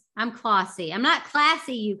 Anyways, I'm classy. I'm not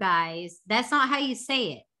classy, you guys. That's not how you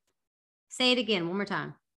say it. Say it again one more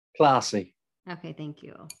time. Classy. Okay, thank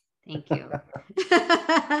you. Thank you.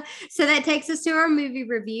 So that takes us to our movie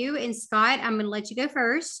review. And Scott, I'm going to let you go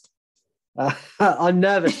first. I'm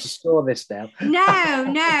nervous to score this now.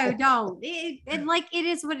 No, don't. It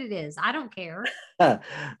is what it is. I don't care.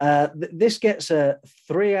 This gets a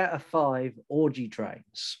 3 out of 5 orgy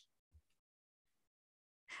trains.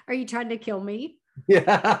 Are you trying to kill me?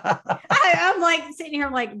 Yeah. I'm like sitting here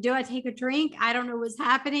like, do I take a drink? I don't know what's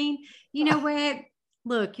happening. You know what?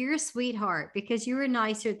 Look, you're a sweetheart because you were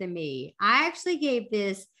nicer than me. I actually gave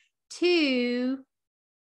this 2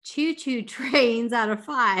 choo-choo trains out of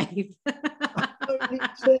 5.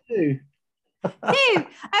 Two.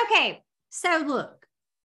 Okay. So look,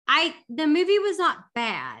 the movie was not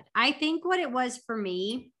bad. I think what it was for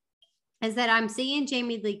me is that I'm seeing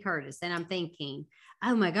Jamie Lee Curtis and I'm thinking,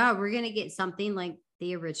 oh my God, we're going to get something like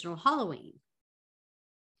the original Halloween.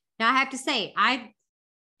 Now I have to say,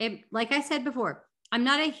 like I said before, I'm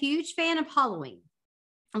not a huge fan of Halloween.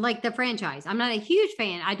 Like the franchise. I'm not a huge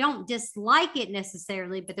fan. I don't dislike it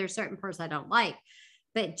necessarily, but there's certain parts I don't like.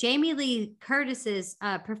 But Jamie Lee Curtis's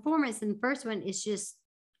performance in the first one is just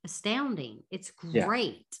astounding. It's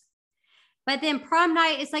great. But then prom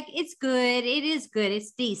night, it's like, it's good. It is good.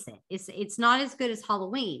 It's decent. It's not as good as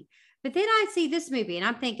Halloween. But then I see this movie and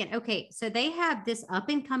I'm thinking, okay, so they have this up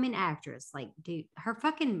and coming actress, like, dude, her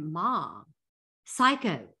fucking mom,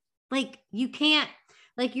 psycho. Like, you can't,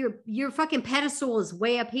 like, your fucking pedestal is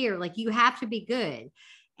way up here. Like, you have to be good.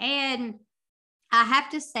 And I have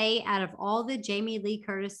to say, out of all the Jamie Lee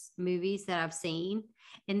Curtis movies that I've seen,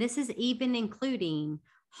 and this is even including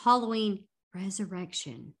Halloween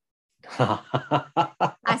Resurrection.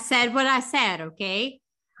 I said what I said, okay?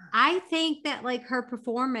 I think that like her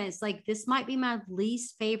performance, like this might be my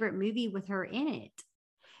least favorite movie with her in it.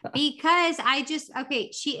 Because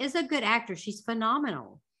she is a good actress. She's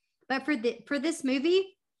phenomenal. But for this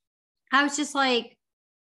movie, I was just like,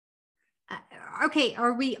 okay,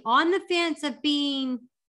 are we on the fence of being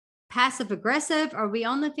passive aggressive? Are we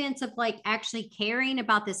on the fence of like actually caring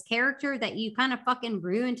about this character that you kind of fucking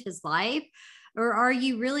ruined his life? Or are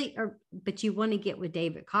you really, but you want to get with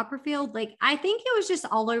David Copperfield? Like, I think it was just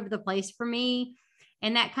all over the place for me.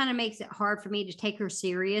 And that kind of makes it hard for me to take her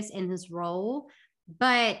serious in this role.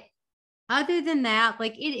 But other than that,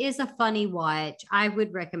 like, it is a funny watch. I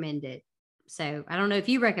would recommend it. So I don't know if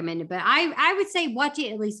you recommend it, but I would say watch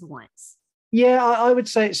it at least once. Yeah, I would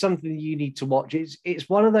say it's something you need to watch. It's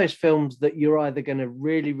one of those films that you're either going to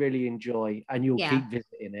really, really enjoy and you'll keep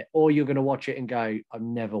visiting it, or you're going to watch it and go,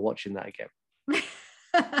 I'm never watching that again.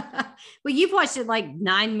 Well, you've watched it like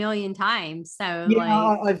 9 million times. So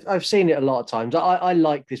yeah, like... I've seen it a lot of times. I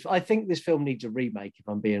like this. I think this film needs a remake, if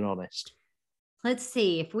I'm being honest. Let's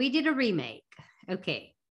see if we did a remake.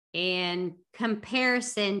 Okay. In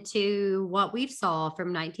comparison to what we've saw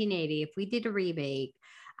from 1980, if we did a remake,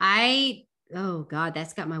 oh God,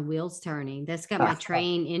 that's got my wheels turning. That's got my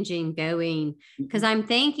train engine going. Because I'm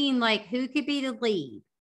thinking like, who could be the lead?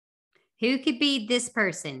 Who could be this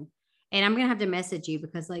person? And I'm going to have to message you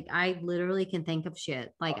because like, I literally can think of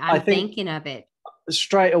shit. Like I'm thinking of it.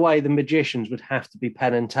 Straight away, the magicians would have to be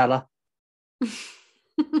Penn and Teller. Because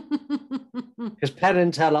Penn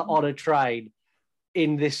and Teller on a train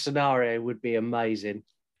in this scenario would be amazing.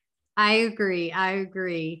 I agree.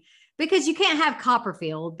 Because you can't have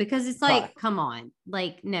Copperfield because it's like, come on.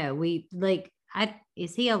 Like, no,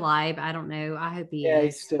 is he alive? I don't know. I hope he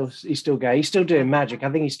is. Yeah, he's still gay. He's still doing magic. I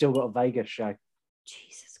think he's still got a Vegas show.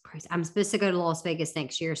 Jesus Christ. I'm supposed to go to Las Vegas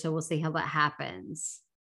next year, so we'll see how that happens.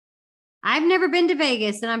 I've never been to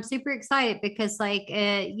Vegas and I'm super excited because like,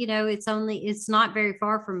 it's not very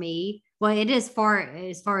far from me. Well, it is far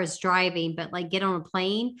as far as driving, but like get on a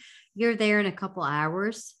plane, you're there in a couple of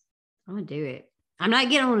hours. I'm going to do it. I'm not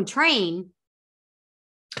getting on a train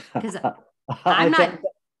because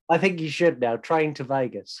I think you should now. Train to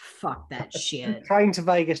Vegas. Fuck that shit. Train to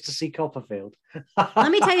Vegas to see Copperfield.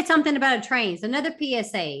 Let me tell you something about a train. It's another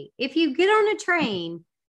PSA. If you get on a train,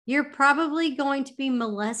 you're probably going to be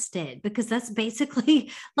molested because that's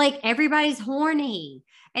basically like everybody's horny.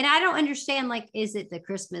 And I don't understand, like, is it the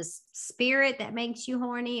Christmas spirit that makes you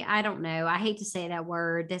horny? I don't know. I hate to say that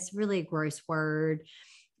word. That's really a gross word.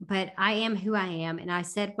 But I am who I am. And I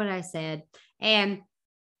said what I said. And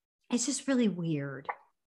it's just really weird.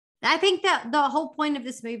 I think that the whole point of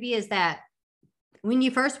this movie is that when you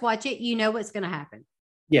first watch it, you know what's going to happen.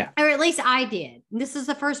 Yeah. Or at least I did. This is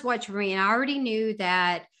the first watch for me. And I already knew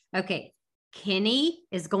that, okay, Kenny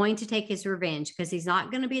is going to take his revenge because he's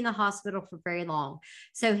not going to be in the hospital for very long.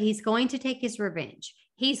 So he's going to take his revenge.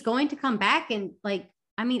 He's going to come back and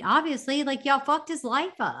obviously, like, y'all fucked his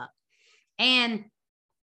life up. And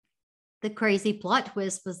the crazy plot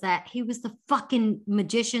twist was that he was the fucking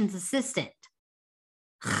magician's assistant.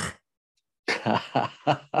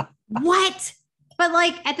 What? But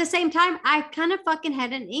like at the same time, I kind of fucking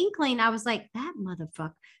had an inkling. I was like, that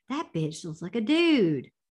motherfucker, that bitch looks like a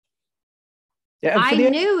dude. Yeah, I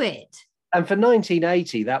knew it. And for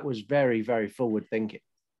 1980, that was very, very forward thinking.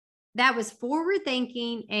 That was forward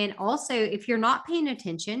thinking. And also, if you're not paying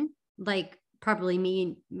attention, like probably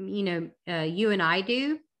me, you and I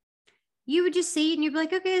do, you would just see it and you'd be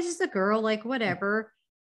like, okay, this is a girl, like whatever.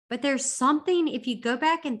 But there's something, if you go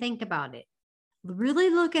back and think about it, really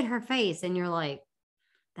look at her face and you're like,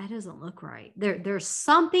 that doesn't look right. There's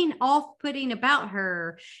something off-putting about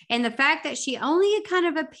her. And the fact that she only kind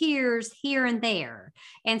of appears here and there.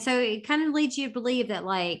 And so it kind of leads you to believe that,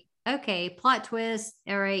 like, okay, plot twist.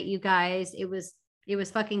 All right, you guys, it was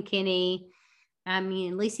fucking Kenny. I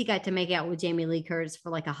mean, at least he got to make out with Jamie Lee Curtis for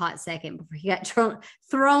like a hot second before he got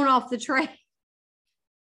thrown off the train.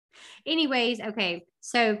 Anyways, okay,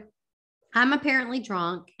 so I'm apparently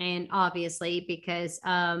drunk, and obviously because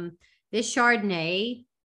this Chardonnay,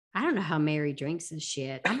 I don't know how Mary drinks this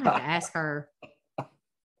shit. I'm gonna have to ask her.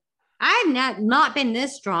 I've not been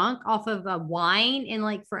this drunk off of a wine in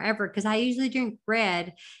like forever because I usually drink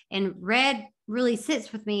red, and red really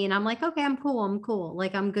sits with me, and I'm like, okay, I'm cool,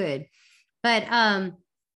 like I'm good. But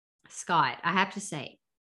Scott, I have to say,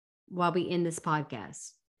 while we end this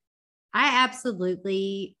podcast, I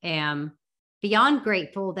absolutely am beyond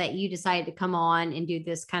grateful that you decided to come on and do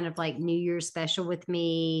this kind of like New Year's special with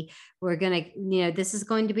me. We're going to, this is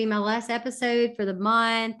going to be my last episode for the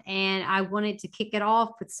month. And I wanted to kick it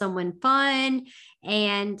off with someone fun.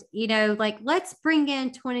 And, like, let's bring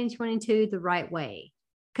in 2022 the right way.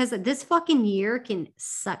 Because this fucking year can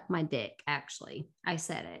suck my dick, actually. I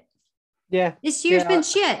said it. Yeah. This year's been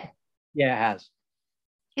shit. Yeah, it has.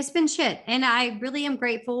 It's been shit. And I really am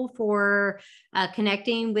grateful for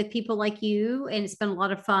connecting with people like you. And it's been a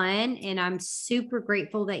lot of fun. And I'm super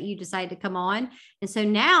grateful that you decided to come on. And so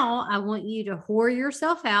now I want you to whore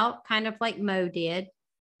yourself out, kind of like Mo did.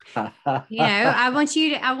 I want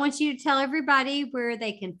you to tell everybody where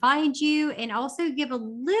they can find you, and also give a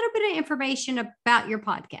little bit of information about your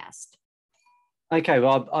podcast. Okay,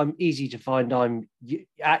 well, I'm easy to find. I'm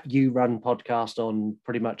at You Run Podcast on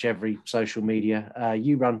pretty much every social media.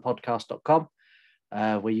 YouRunPodcast.com,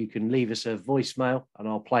 where you can leave us a voicemail, and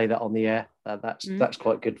I'll play that on the air. That's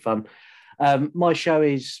quite good fun. My show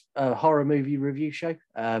is a horror movie review show.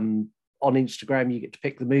 On Instagram, you get to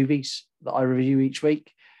pick the movies that I review each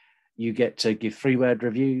week. You get to give 3-word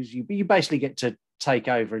reviews. You basically get to take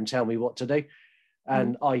over and tell me what to do,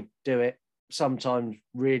 and I do it. Sometimes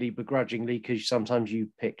really begrudgingly, because sometimes you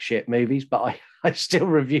pick shit movies, but I still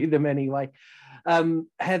review them anyway.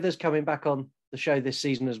 Heather's coming back on the show this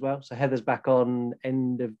season as well. So Heather's back on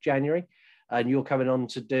end of January, and you're coming on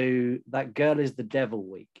to do That Girl Is the Devil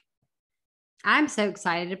week. I'm so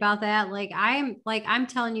excited about that. I'm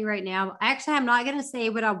telling you right now, actually, I'm not going to say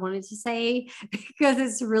what I wanted to say because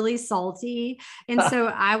it's really salty. And so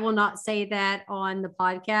I will not say that on the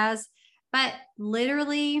podcast, but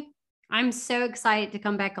literally, I'm so excited to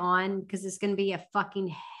come back on because it's going to be a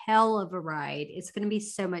fucking hell of a ride. It's going to be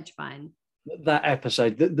so much fun. That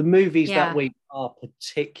episode, the movies that week are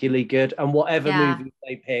particularly good, and whatever movie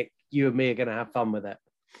they pick, you and me are going to have fun with it.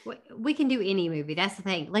 We can do any movie. That's the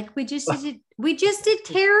thing. Like we just did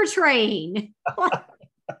Terror Train.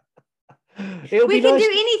 We can do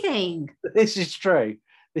anything. This is true.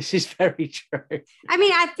 This is very true. I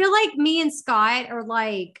mean, I feel like me and Scott are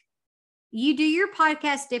like, you do your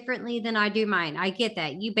podcast differently than I do mine. I get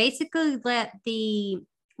that. You basically let the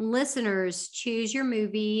listeners choose your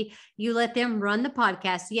movie. You let them run the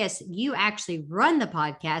podcast. Yes, you actually run the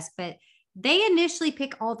podcast, but they initially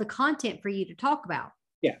pick all the content for you to talk about.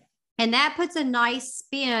 Yeah. And that puts a nice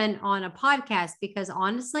spin on a podcast because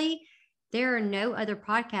honestly, there are no other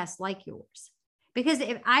podcasts like yours. Because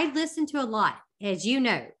if I listen to a lot, as you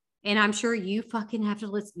know, and I'm sure you fucking have to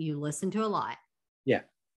listen to a lot. Yeah.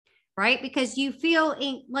 Right? Because you feel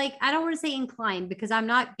I don't want to say inclined because I'm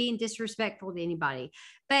not being disrespectful to anybody,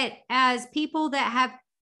 but as people that have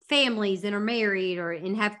families and are married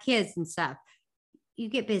and have kids and stuff, you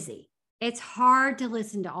get busy. It's hard to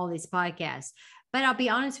listen to all these podcasts, but I'll be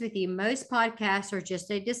honest with you. Most podcasts are just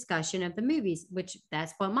a discussion of the movies, which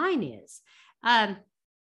that's what mine is.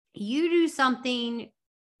 You do something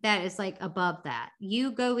that is like above that.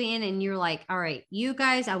 You go in and you're like, all right, you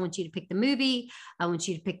guys, I want you to pick the movie. I want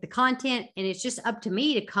you to pick the content. And it's just up to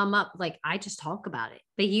me to come up. Like, I just talk about it,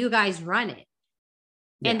 but you guys run it.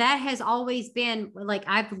 Yeah. And that has always been like,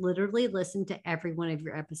 I've literally listened to every one of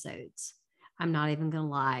your episodes. I'm not even going to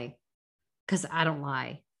lie because I don't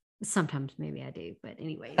lie. Sometimes maybe I do, but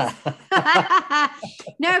anyways.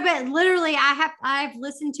 No, but literally I've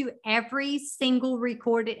listened to every single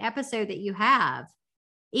recorded episode that you have.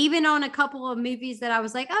 Even on a couple of movies that I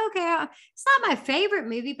was like, oh, okay, it's not my favorite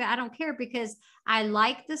movie, but I don't care because I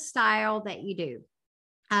like the style that you do.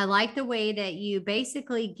 I like the way that you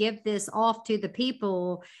basically give this off to the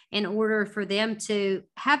people in order for them to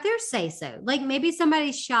have their say so. Like maybe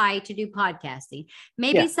somebody's shy to do podcasting.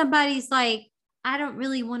 Maybe somebody's like, I don't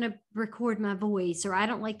really want to record my voice or I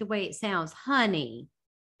don't like the way it sounds. Honey,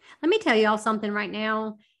 let me tell y'all something right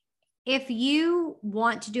now. If you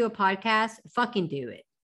want to do a podcast, fucking do it.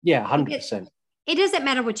 Yeah, 100%. It doesn't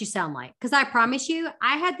matter what you sound like. Because I promise you,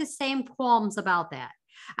 I had the same qualms about that.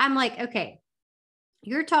 I'm like, okay,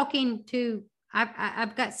 you're talking to,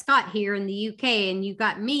 I've got Scott here in the UK and you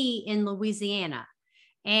got me in Louisiana.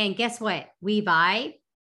 And guess what? We vibe.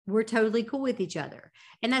 We're totally cool with each other.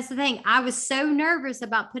 And that's the thing. I was so nervous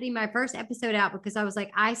about putting my first episode out because I was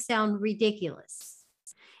like, I sound ridiculous.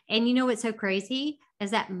 And you know what's so crazy is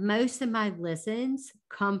that most of my listens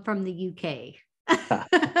come from the UK.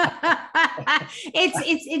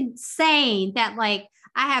 It's insane that like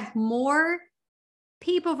I have more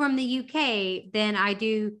people from the UK than I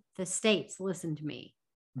do the States listen to me.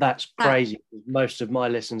 That's crazy. Most of my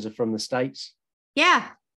listens are from the States. Yeah,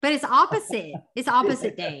 but it's opposite. It's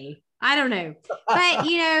opposite day. I don't know. But,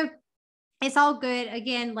 you know, it's all good.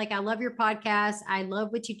 Again, like I love your podcast. I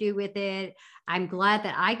love what you do with it. I'm glad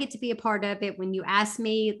that I get to be a part of it. When you ask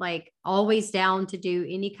me, like always down to do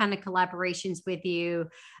any kind of collaborations with you.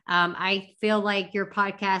 I feel like your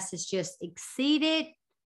podcast has just exceeded.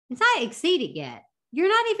 It's not exceeded yet. You're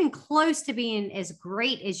not even close to being as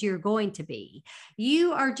great as you're going to be.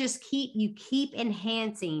 You are just keep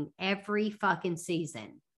enhancing every fucking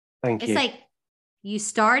season. Thank you. It's like you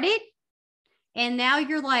started and now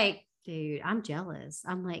you're like, dude, I'm jealous.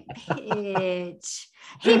 I'm like, bitch,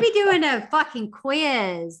 he be doing a fucking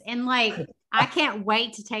quiz. And like, I can't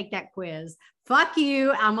wait to take that quiz. Fuck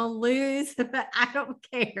you. I'm going to lose, but I don't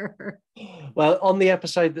care. Well, on the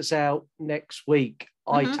episode that's out next week,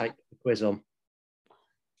 I take the quiz on.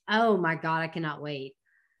 Oh my God. I cannot wait.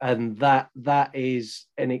 And that is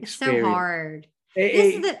an experience. It's so hard.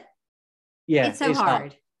 Yeah. It's so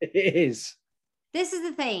hard. It is. This is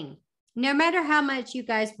the thing. No matter how much you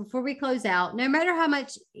guys, before we close out, no matter how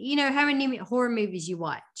much, you know, how many horror movies you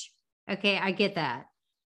watch. Okay. I get that.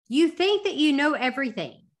 You think that you know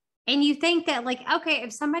everything. And you think that like, okay,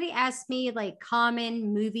 if somebody asks me like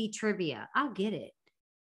common movie trivia, I'll get it.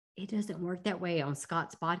 It doesn't work that way on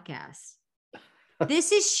Scott's podcast.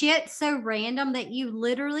 This is shit so random that you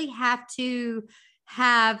literally have to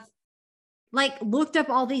have like looked up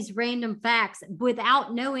all these random facts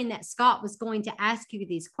without knowing that Scott was going to ask you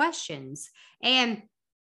these questions. And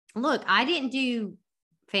look, I didn't do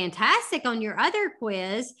fantastic on your other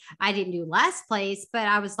quiz. I didn't do last place, but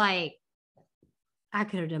I was like, I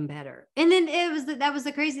could have done better. And then that was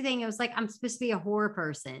the crazy thing. It was like, I'm supposed to be a horror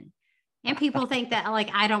person. And people think that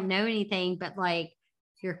like, I don't know anything, but like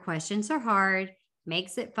your questions are hard,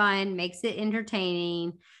 makes it fun, makes it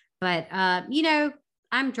entertaining. But, you know,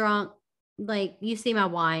 I'm drunk. Like you see my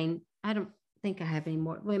wine. I don't think I have any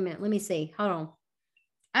more. Wait a minute. Let me see. Hold on.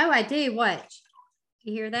 Oh, I do. What?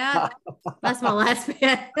 You hear that? That's my last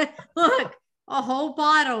bit. Look, a whole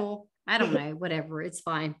bottle. I don't know. Whatever. It's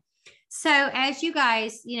fine. So as you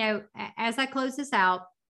guys, you know, as I close this out,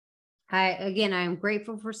 I'm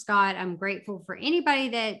grateful for Scott. I'm grateful for anybody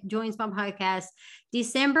that joins my podcast.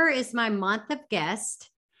 December is my month of guest.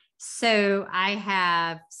 So I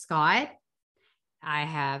have Scott. I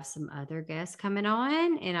have some other guests coming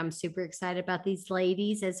on, and I'm super excited about these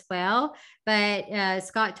ladies as well. But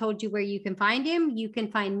Scott told you where you can find him. You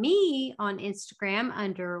can find me on Instagram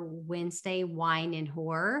under Wednesday Wine and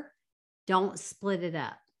Horror. Don't split it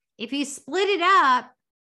up. If you split it up,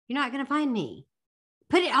 you're not going to find me.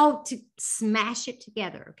 Put it all to smash it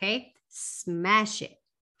together. Okay. Smash it.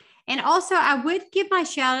 And also I would give my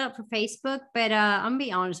shout out for Facebook, but I'm gonna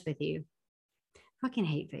be honest with you. I fucking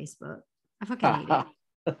hate Facebook. I fucking hate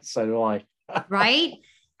it. So do I. Right?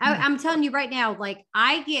 I'm telling you right now, like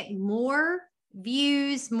I get more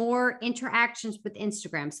views, more interactions with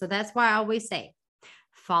Instagram. So that's why I always say,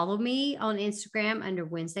 follow me on Instagram under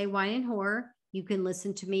Wednesday Wine and Horror. You can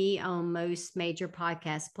listen to me on most major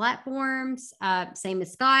podcast platforms. Same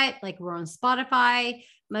as Scott, like we're on Spotify.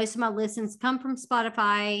 Most of my listens come from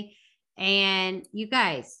Spotify. And you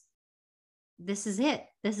guys, this is it.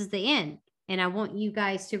 This is the end. And I want you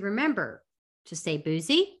guys to remember to stay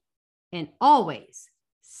boozy and always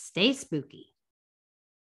stay spooky.